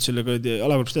on, kui me nüüd selle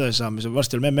alagrupist edasi saame, see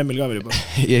varsti oleme MM-il ka veel juba.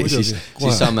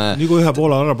 siis saame... Nii kui ühe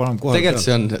Poola ära paneme kohe.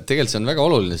 Tegelikult see on väga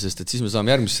oluline, sest et siis me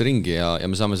saame järgmisse ringi ja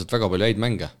me saame sealt väga palju häid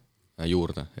mänge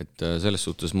juurde, et selles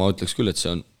suhtes ma ütleks küll, et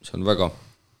see on väga,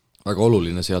 väga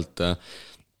oluline sealt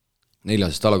 4.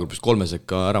 alagrupist 3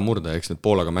 sekka ära murda, eks need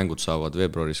Poolaga mängud saavad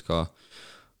veebruaris ka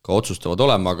otsustavad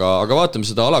olema, aga vaatame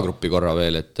seda alagruppi korra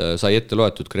veel, et sai ette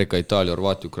loetud Kreeka, Itaalia,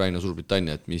 Horvaatia, Ukraina,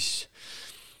 Suurbritannia, et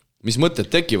mis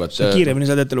mõtted tekivad. See kiiremini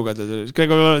saad ette lugeda.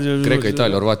 Kreeka,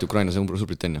 Itaalia, Horvaatia, Ukraina,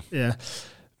 Suurbritannia. Yeah.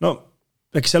 No,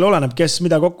 eks seal oleneb, kes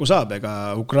mida kokku saab,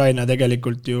 ega Ukraina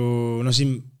tegelikult ju,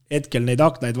 siin hetkel neid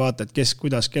aknaid vaatad, kes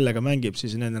kuidas kellega mängib,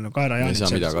 siis nendel on Kaera-Jaanit.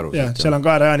 Seal on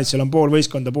Kaera-Jaanit, seal on pool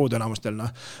võistkonda puudu enamustel.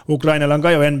 Ukrainal on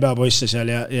ka ju NBA poisse seal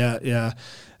ja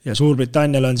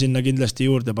Suurbritannial on sinna kindlasti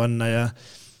juurde panna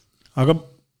aga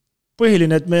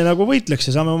põhiline, et me nagu võitleks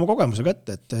ja saame oma kogemuse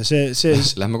kätte, et see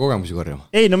Lähme kogemusi korjama.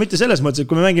 Ei, no mitte selles mõttes,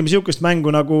 et kui me mängime niisugust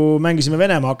mängu, nagu mängisime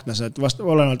Venemaa aknas, et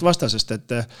olenevalt vastasest,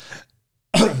 et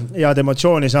head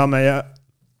emotsiooni saame ja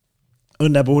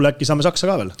õnne puhul äkki saame Saksa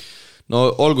ka veel. No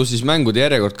olgu siis mängude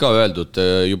järjekord ka öeldud,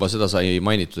 juba seda sai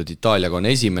mainitud, et Itaaliaga on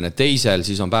 1., 2.,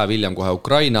 siis on päev hiljem kohe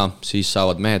Ukraina, siis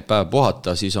saavad mehed päev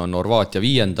puhata, siis on Horvaatia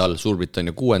 5.,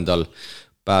 Suurbritannia 6.,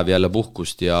 päev jälle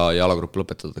puhkust ja alagrupp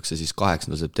lõpetatakse siis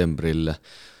 8. septembril.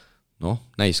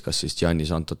 Näis, kas siis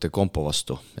Giannis Antetokounmpo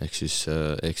vastu, ehk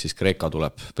siis Kreeka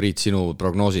tuleb. Priit, sinu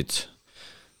prognoosid?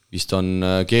 Vist on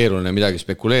keeruline midagi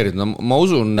spekuleerida. Ma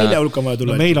usun...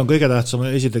 meil on kõige tähtsam,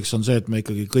 esiteks on see, et me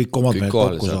ikkagi kõik omad mehed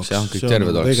kokku saaks. Kõik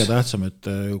terved oleks. Kõige tähtsam, et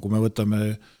kui me võtame,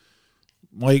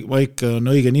 Maik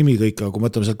on õige nimi kõik, aga kui me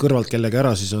võtame seal kõrvalt kellegi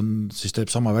ära, siis teeb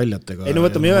sama väljatega. Ei, no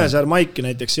võtame Jõesaar Maiki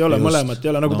näiteks, ei ole mõlemat,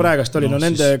 ei ole nagu praegast oli,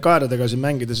 nende kaeradega siin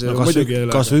mängides muidugi ei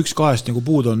ole. Kas või 1-2 nagu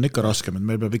puudu on ikka raskem, et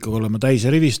meil peab ikka olema täis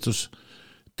rivistus.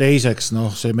 Teiseks,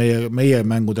 see meie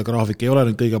mängude graafik ei ole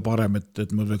nüüd kõige parem,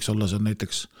 et meil võiks olla seal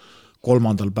näiteks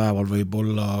 3. päeval võib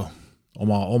olla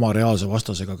oma reaalse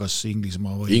vastasega, kas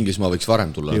Inglismaa või... Inglismaa võiks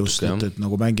varem tulla. Just, et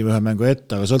nagu mängime ühe mängu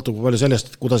ette, aga sõltub palju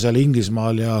sellest, et kuidas seal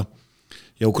Inglismaal ja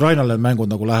Ukrainal need mängud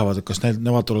nagu lähevad, et kas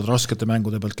nemad tulevad raskete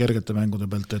mängude pealt, kergete mängude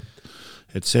pealt,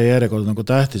 et see järjekord on nagu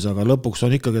tähtis, aga lõpuks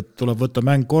on ikkagi, et tuleb võtta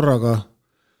mäng korraga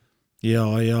ja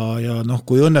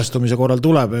kui õnnestumise korral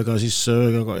tuleb,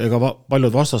 ega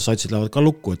paljud vastassatsid lähevad ka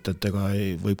lukku, et ega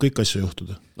võib kõik asju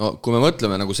juhtuda. No kui me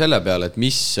mõtleme nagu selle peale, et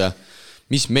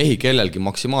mis mehi kellelgi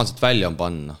maksimaalselt välja on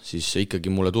panna, siis ikkagi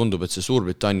mulle tundub, et see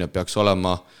Suurbritannia peaks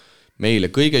olema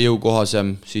meile kõige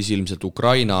jõukohasem, siis ilmselt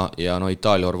Ukraina ja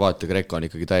Itaalia, Horvaatia, Kreeka on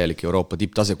ikkagi täielik Euroopa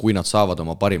tipptase, kui nad saavad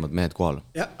oma parimad mehed kohal.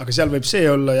 Ja, aga seal võib see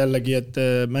olla jällegi, et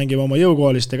mängime oma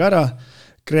jõukohalistega ära,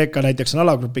 Kreeka näiteks on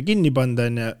alagruppi kinni panda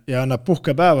ja annab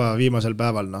puhkepäeva viimasel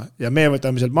päeval ja me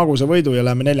võtame sealt magusa võidu ja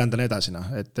läheme 4. edasi.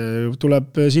 Et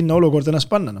tuleb sinna olukord ennast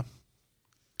panna.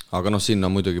 Aga sinna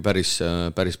on muidugi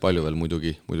päris palju veel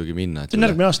muidugi minna. See on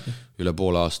järgmine aasta. Üle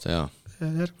poole aasta, jaa.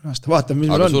 Järgmine aasta, vaatame, mis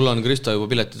meil on. Aga sul on, Krista, juba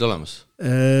piletid olemas?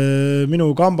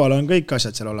 Minu kambal on kõik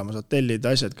asjad seal olemas, hotellid,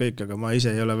 asjad kõik, aga ma ise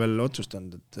ei ole veel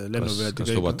otsustanud, et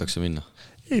kas lubatakse minna?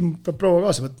 Ei, peab proua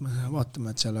kaasa võtma,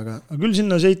 vaatame, et seal, aga küll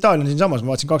sinna see Itaalia on siin samas,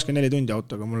 ma vaatasin 24 tundi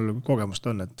autoga, mul kogemust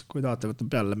on, et kui tahate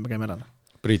võtame peale, me käime ära.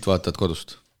 Priit, vaatad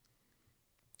kodust?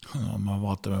 No,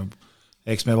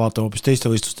 eks me vaatame hoopis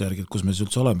teiste võistluste järgi, et kus me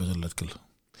üldse oleme sel hetkel.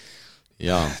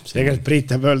 Tegelikult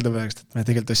Priit jääb öelda pärast, et me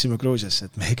tegelikult ossime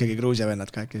Gruusiasse, et me ikkagi Gruusia vennad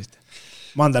ka äkki.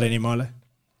 Mandariini maale.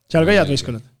 Seal ka head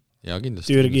võistkonnad. Jaa,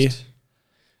 kindlasti. Türgi.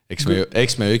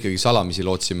 Eks me ju ikkagi salamisi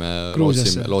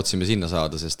lootsime sinna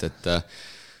saada, sest et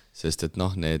sest et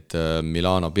noh, need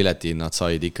Milano piletihinnad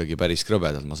said ikkagi päris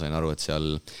krõbedad, ma sain aru, et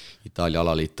seal Itaalia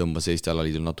alaliit tõmbas Eesti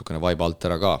alaliidul natukene vaiba alt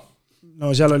ära ka. No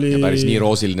seal oli... Ja päris nii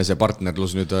roosiline see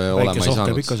partnerlus nüüd olema ei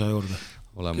saanud. Ikka saa juurde.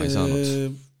 Olema ei saanud.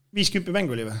 50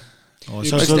 mängu oli või?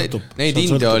 Neid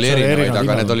India oli erinevaid,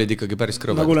 aga need olid ikkagi päris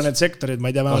krõbed. Ma kuulen need sektorid,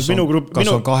 ma ei tea, vähemalt minu grupp... Kas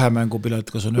on 2 mängupilet,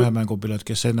 kas on 1 mängupilet,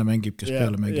 kes enne mängib, kes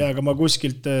peale mängib? Ja, aga ma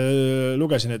kuskilt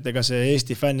lugesin, et ega see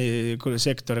Eesti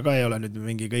fännisektor ka ei ole nüüd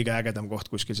mingi kõige ägedam koht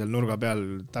kuskil seal nurga peal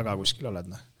taga kuskil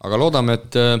oled. Aga loodame,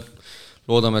 et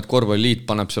Korvpalliliit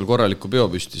paneb seal korraliku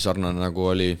peopüsti, sarnane nagu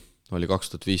oli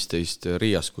 2015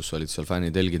 Riias, kus olid seal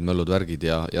fännitelgid, möllud, värgid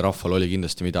ja rahval oli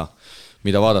kindlasti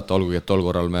mida vaadata, olgugi, et tol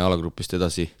korral me alagrupist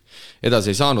edasi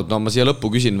ei saanud. No ma siia lõppu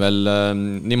küsin veel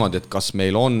niimoodi, et kas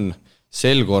meil on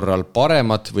sel korral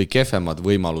paremad või kehvemad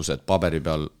võimalused paberi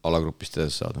peal alagrupist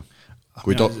edasi saada?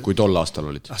 Kui tol aastal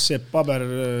olid? See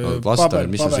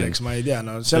paberiks ma ei tea.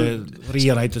 No,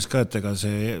 Riia näitas ka, et ega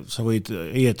sa võid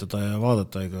eietada ja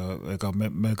vaadata, ega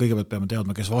me kõigepealt peame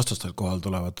teadma, kes vastastel kohal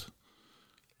tulevad.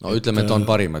 No ütleme, et on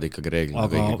parimad ikkagi reeglina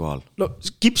kõigi kohal. No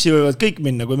kipsi võivad kõik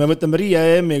minna, kui me võtame Riia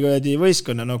EM-i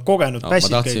võistkonna, kogenud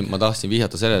pässid kõik. Ma tahtsin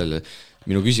vihjata sellele,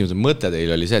 minu küsimuse mõte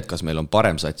teil oli see, et kas meil on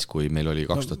parem sats, kui meil oli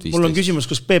 2015. Mul on küsimus,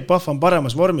 kas Peep Pahv on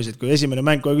paremas vormis, et kui esimene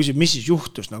mäng kohe küsib, mis siis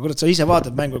juhtus, sa ise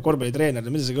vaatad mängu korvpallitreener,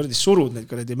 mida sa kuradi surud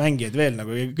neid mängijaid veel,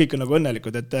 kõik on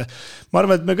õnnelikud, et ma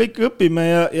arvan, et me kõik õpime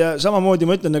ja samamoodi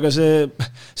ma ütlen, ega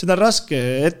seda on raske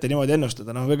ette niimoodi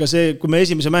ennustada, ega see, kui me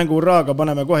esimese mängu urraaga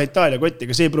paneme kohe Itaalia kotti,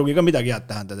 ega see ei pruugi ka midagi head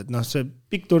tähendada, et see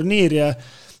pikk turniir ja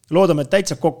loodame, et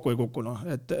täitsa kokku ei kuku,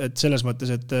 et selles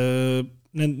mõttes, et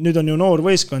nüüd on ju noor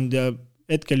võistkond ja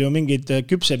hetkel ju mingid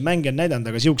küpseid mänge on näidanud,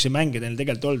 aga siukse mänge neil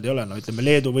tegelikult olnud ei ole. Ütleme,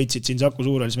 Leedu võitsid siin Saku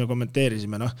Suurel, siis me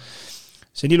kommenteerisime.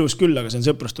 See on ilus küll, aga see on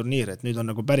sõprusturniir, et nüüd on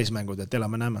nagu päris mängud, et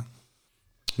elame näeme.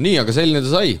 Nii, aga selline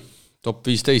ta sai. Top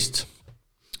 15.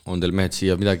 On teil mehed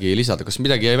siia midagi lisada? Kas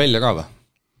midagi jäi välja ka või?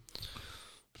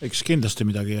 Eks kindlasti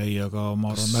midagi jäi, aga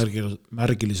ma arvan,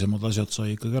 märgilisemad asjad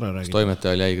sai ikkagi ära räägida.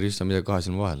 Toimetajal jäi Kristjan midagi kahe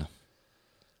silma vahele.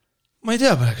 Ma ei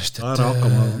tea praegust, et... Ära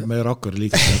hakkama, me Rakkari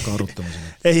liigat ka arutama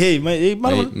siin.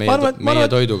 ma arvan, meie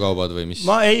toidukaubad või mis?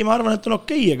 Ma arvan, et on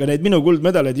okei, aga neid minu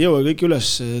kuldmedaleid ei jõua kõik üles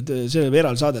see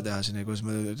veeral saade teha siin, kus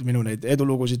minu neid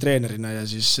edulugusid treenerina ja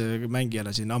siis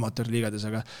mängijana siin amatöörliigades,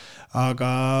 aga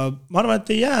ma arvan, et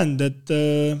ei jäänud, et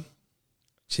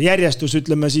see järjestus,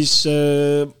 ütleme siis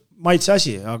maitse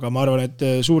asi, aga ma arvan,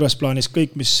 et suures plaanis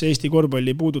kõik, mis Eesti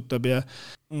korvpalli puudutab ja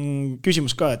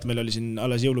küsimus ka, et meil oli siin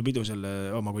alles jõulupidu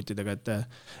selle oma kuttidega, et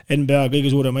NBA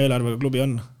kõige suurema eelarvega klubi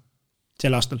on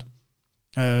sel aastal.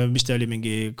 Mis te oli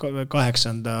mingi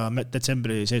 8.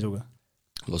 detsembri seisuga?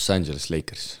 Los Angeles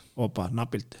Lakers. Opa,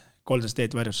 napilt. Golden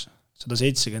State Warriors.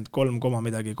 173,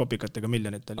 midagi kopikatega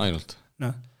miljonit. Ainult?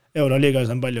 No, Euroliigas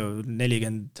on palju,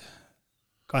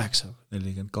 48.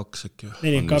 42 äkki.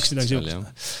 42 midagi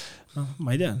siukest. No,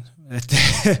 ma ei tea.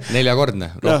 Neljakordne,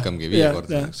 rohkemgi,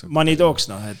 viiekordne. Ma nii tooks,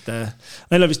 et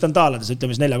neil on vist taalades,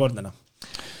 ütleme 4-kordne.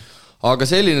 Aga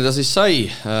selline ta siis sai.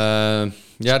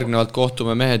 Järgnevalt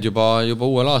kohtume mehed juba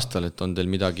uuel aastal, et on teil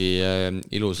midagi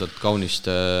ilusat, kaunist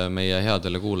meie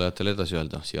headele kuulajatele edasi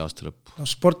öelda siia aasta lõppu. No,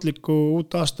 sportlikku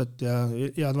uut aastat ja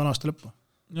head vana aasta lõppu.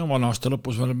 Ja vana aasta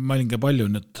lõpus veel mälinge palju,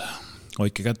 et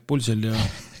hoidke kätt pulsil ja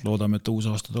loodame, et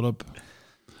uus aasta tuleb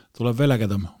veel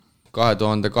ägedam.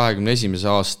 2021.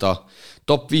 aasta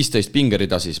top 15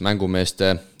 pingerida siis mängumeeste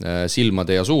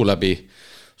silmade ja suu läbi.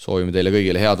 Soovime teile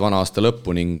kõigile head vana aasta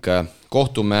lõppu ning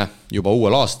kohtume juba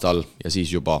uuel aastal ja siis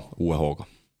juba uue hooga.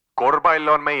 Korvpall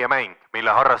on meie mäng,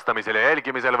 mille harrastamisel ja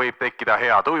jälgimisel võib tekkida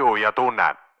hea tuju ja tunne.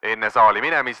 Enne saali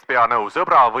minemist pea nõu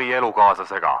sõbra või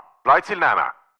elukaaslasega. Platsil näeme!